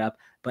properly set up.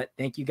 But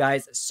thank you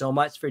guys so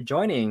much for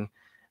joining.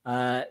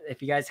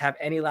 If you guys have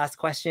any last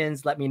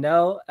questions, let me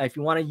know. If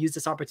you want to use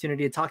this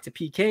opportunity to talk to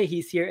PK,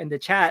 he's here in the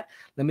chat.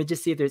 Let me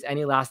just see if there's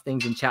any last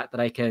things in chat that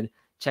I could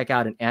check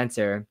out and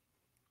answer.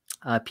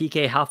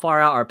 PK, how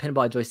far out are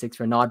pinball joysticks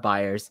for Nod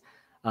buyers?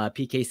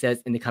 PK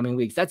says in the coming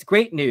weeks. That's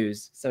great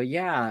news. So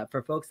yeah,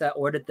 for folks that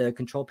ordered the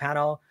control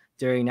panel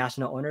during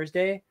National Owners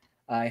Day,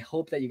 I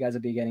hope that you guys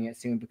will be getting it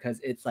soon,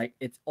 because it's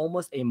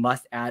almost a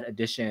must-add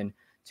addition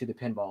to the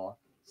pinball.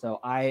 So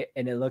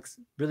and it looks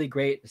really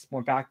great. The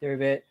form factor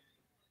of it,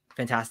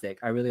 fantastic.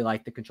 I really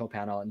like the control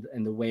panel,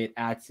 and the way it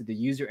adds to the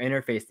user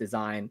interface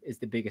design is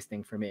the biggest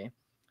thing for me.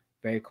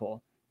 Very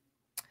cool.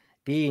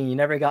 Bean, you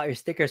never got your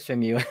stickers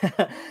from you.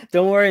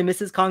 Don't worry,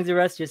 Mrs.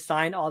 Kongzarus just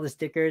signed all the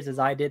stickers as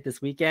I did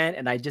this weekend,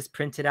 and I just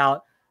printed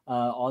out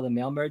all the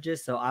mail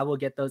merges, so I will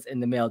get those in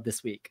the mail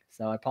this week.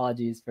 So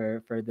apologies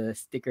for the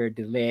sticker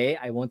delay.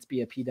 I won't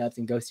be a P-dubs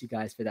and ghost you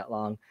guys for that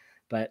long,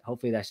 but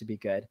hopefully that should be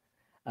good.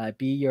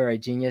 B, you're a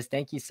genius.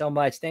 Thank you so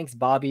much. Thanks,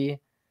 Bobby.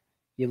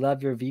 You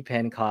love your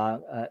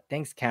Vpin,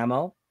 thanks,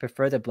 Camo.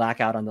 Prefer the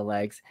blackout on the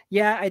legs.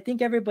 Yeah, I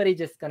think everybody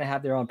just gonna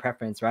have their own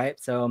preference, right?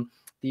 So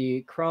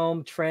the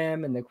chrome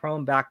trim and the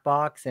chrome back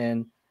box,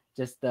 and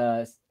just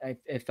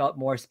it felt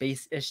more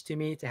space-ish to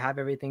me to have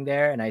everything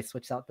there, and I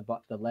switched out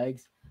the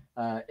legs.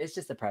 It's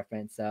just a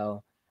preference.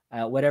 So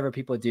whatever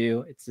people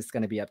do, it's just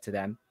gonna be up to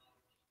them.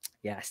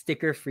 Yeah,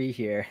 sticker free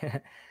here.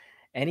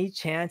 Any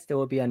chance there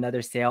will be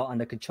another sale on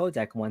the control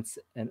deck once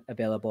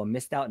available?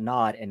 Missed out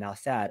nod and now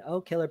sad.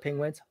 Oh, Killer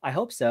Penguins. I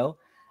hope so.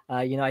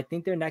 I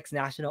think their next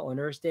National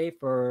Owners Day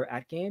for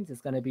AtGames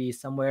is going to be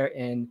somewhere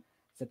in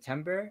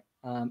September.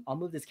 I'll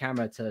move this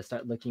camera to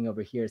start looking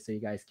over here so you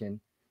guys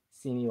can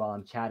see me while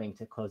I'm chatting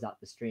to close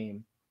out the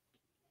stream.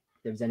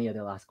 If there's any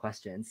other last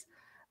questions.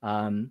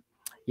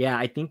 Yeah,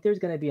 I think there's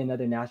going to be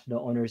another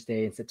National Owners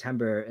Day in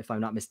September, if I'm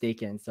not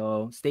mistaken.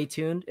 So stay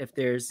tuned if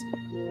there's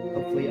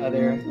hopefully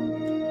other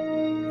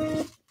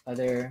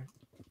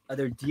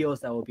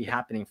deals that will be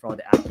happening for all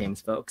the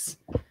AtGames folks.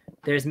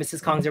 There's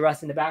Mrs.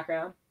 Kongzarus in the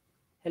background.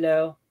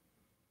 Hello.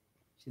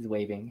 She's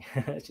waving.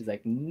 She's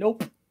like,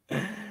 nope.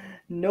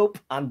 Nope,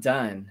 I'm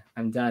done.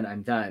 I'm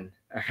done.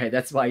 All right,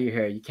 that's why you're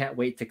here. You can't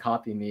wait to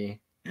copy me.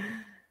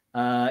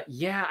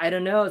 Yeah, I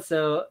don't know.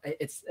 So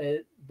it's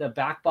the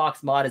back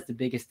box mod is the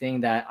biggest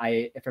thing that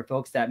for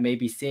folks that may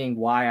be seeing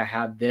why I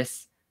have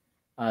this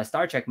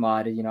Star Trek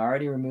mod, I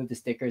already removed the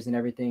stickers and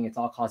everything. It's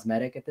all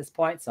cosmetic at this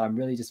point. So I'm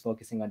really just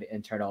focusing on the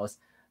internals.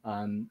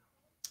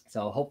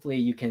 So hopefully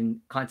you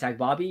can contact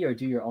Bobby or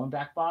do your own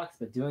back box,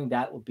 but doing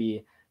that will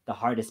be the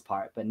hardest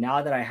part. But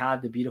now that I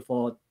have the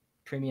beautiful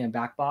premium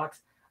back box,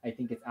 I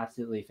think it's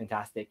absolutely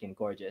fantastic and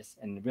gorgeous,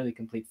 and really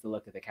completes the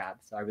look of the cab.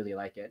 So I really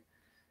like it.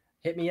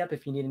 Hit me up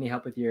if you need any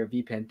help with your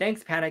Vpin.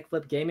 Thanks, Panic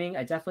Flip Gaming.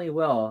 I definitely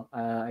will.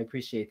 I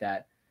appreciate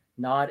that.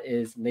 Nod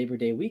is Labor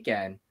Day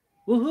weekend.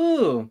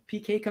 Woohoo!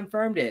 PK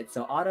confirmed it.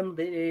 So Autumn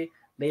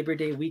Labor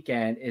Day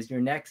weekend is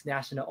your next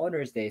National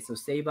Owners Day. So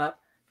save up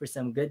for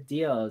some good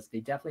deals.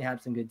 They definitely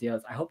have some good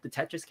deals. I hope the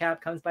Tetris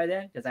cab comes by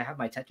then, because I have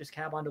my Tetris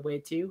cab on the way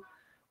too,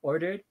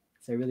 ordered.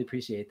 So I really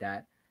appreciate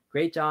that.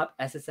 Great job.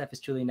 SSF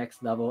is truly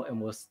next level and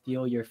will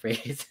steal your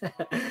phrase.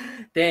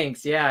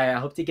 Thanks. Yeah, I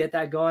hope to get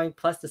that going.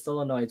 Plus the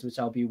solenoids, which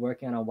I'll be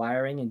working on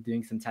wiring and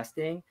doing some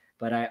testing.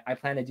 But I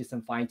plan to do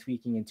some fine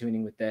tweaking and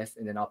tuning with this,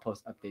 and then I'll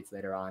post updates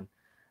later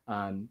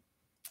on.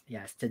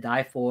 Yes, to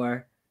die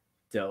for,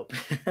 dope.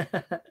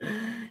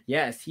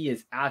 Yes, he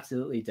is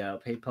absolutely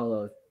dope. Hey,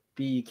 Polo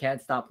B, you can't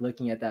stop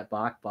looking at that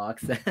black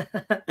box.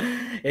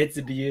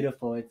 It's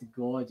beautiful. It's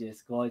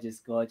gorgeous, gorgeous,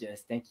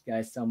 gorgeous. Thank you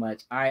guys so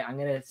much. All right, I'm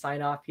going to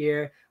sign off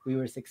here. We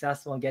were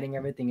successful in getting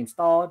everything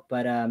installed,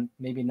 but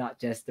maybe not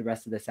just the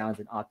rest of the sounds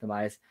and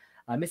optimized.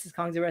 Mrs.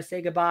 Kongzarus,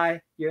 say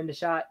goodbye. You're in the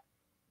shot.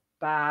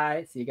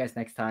 Bye. See you guys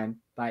next time.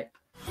 Bye.